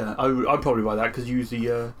 Like oh yeah, I'd probably buy that because you use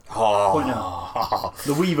the point out.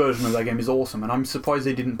 The Wii version of that game is awesome, and I'm surprised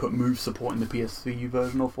they didn't put move support in the PS3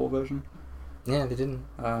 version or 4 version. Yeah, they didn't.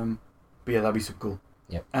 But yeah, that'd be super cool.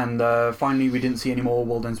 Yep. And finally, we didn't see any more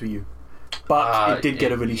World Ends Wii U, but it did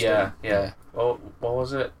get a release date. Yeah. Well, what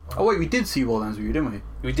was it? Oh wait, we did see World Ends Wii U, didn't we?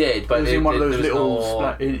 We did, but it was in one of those there was little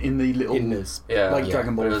no, in the little like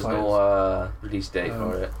Dragon Ball there was fights. no release date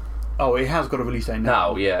for it. Oh, it has got a release date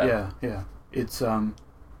now. Now, yeah. Yeah. It's the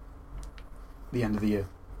end of the year.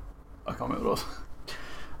 I can't remember what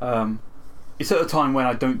it was. It's at a time when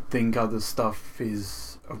I don't think other stuff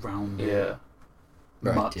is around Yeah.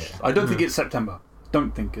 much. Yeah. I don't think it's September.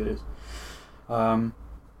 Don't think it is.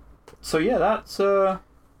 So yeah, that's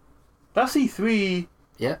E3.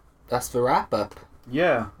 Yeah, that's the wrap up.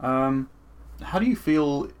 Yeah. How do you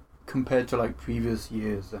feel compared to like previous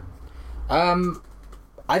years then?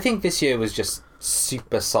 I think this year was just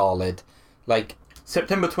super solid. Like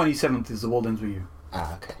September 27th is the World Ends Wii U.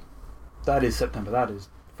 okay. That is September. That is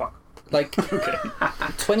fuck. Like Okay.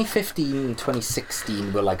 2015,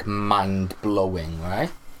 2016 were like mind blowing,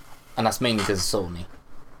 right? And that's mainly because of Sony.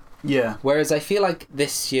 Yeah. Whereas I feel like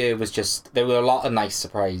this year was just there were a lot of nice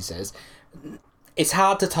surprises. It's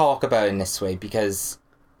hard to talk about in this way because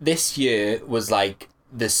this year was like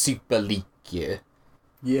the super leak year.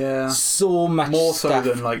 Yeah. So much More so stuff.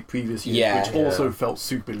 than like previous years, Yeah. which also felt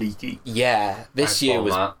super leaky. Yeah, this Thanks, year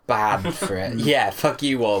was Walmart. bad for it. Yeah, fuck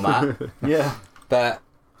you, Walmart. Yeah. But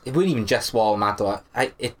it wasn't even just Walmart though.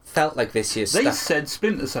 It felt like this year's They stuff. said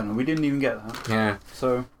Splinter Cell, we didn't even get that. Yeah.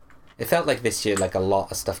 So It felt like this year, like a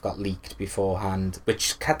lot of stuff got leaked beforehand,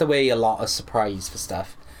 which cut away a lot of surprise for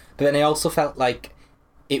stuff. But then I also felt like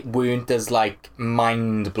it weren't as like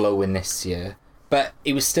mind blowing this year. But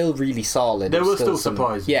it was still really solid. There were still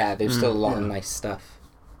surprises. Yeah, there was still a lot of Yeah. nice stuff.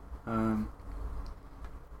 Um,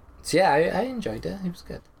 So yeah, I enjoyed it. It was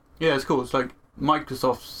good. yeah, it's cool. It's like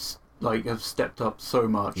Microsoft's like have stepped up so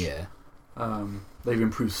much. Yeah. They've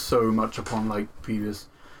improved so much upon like previous.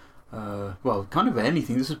 Well, kind of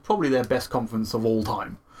anything. This is probably their best conference of all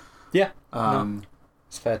time. Yeah. Um,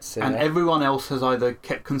 It's fair to say and that. everyone else has either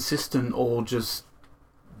kept consistent or just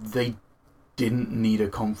they didn't need a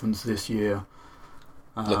conference this year.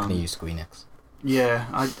 Looking at you, Squeenix. Yeah,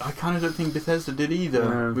 I kind of don't think Bethesda did either.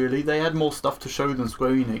 Yeah. Really, they had more stuff to show than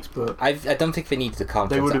Square Enix, but I don't think they needed a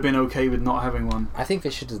conference. they would have been okay with not having one, I think they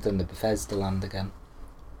should have done the Bethesda land again.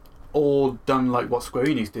 or done like what Square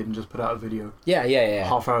Enix did and just put out a video, Yeah.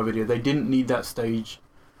 half-hour video. They didn't need that stage.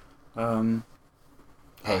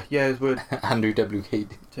 Hey. Yeah, it's weird. Andrew WKD.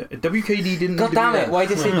 WKD didn't. God need damn to be it! there. Why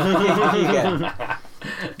did they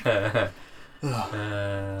again?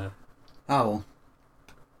 Oh well.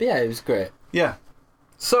 But yeah, it was great. Yeah.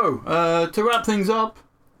 So to wrap things up,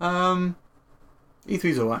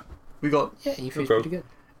 E3's alright. We got Yeah, E3's Okay. pretty good.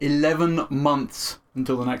 11 months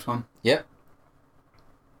until the next one. Yep.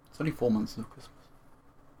 It's only 4 months until Christmas.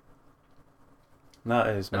 That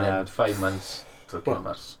is And then mad. 5 months till Well,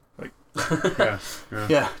 Christmas. Yeah.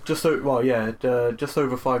 Yeah, just just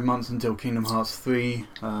over 5 months until Kingdom Hearts 3.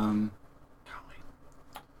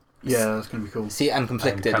 Yeah, that's gonna be cool. See, I'm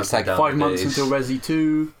conflicted. I'm It's like counting down 5 months days. until Resi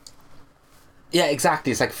 2. yeah,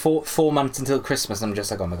 exactly. It's like four months until Christmas. And I'm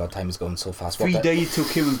just like, oh my god, time is going so fast. 3 days till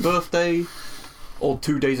Kieran's birthday, or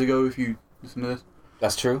 2 days ago if you listen to this.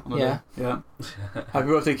 That's true. on the Yeah. day. Yeah. Happy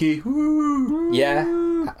birthday, Key. Woo! Yeah.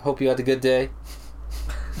 Hope you had a good day.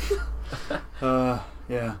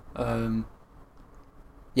 Yeah.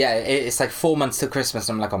 Yeah, it's like 4 months till Christmas.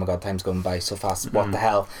 And I'm like, oh my god, time's going by so fast. What Mhm. the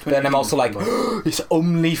hell? But then I'm also like, it's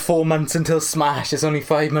only 4 months until Smash. It's only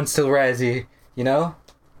 5 months till Resi. You know?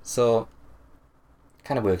 So,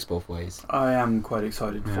 kind of works both ways. I am quite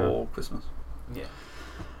excited Yeah. for Christmas.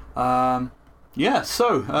 Yeah. Yeah,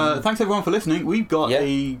 so thanks everyone for listening. We've got Yeah.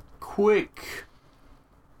 a quick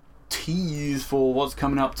tease for what's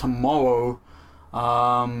coming up tomorrow.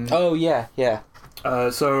 Oh, yeah.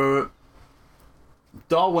 So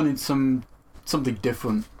Dar wanted something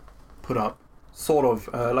different put up, sort of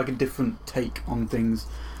like a different take on things.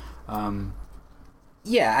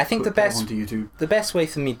 Yeah, I think Put the that best onto YouTube. the best way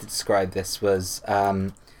for me to describe this was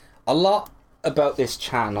a lot about this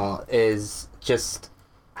channel is just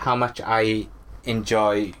how much I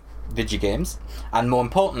enjoy video games, and more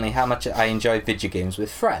importantly, how much I enjoy video games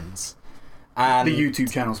with friends. And The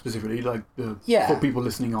YouTube channel specifically, like Yeah. for people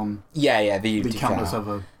listening on the YouTube the countless channel.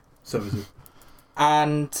 other services.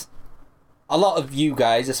 And a lot of you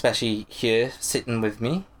guys, especially here sitting with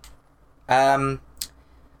me,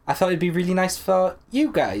 I thought it'd be really nice for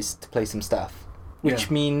you guys to play some stuff, which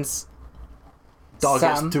Yeah. means Dar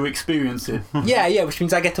gets Sam. to experience it yeah, which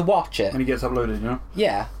means I get to watch it. when he gets uploaded, you know?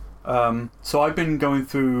 Yeah. So I've been going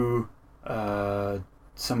through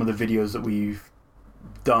some of the videos that we've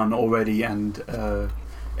done already and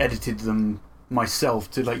edited them myself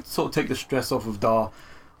to like sort of take the stress off of Dar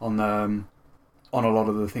on a lot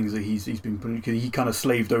of the things that he's been putting, because he kind of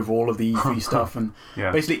slaved over all of the E3 stuff, and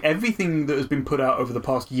Yeah. basically everything that has been put out over the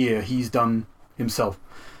past year he's done himself.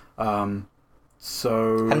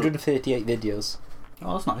 So 138 videos.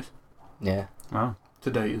 oh, that's nice. Yeah. Wow.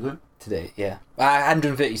 Today, is it? Today, yeah.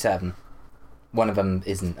 137. One of them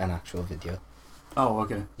isn't an actual video. Oh,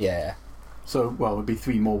 okay. Yeah. So well, it'd be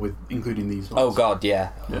 3 more with including these ones. Oh god, yeah.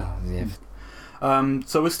 Yeah. Oh, yeah.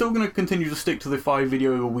 So we're still going to continue to stick to the 5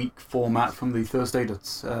 video a week format from the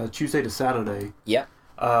Tuesday to Saturday. Yep.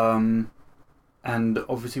 And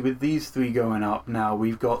obviously with these 3 going up now,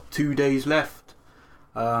 we've got 2 days left.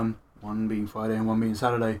 One being Friday and one being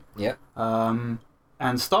Saturday. Yep.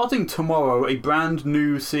 And starting tomorrow, a brand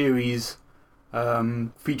new series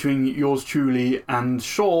featuring yours truly and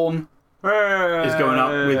Sean is going up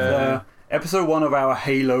with episode 1 of our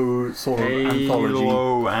Halo sort of anthology.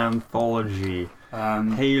 Halo anthology.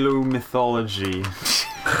 Halo mythology.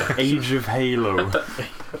 Age of Halo.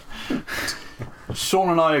 Sean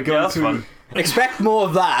and I are going that's through. fun. Expect more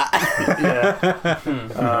of that.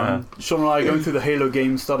 Yeah. Sean and I are going through the Halo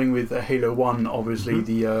games, starting with Halo 1, obviously,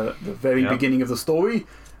 the very Yep. beginning of the story,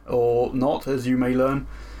 or not, as you may learn.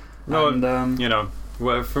 No, And, you know,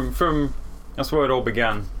 from that's where it all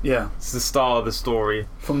began. yeah, It's the start of the story.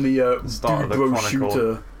 from the Start of the Dubro chronicle.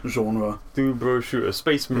 shooter genre. Dubro shooter,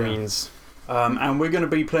 Space Yeah. Marines. And we're going to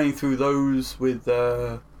be playing through those with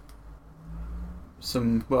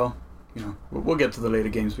some, well, you know, we'll get to the later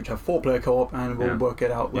games which have 4-player co-op, and we'll Yeah. work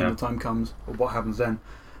it out when Yeah. the time comes, or what happens then.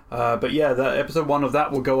 But yeah, the episode 1 of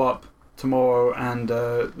that will go up tomorrow, and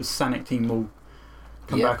the Sonic team will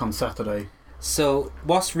come back on Saturday. So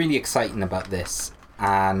what's really exciting about this,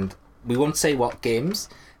 and we won't say what games,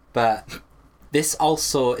 but this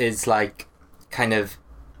also is like kind of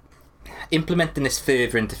implementing this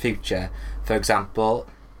further into future. For example,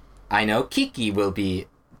 I know Kiki will be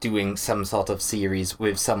doing some sort of series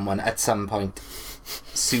with someone at some point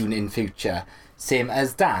soon in future. Same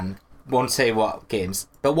as Dan. Won't say what games.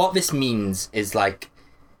 But what this means is like,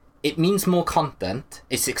 it means more content.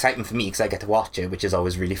 It's exciting for me because I get to watch it, which is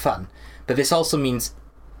always really fun. But this also means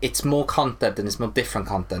it's more content and it's more different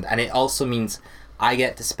content. And it also means I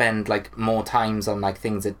get to spend like more times on like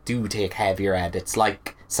things that do take heavier edits,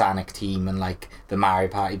 like Sonic Team and like the Mario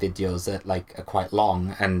Party videos that like are quite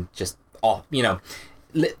long and just,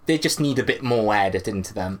 they just need a bit more edit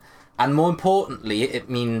into them. And more importantly, it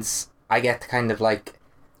means I get to kind of like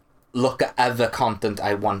look at other content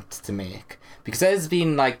I want to make. Because there's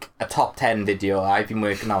been like a top 10 video I've been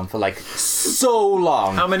working on for like so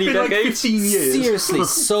long. How many decades? Like 15 years. Seriously,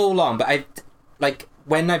 so long. But I've like,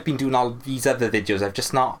 when I've been doing all these other videos, I've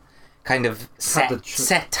just not kind of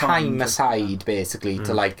set time aside basically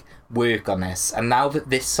to like work on this. And now that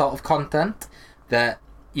this sort of content that,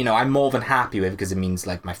 I'm more than happy with, because it means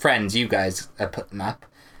like my friends, you guys are putting up,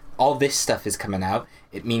 all this stuff is coming out.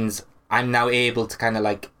 It means I'm now able to kind of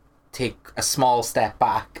like take a small step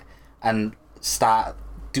back and start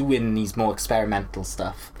doing these more experimental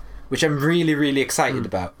stuff, which I'm really, really excited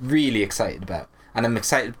about. Really excited about. And I'm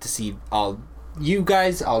excited to see all you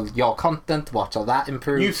guys, all your content, watch all that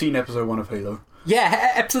improve. You've seen episode 1 of Halo.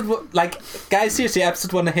 Yeah, episode 1, like, guys, seriously,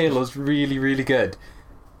 episode 1 of Halo is really, really good.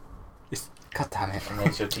 God damn it.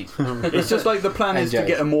 It's just like the plan is to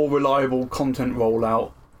get a more reliable content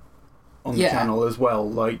rollout on the channel as well,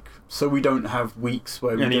 like, so we don't have weeks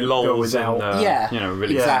where we don't go without.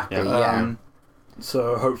 Really, exactly.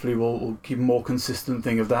 So hopefully we'll keep a more consistent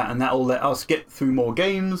thing of that, and that'll let us get through more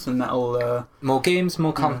games, and that'll more games,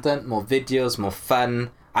 more content, more videos, more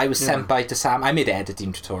fun. I was sent by to Sam. I made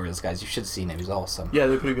editing tutorials, guys. You should have seen it. It was awesome. Yeah,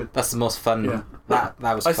 they're pretty good. That's the most fun. Yeah. That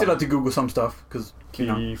was. I still had to Google some stuff because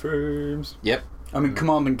keyframes. Yep. I mean,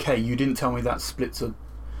 Command and K. You didn't tell me that splits a.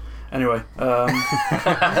 Anyway. Wait.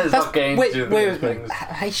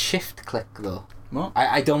 I shift click though. What?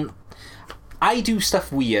 I don't. I do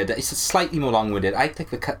stuff weird. It's slightly more long-winded. I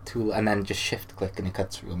click the cut tool and then just shift click and it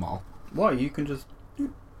cuts through them all. Why? You can just.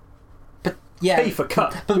 But yeah. Pay for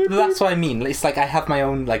cut. But that's what I mean. It's like I have my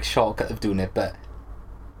own like shortcut of doing it, but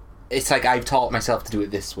it's like I've taught myself to do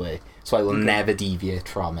it this way, so I will never deviate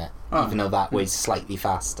from it, even though that way's slightly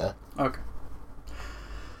faster. Okay.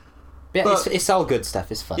 Yeah, it's all good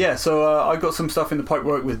stuff. It's fun. Yeah, so I got some stuff in the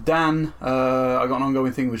pipework with Dan. I got an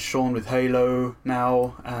ongoing thing with Sean with Halo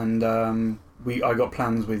now, and I got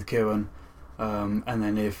plans with Kieran. And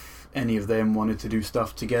then if any of them wanted to do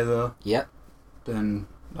stuff together, then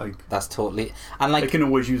like that's totally, and like they can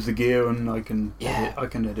always use the gear, and I can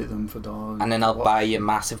edit them for Dar. And then I'll buy a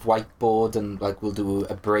massive whiteboard, and like we'll do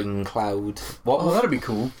a brain cloud. Oh, that'd be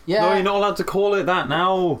cool. Yeah. No, you're not allowed to call it that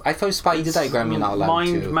now. I thought spider diagram you're not allowed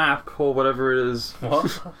mind to. map or whatever it is.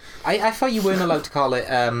 What? I thought you weren't allowed to call it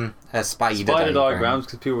a spider diagrams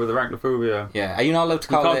because people with arachnophobia. Yeah. Are you not allowed to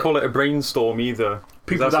call it? You can't call it a brainstorm either.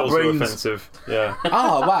 People that's that also brains. offensive. Yeah.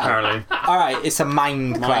 Oh wow. Apparently. All right, it's a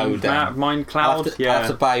mind cloud. Mind cloud. I'll have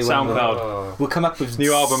to buy one. SoundCloud. We'll come up with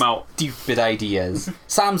new album out. Stupid ideas.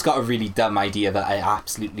 Sam's got a really dumb idea that I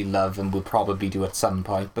absolutely love and will probably do at some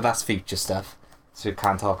point, but that's future stuff, so we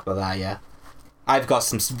can't talk about that yet. I've got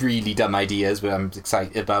some really dumb ideas where I'm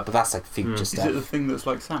excited about, but that's like future stuff. Is it the thing that's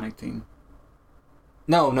like Sonic Team?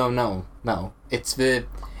 No. It's the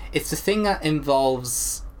thing that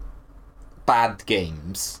involves bad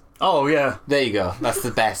games. Oh yeah. There you go. That's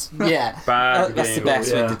the best. Yeah. That's the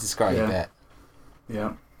best way to describe it.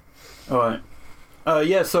 Yeah. All right.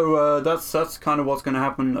 So that's kind of what's going to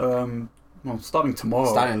happen. Starting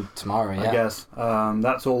tomorrow. I guess.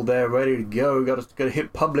 That's all there, ready to go. Got to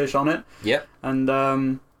hit publish on it. Yep.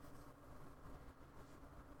 And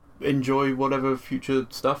enjoy whatever future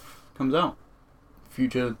stuff comes out.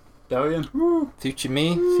 Future Darian. Woo. Future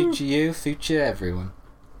me. Future you. Future everyone.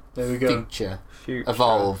 There we go. Future.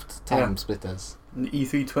 Evolved. Time splitters.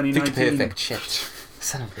 E3 2019. Future perfect. Shit.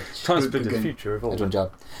 Son of a bitch. Time splitters. Future evolved. Good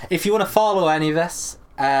job. If you want to follow any of us,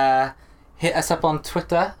 hit us up on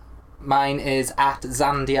Twitter. Mine is at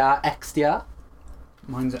ZandiarXDR.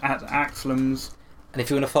 Mine's at Axlums. And if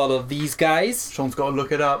you want to follow these guys, Sean's got to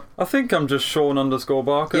look it up. I think I'm just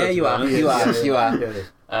Sean_Barker. Yeah, you are. You are. Yeah.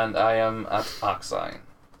 And I am at Arksign.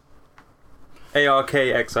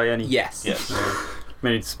 ARKXINE. Yes. Yes.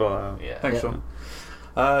 May need to spell that out. Yeah. Thanks, Sean.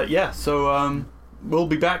 So we'll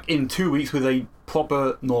be back in 2 weeks with a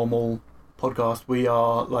proper normal podcast. We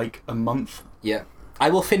are like a month. Yeah. I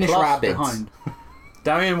will finish plus Rabbids. behind.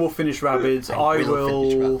 Darian will finish Rabbids. I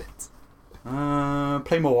will finish Rabbids.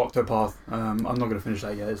 Play more Octopath. I'm not going to finish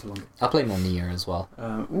that yet. It's long. I'll play more Nier as well.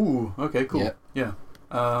 Okay, cool. Yep. Yeah.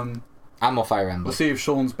 And more Fire Emblem. We'll see if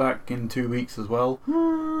Sean's back in 2 weeks as well.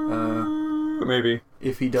 Maybe.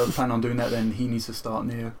 If he does plan on doing that, then he needs to start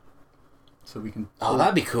Nier. So we can... Oh,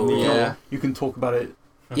 that'd be cool. Yeah. You can talk about it.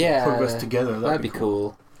 Yeah. Progress together. That'd be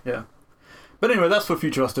cool. Yeah. But anyway, that's for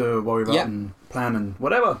future us to worry about and plan and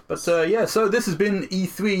whatever. But yeah, so this has been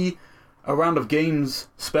E3, a round of games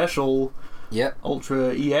special. Yep.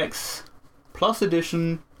 Ultra EX Plus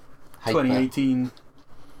Edition Hyper. 2018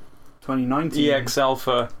 2019 EX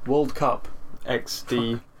Alpha World Cup.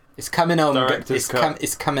 XD. It's coming home. Director's Cut.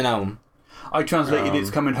 It's coming home. I translated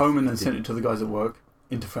it's coming home and then sent it to the guys at work.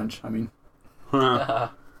 Into French, I mean. Do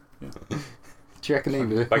you reckon they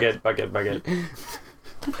will? Baguette.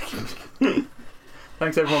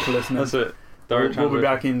 Thanks everyone for listening. That's it. We'll be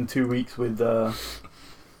back in 2 weeks with a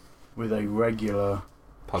regular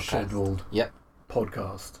Podcast. scheduled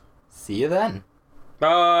podcast. See you then. Bye.